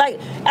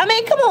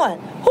 Come on.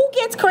 Who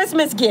gets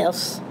Christmas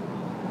gifts?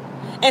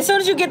 As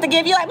soon as you get the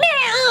gift, you're like,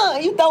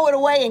 man, you throw it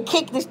away and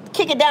kick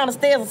it down the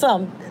stairs or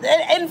something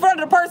in front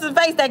of the person's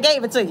face that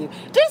gave it to you.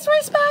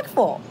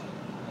 Disrespectful.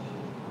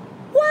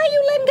 Why are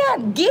you letting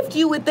God gift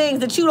you with things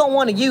that you don't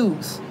want to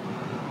use?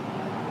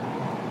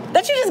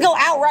 That you just go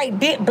outright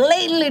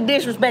blatantly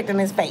disrespecting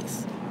his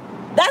face.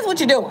 That's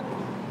what you're doing.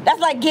 That's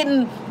like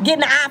getting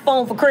an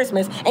iPhone for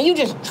Christmas and you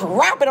just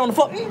drop it on the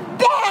floor.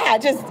 Bah,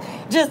 just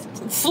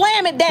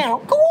slam it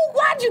down.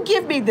 Why'd you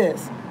give me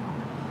this?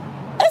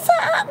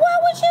 Why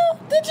would you?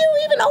 Did you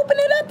even open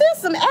it up? There's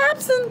some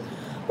apps and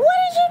what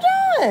is you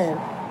doing?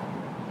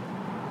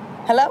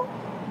 Hello?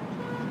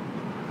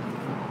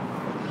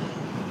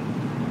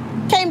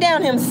 came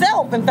down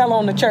himself and fell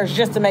on the church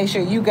just to make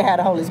sure you could have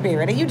the Holy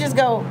Spirit. And you just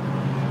go,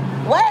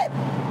 what?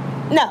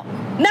 No,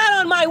 not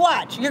on my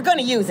watch. You're going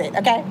to use it,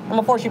 okay? I'm going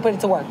to force you to put it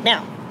to work.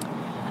 Now,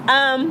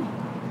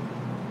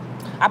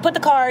 I put the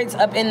cards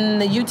up in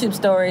the YouTube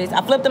stories.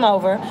 I flipped them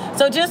over.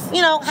 So just,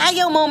 have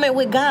your moment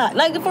with God.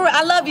 Like, for real,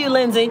 I love you,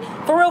 Lindsay.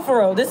 For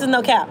real. This is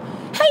no cap.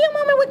 Have your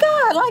moment with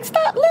God. Like,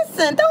 stop,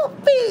 listen.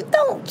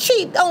 Don't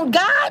cheat on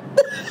God.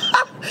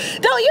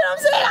 You know what I'm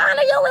saying?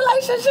 Honor your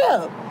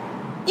relationship.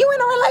 You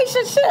in a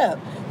relationship.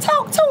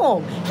 Talk to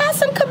him. Have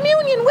some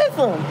communion with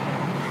him.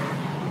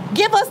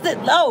 Give us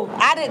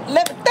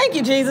thank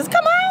you, Jesus.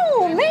 Come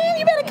on, man.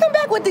 You better come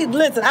back with these.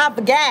 Listen, I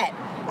forgot.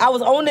 I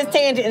was on this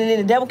tangent, and then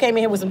the devil came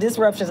in here with some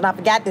disruptions, and I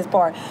forgot this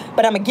part.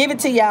 But I'm going to give it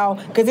to y'all,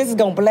 because this is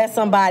going to bless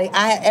somebody.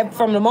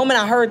 From the moment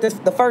I heard this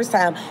the first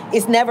time,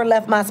 it's never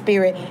left my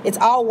spirit. It's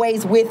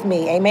always with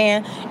me,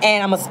 amen?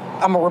 And I'm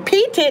going to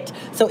repeat it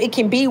so it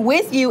can be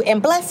with you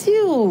and bless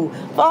you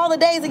for all the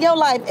days of your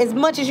life as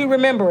much as you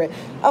remember it,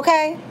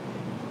 okay?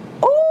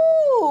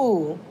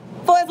 Ooh.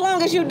 For as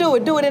long as you do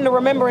it in the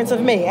remembrance of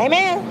me,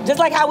 amen? Just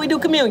like how we do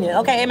communion,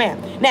 okay,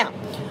 amen? Now,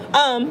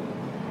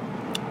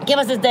 give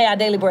us this day our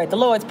daily bread, the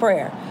Lord's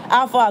Prayer.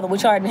 Our Father,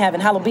 which art in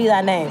heaven, hallowed be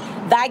thy name.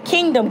 Thy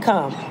kingdom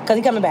come, because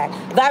he's coming back.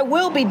 Thy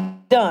will be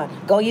done.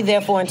 Go ye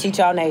therefore and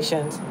teach all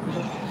nations.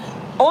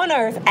 On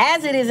earth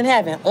as it is in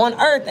heaven. On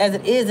earth as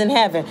it is in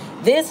heaven.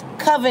 This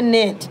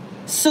covenant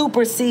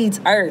supersedes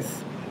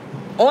earth.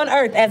 On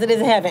earth as it is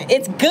in heaven.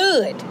 It's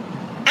good.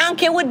 I don't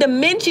care what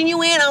dimension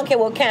you in. I don't care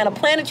what kind of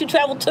planet you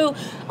travel to.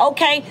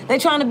 Okay, they're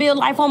trying to build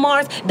life on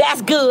Mars.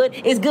 That's good.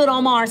 It's good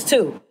on Mars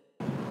too.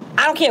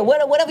 I don't care.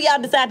 Whatever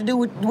y'all decide to do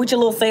with your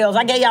little selves.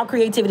 I gave y'all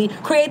creativity.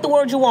 Create the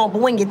world you want.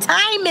 But when your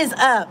time is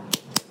up,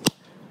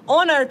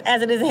 on earth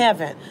as it is in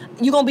heaven,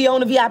 you're going to be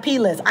on the VIP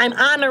list. I'm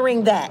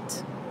honoring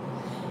that.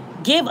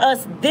 Give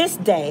us this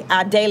day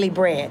our daily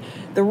bread.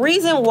 The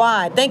reason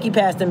why, thank you,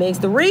 Pastor Mix,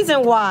 the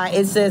reason why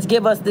it says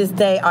give us this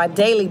day our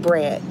daily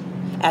bread,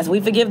 as we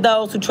forgive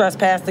those who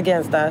trespass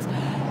against us,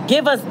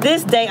 give us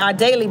this day our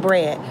daily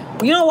bread.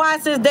 You know why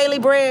it says daily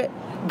bread?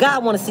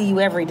 God want to see you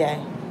every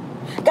day.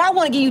 God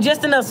want to give you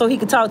just enough so he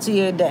can talk to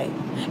you a day.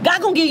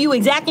 God gonna give you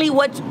exactly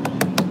what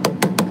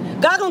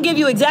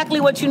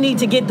you need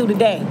to get through the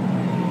day.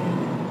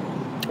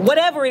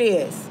 Whatever it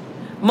is,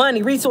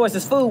 money,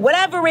 resources, food,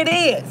 whatever it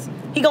is,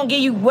 he gonna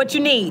give you what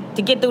you need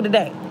to get through the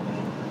day.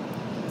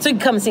 So you can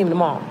come and see him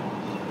tomorrow.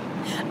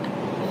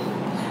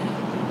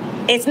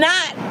 It's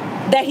not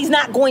that he's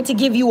not going to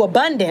give you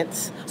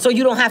abundance so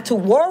you don't have to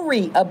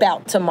worry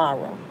about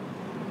tomorrow.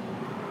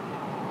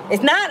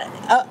 It's not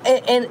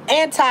an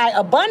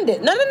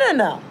anti-abundant. No.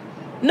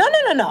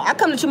 I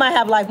come that you might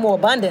have life more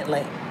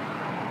abundantly.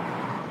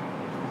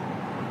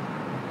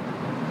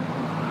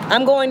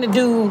 I'm going to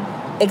do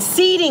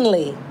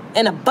exceedingly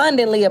and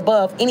abundantly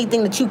above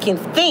anything that you can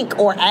think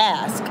or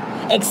ask.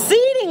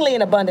 Exceedingly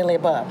and abundantly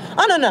above.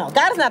 Oh, no.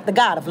 God is not the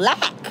God of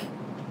lack.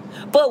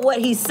 But what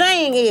he's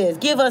saying is,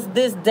 give us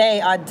this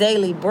day our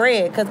daily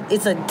bread, because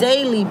it's a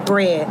daily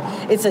bread.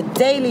 It's a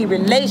daily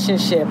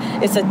relationship.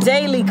 It's a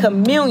daily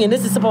communion.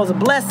 This is supposed to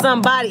bless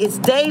somebody. It's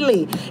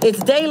daily. It's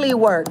daily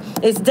work.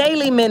 It's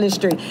daily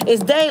ministry.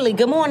 It's daily.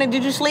 Good morning.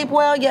 Did you sleep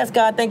well? Yes,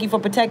 God. Thank you for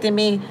protecting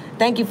me.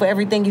 Thank you for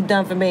everything you've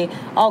done for me.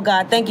 Oh,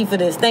 God, thank you for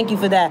this. Thank you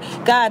for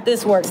that. God,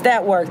 this works.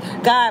 That works.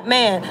 God,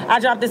 man, I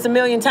dropped this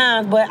 1,000,000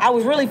 times, but I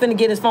was really finna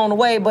get his phone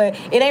away, but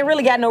it ain't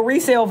really got no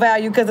resale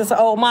value because it's an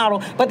old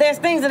model. But there's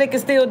things that it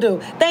can still do.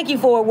 Thank you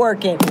for it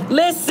working.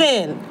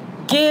 Listen,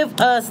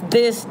 give us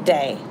this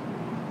day.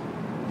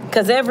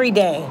 Because every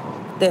day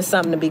there's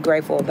something to be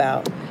grateful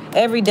about.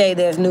 Every day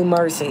there's new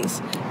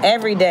mercies.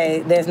 Every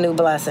day there's new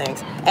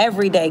blessings.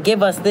 Every day,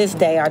 give us this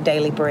day our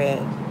daily bread.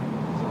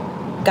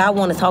 God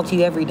wants to talk to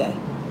you every day.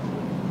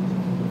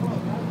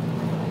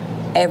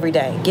 Every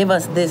day. Give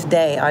us this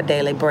day our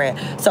daily bread.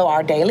 So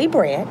our daily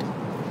bread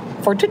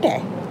for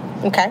today,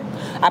 okay?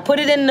 I put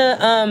it in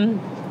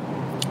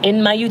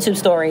my YouTube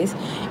stories.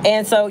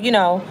 And so,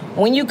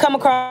 when you come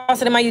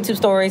across it in my YouTube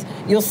stories,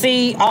 you'll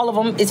see all of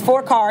them. It's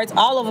 4 cards.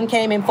 All of them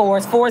came in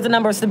 4s. 4 is the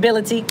number of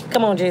stability.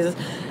 Come on, Jesus.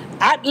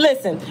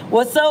 Listen,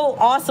 what's so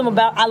awesome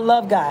about, I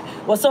love God.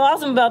 What's so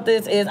awesome about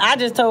this is I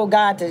just told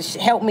God to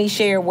help me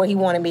share what he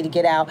wanted me to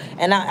get out.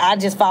 And I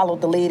just followed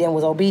the lead and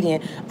was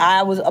obedient.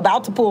 I was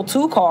about to pull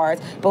 2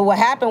 cards, but what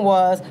happened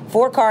was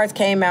 4 cards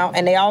came out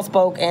and they all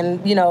spoke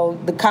and,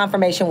 the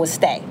confirmation was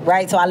stay,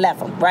 right? So I left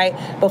them, right?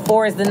 But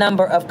 4 is the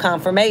number of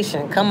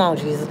confirmation. Come on,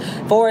 Jesus.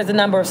 4 is the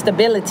number of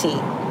stability.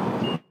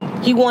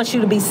 He wants you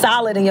to be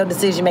solid in your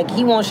decision making.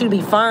 He wants you to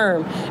be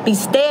firm, be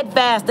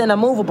steadfast and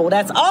immovable.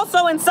 That's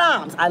also in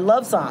Psalms. I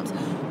love Psalms.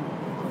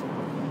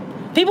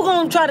 People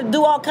gonna try to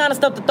do all kind of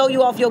stuff to throw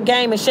you off your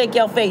game and shake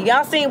your faith.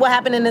 Y'all seen what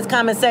happened in this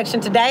comment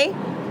section today?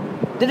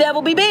 The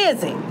devil be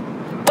busy,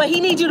 but he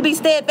needs you to be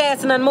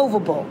steadfast and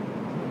unmovable.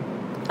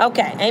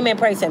 Okay, amen.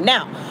 Praise him.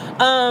 Now,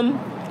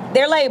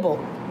 they're labeled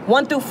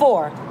 1 through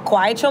 4.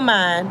 Quiet your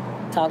mind.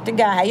 Talk to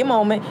God. Have your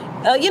moment.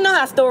 You know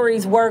how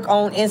stories work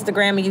on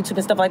Instagram and YouTube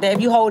and stuff like that.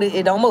 If you hold it,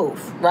 it don't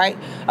move, right?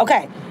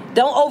 Okay.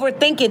 Don't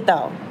overthink it,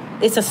 though.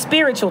 It's a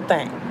spiritual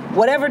thing.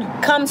 Whatever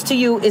comes to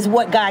you is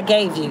what God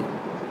gave you.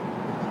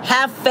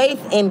 Have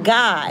faith in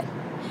God.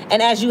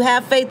 And as you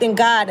have faith in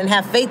God and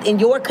have faith in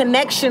your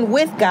connection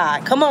with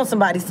God, come on,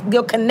 somebody,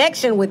 your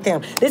connection with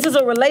Him. This is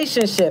a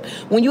relationship.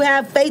 When you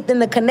have faith in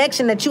the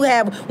connection that you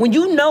have, when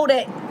you know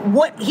that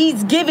what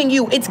He's giving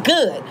you, it's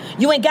good.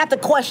 You ain't got to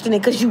question it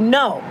because you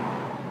know.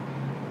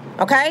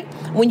 Okay?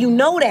 When you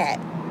know that,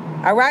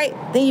 all right,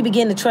 then you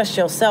begin to trust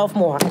yourself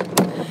more.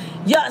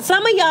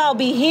 Some of y'all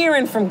be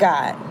hearing from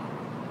God.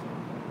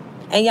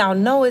 And y'all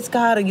know it's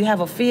God, or you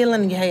have a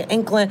feeling, you have an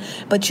inkling,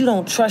 but you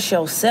don't trust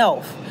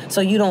yourself, so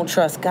you don't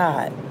trust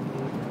God.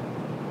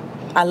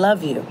 I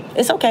love you.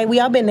 It's okay. We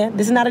all been there.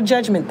 This is not a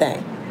judgment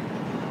thing.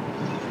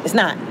 It's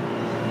not.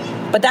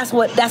 But that's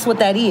what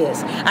that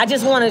is. I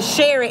just want to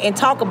share it and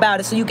talk about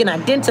it so you can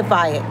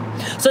identify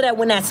it, so that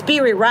when that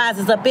spirit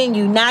rises up in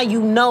you, now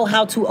you know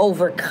how to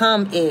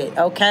overcome it,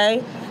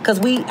 okay? Because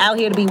we out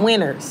here to be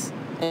winners.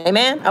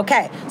 Amen?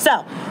 Okay.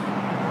 So,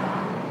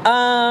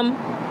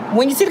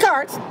 when you see the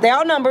cards, they're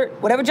all numbered.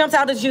 Whatever jumps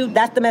out at you,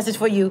 that's the message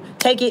for you.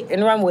 Take it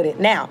and run with it.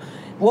 Now,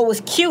 what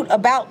was cute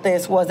about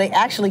this was they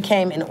actually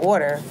came in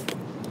order.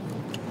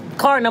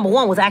 Card number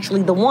 1 was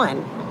actually the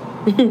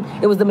 1.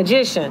 It was the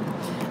Magician.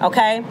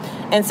 Okay?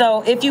 And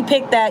so if you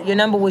pick that, your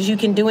number was you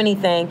can do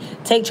anything.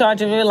 Take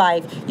charge of your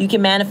life. You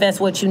can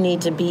manifest what you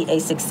need to be a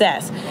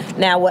success.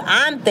 Now, what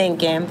I'm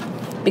thinking,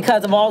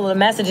 because of all of the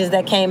messages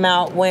that came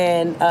out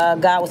when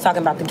God was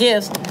talking about the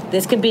gifts,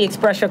 this could be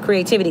express your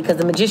creativity, because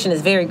the Magician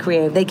is very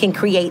creative. They can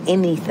create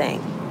anything.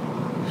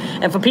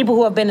 And for people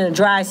who have been in a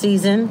dry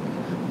season,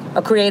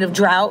 a creative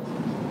drought,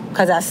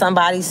 because that's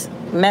somebody's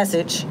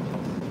message,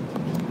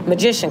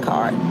 Magician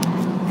card.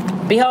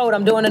 Behold,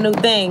 I'm doing a new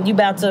thing. You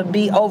about to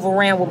be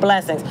overran with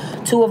blessings.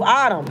 2 of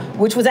Autumn,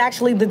 which was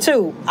actually the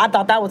 2. I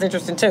thought that was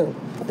interesting too.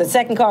 The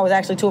second card was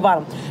actually 2 of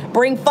Autumn.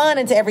 Bring fun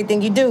into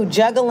everything you do.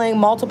 Juggling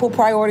multiple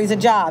priorities of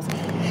jobs.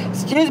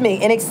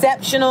 An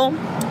exceptional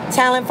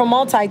talent for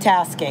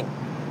multitasking.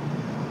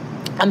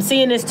 I'm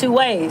seeing this 2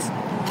 ways.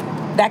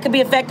 That could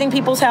be affecting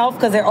people's health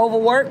because they're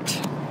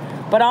overworked,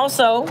 but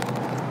also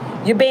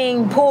you're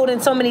being pulled in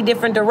so many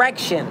different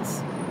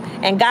directions.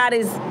 And God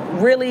is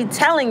really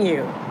telling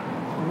you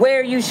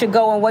where you should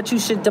go and what you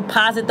should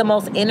deposit the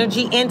most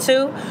energy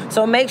into.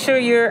 So make sure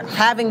you're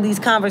having these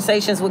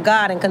conversations with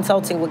God and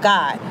consulting with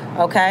God,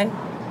 okay?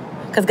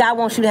 Because God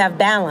wants you to have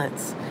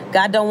balance.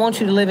 God don't want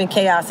you to live in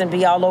chaos and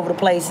be all over the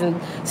place and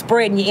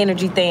spreading your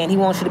energy thin. He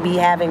wants you to be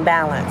having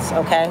balance,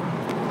 okay?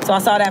 So I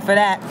saw that for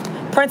that.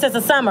 Princess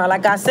of Summer,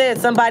 like I said,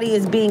 somebody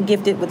is being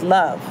gifted with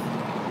love.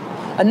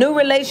 A new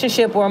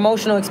relationship or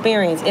emotional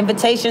experience,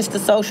 invitations to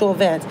social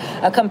events,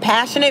 a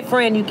compassionate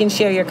friend you can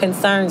share your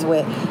concerns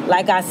with.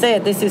 Like I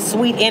said, this is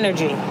sweet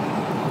energy.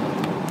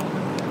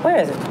 Where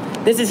is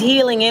it? This is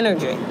healing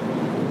energy.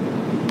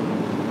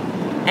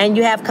 And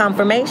you have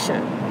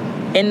confirmation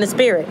in the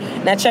spirit.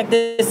 Now check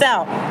this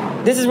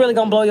out. This is really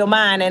going to blow your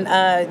mind,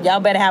 and y'all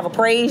better have a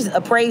praise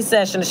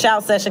session, a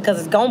shout session, because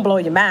it's going to blow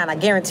your mind. I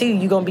guarantee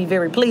you're going to be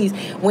very pleased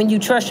when you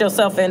trust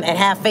yourself and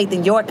have faith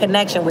in your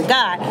connection with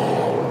God.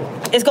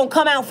 It's gonna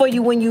come out for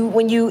you when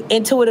you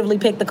intuitively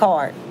pick the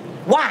card.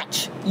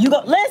 Watch. You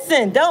go.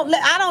 Listen. Don't.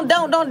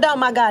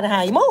 My God,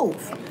 how you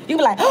move. You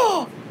be like,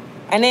 oh,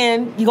 and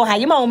then you gonna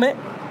have your moment.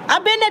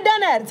 I've been there, done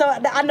that, so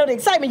I know the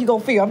excitement you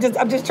gonna feel. I'm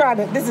just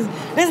trying to. This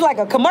is like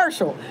a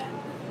commercial.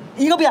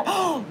 You gonna be like,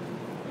 oh,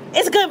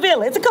 it's a good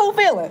feeling. It's a cool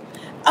feeling.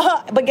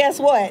 But guess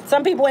what?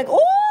 Some people ain't.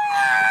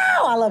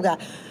 Oh, I love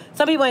God.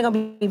 Some people ain't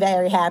gonna be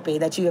very happy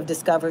that you have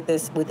discovered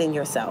this within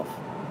yourself.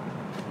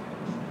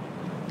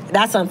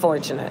 That's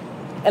unfortunate.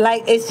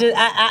 Like, it's just,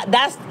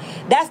 that's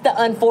the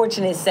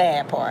unfortunate,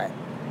 sad part.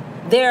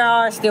 There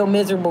are still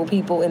miserable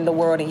people in the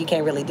world, and you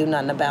can't really do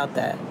nothing about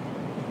that.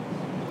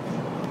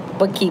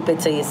 But keep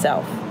it to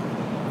yourself.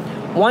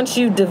 Once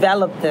you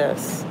develop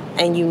this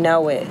and you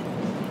know it,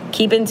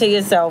 keep it to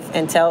yourself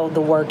until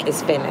the work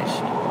is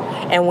finished.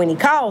 And when He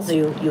calls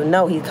you, you'll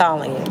know He's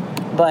calling you.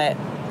 But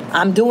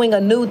I'm doing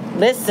a new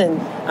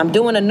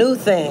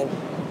thing.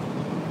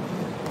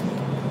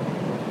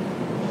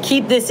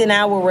 Keep this in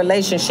our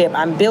relationship.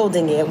 I'm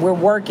building it. We're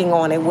working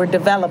on it. We're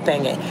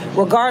developing it,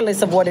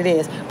 regardless of what it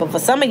is. But for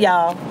some of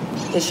y'all,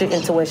 it's your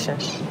intuition,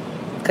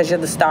 because you're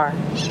the star.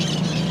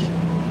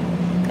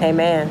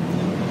 Amen.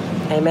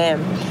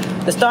 Amen.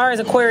 The star is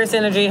Aquarius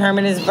energy.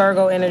 Herman is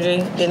Virgo energy.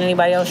 Did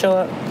anybody else show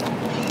up?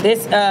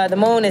 The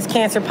moon is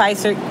Cancer,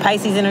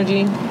 Pisces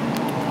energy.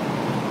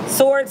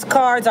 Swords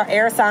cards are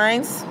air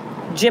signs.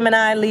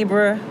 Gemini,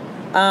 Libra,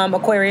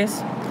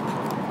 Aquarius.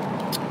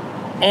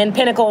 And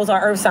pentacles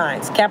are earth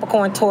signs.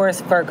 Capricorn,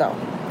 Taurus, Virgo.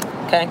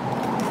 Okay?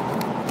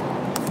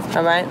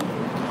 All right?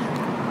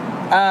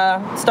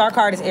 Star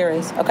card is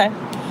Aries. Okay?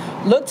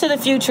 Look to the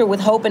future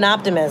with hope and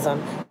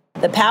optimism.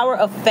 The power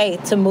of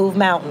faith to move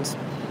mountains.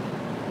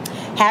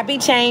 Happy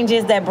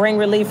changes that bring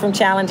relief from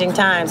challenging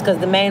times, because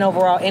the main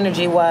overall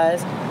energy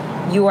was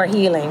you are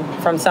healing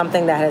from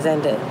something that has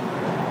ended.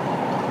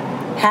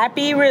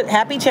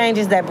 Happy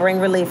changes that bring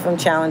relief from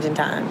challenging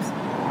times.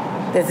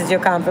 This is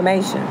your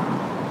confirmation.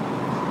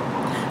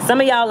 Some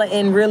of y'all are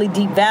in really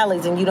deep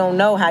valleys and you don't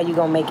know how you're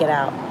going to make it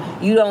out.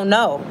 You don't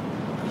know.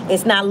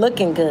 It's not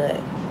looking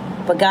good.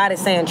 But God is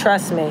saying,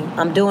 trust me,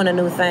 I'm doing a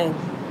new thing.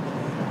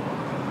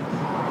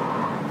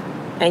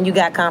 And you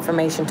got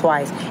confirmation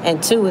twice.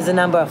 And 2 is the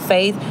number of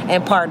faith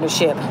and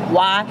partnership.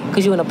 Why?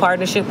 Because you're in a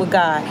partnership with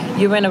God.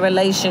 You're in a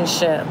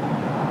relationship.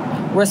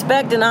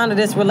 Respect and honor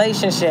this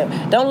relationship.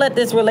 Don't let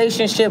this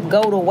relationship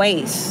go to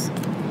waste.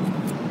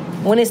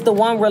 When it's the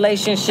one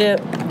relationship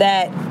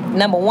that,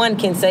 number one,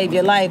 can save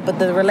your life, but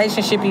the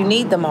relationship you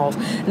need the most.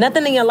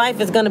 Nothing in your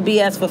life is going to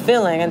be as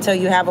fulfilling until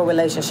you have a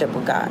relationship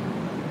with God.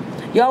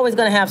 You're always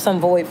going to have some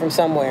void from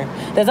somewhere.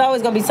 There's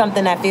always going to be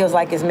something that feels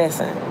like it's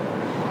missing.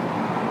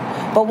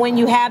 But when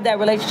you have that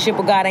relationship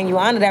with God and you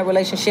honor that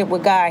relationship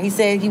with God, he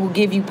said he will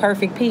give you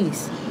perfect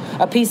peace.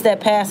 A peace that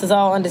passes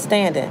all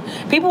understanding.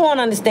 People won't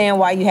understand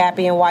why you're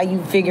happy and why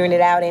you figuring it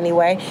out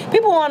anyway.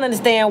 People won't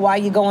understand why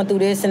you're going through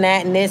this and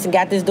that and this and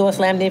got this door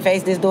slammed in your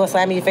face, this door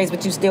slammed in your face,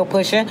 but you still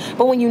pushing.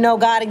 But when you know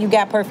God and you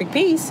got perfect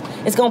peace,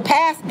 it's going to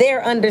pass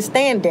their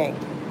understanding.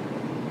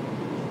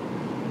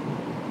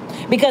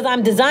 Because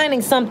I'm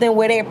designing something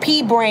where their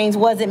pea brains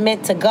wasn't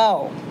meant to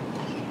go.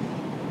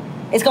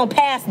 It's going to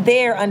pass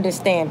their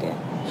understanding.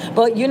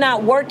 But you're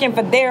not working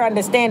for their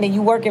understanding.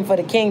 You're working for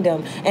the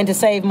kingdom and to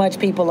save much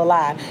people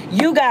alive.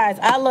 You guys,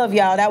 I love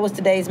y'all. That was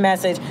today's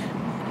message.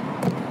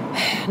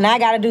 Now I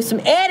got to do some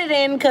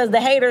editing because the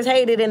haters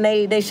hated and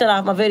they shut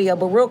off my video.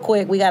 But real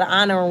quick, we got to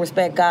honor and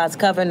respect God's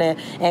covenant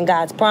and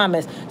God's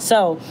promise.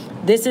 So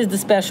this is the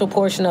special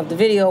portion of the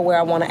video where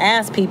I want to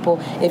ask people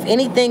if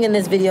anything in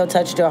this video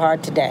touched your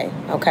heart today,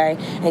 okay?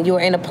 And you're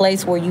in a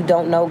place where you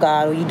don't know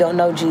God or you don't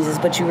know Jesus,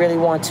 but you really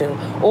want to.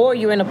 Or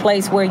you're in a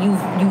place where you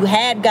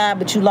had God,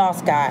 but you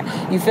lost God.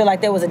 You feel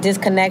like there was a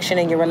disconnection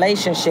in your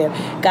relationship.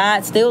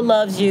 God still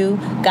loves you.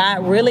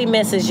 God really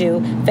misses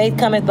you. Faith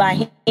cometh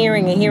by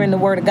hearing and hearing the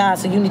word of God,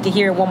 so you need to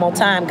hear it one more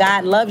time.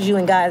 God loves you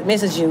and God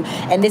misses you.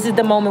 And this is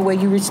the moment where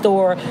you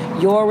restore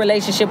your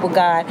relationship with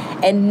God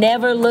and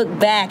never look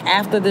back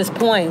after this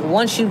point.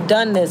 Once you've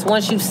done this,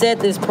 once you've said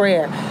this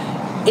prayer,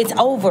 it's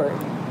over.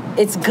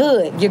 It's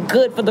good. You're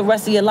good for the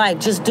rest of your life.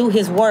 Just do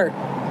his work.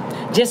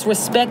 Just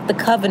respect the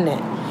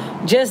covenant.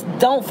 Just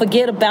don't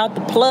forget about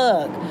the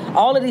plug.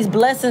 All of these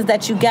blessings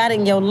that you got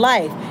in your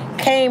life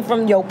came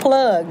from your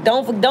plug.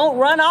 Don't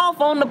run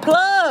off on the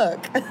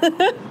plug.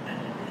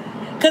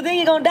 Because then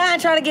you're going to die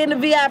and try to get in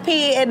the VIP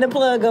and the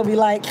plug going to be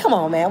like, come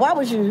on, man, why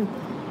would you?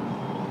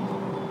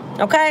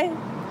 Okay?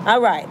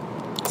 All right.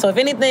 So if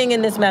anything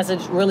in this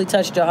message really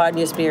touched your heart and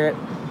your spirit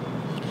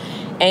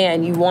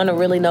and you want to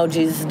really know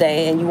Jesus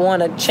today and you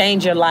want to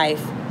change your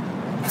life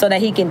so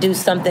that he can do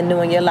something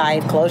new in your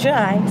life, close your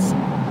eyes.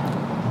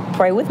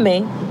 Pray with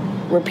me.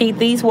 Repeat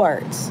these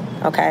words,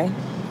 okay?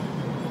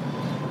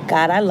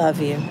 God, I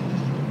love you.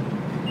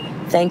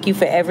 Thank you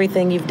for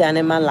everything you've done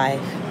in my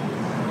life.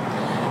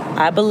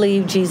 I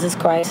believe Jesus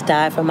Christ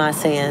died for my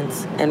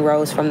sins and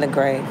rose from the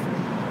grave.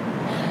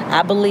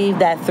 I believe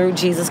that through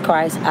Jesus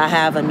Christ, I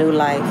have a new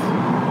life.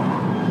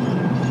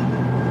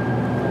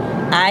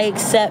 I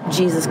accept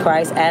Jesus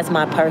Christ as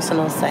my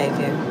personal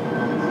Savior.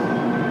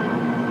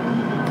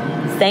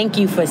 Thank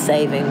you for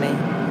saving me.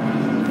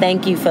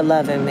 Thank you for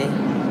loving me.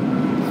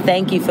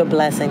 Thank you for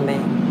blessing me.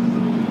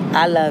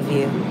 I love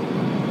you.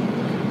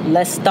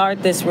 Let's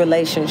start this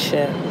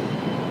relationship.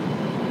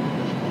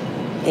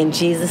 In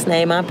Jesus'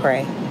 name I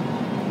pray.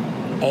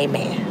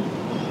 Amen.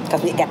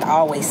 Because we got to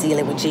always seal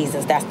it with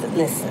Jesus. That's the,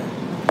 listen.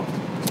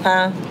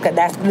 Huh? Because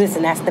that's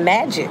the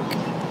magic.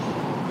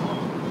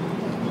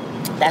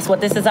 That's what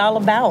this is all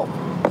about.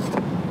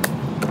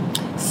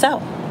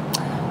 So,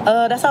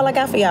 that's all I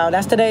got for y'all.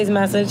 That's today's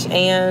message.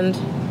 And,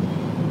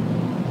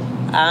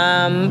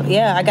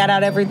 I got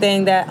out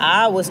everything that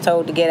I was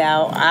told to get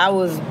out.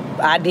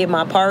 I did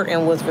my part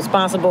and was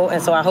responsible.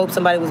 And so I hope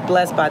somebody was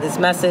blessed by this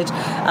message.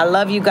 I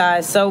love you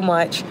guys so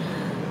much.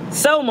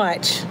 So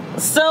much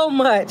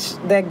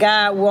that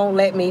God won't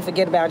let me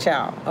forget about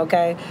y'all,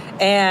 okay?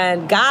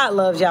 And God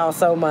loves y'all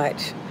so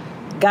much.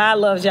 God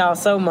loves y'all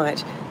so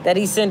much that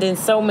he's sending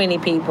so many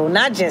people,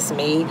 not just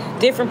me,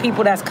 different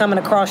people that's coming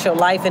across your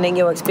life and in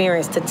your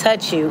experience to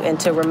touch you and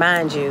to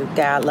remind you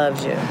God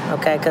loves you,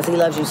 okay? Because he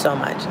loves you so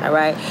much, all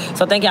right?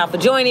 So thank y'all for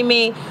joining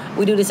me.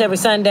 We do this every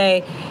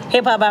Sunday.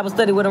 Hip Hop Bible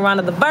Study with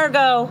Arana the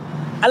Virgo.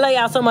 I love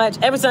y'all so much.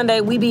 Every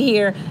Sunday, we be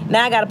here.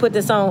 Now I got to put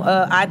this on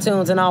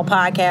iTunes and all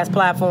podcast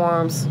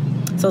platforms.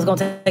 So it's going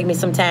to take me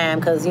some time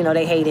because,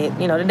 they hate it.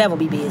 The devil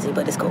be busy,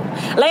 but it's cool.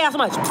 Love y'all so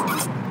much.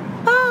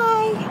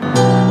 Bye.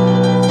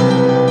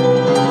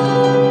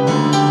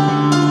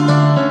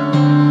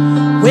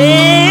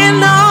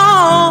 When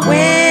all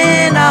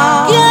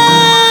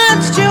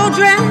God's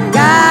children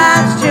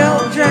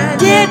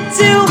get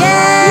together.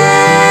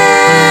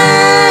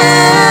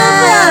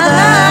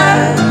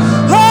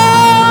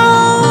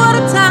 What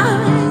a time.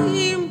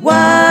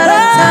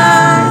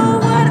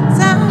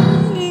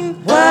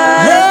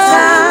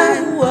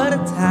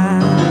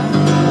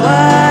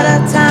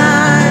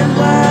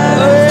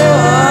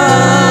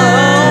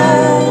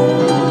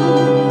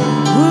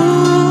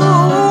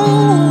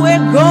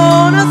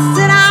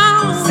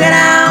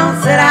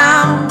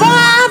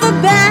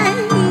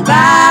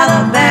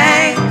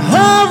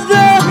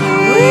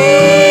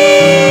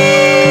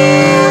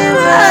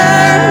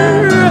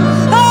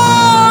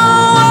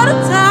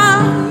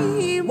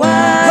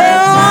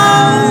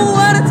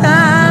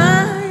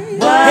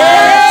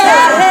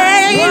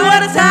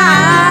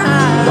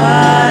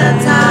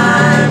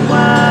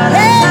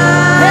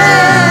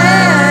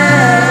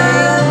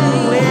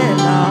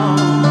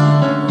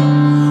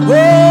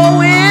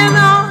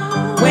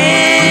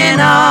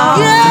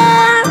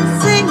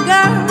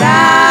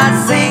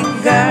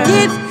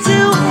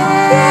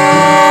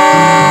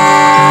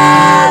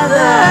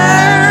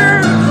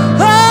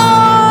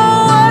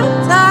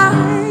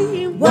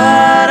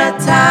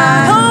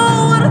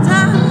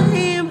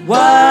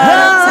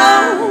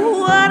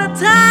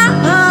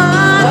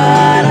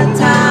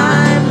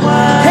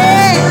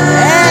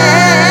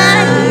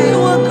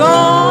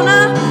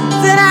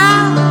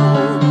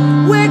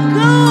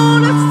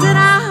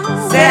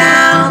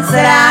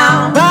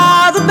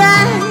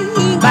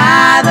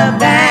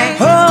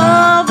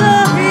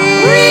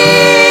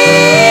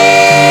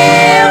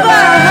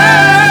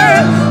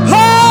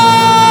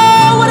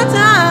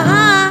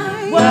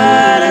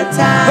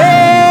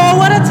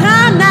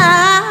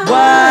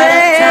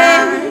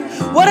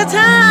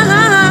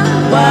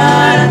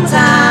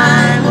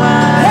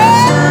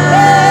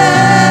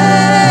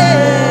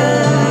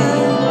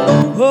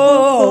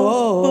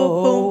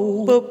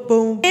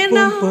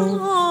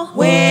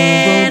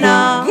 when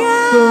all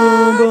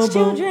God's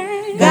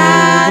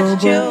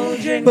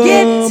children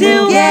get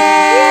together.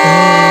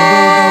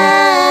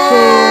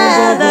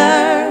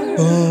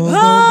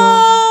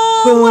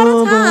 Oh, what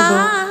a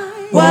time!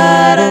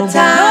 What a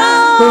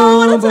time!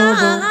 What a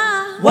time!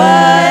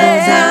 What a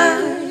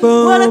time!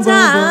 What a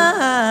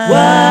time!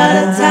 What a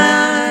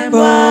time!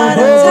 What a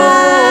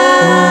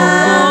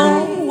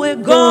time! We're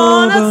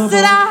gonna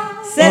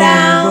sit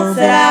down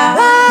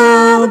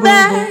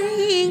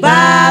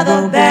by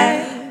the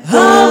bank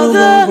of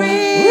the river.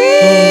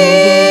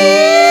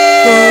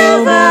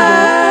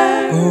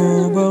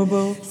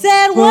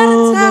 Said what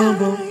a time!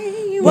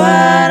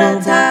 What a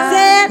time!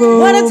 Said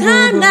what a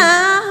time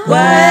now! What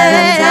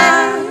a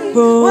time!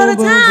 What a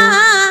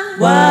time!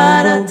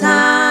 What a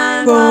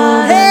time!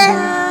 What a time!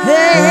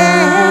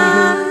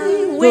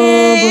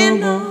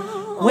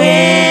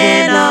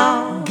 When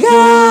all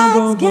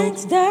God's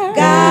gangster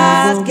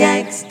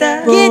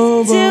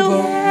get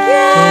together.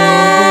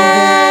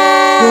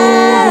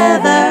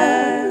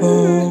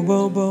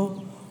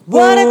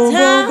 What a time!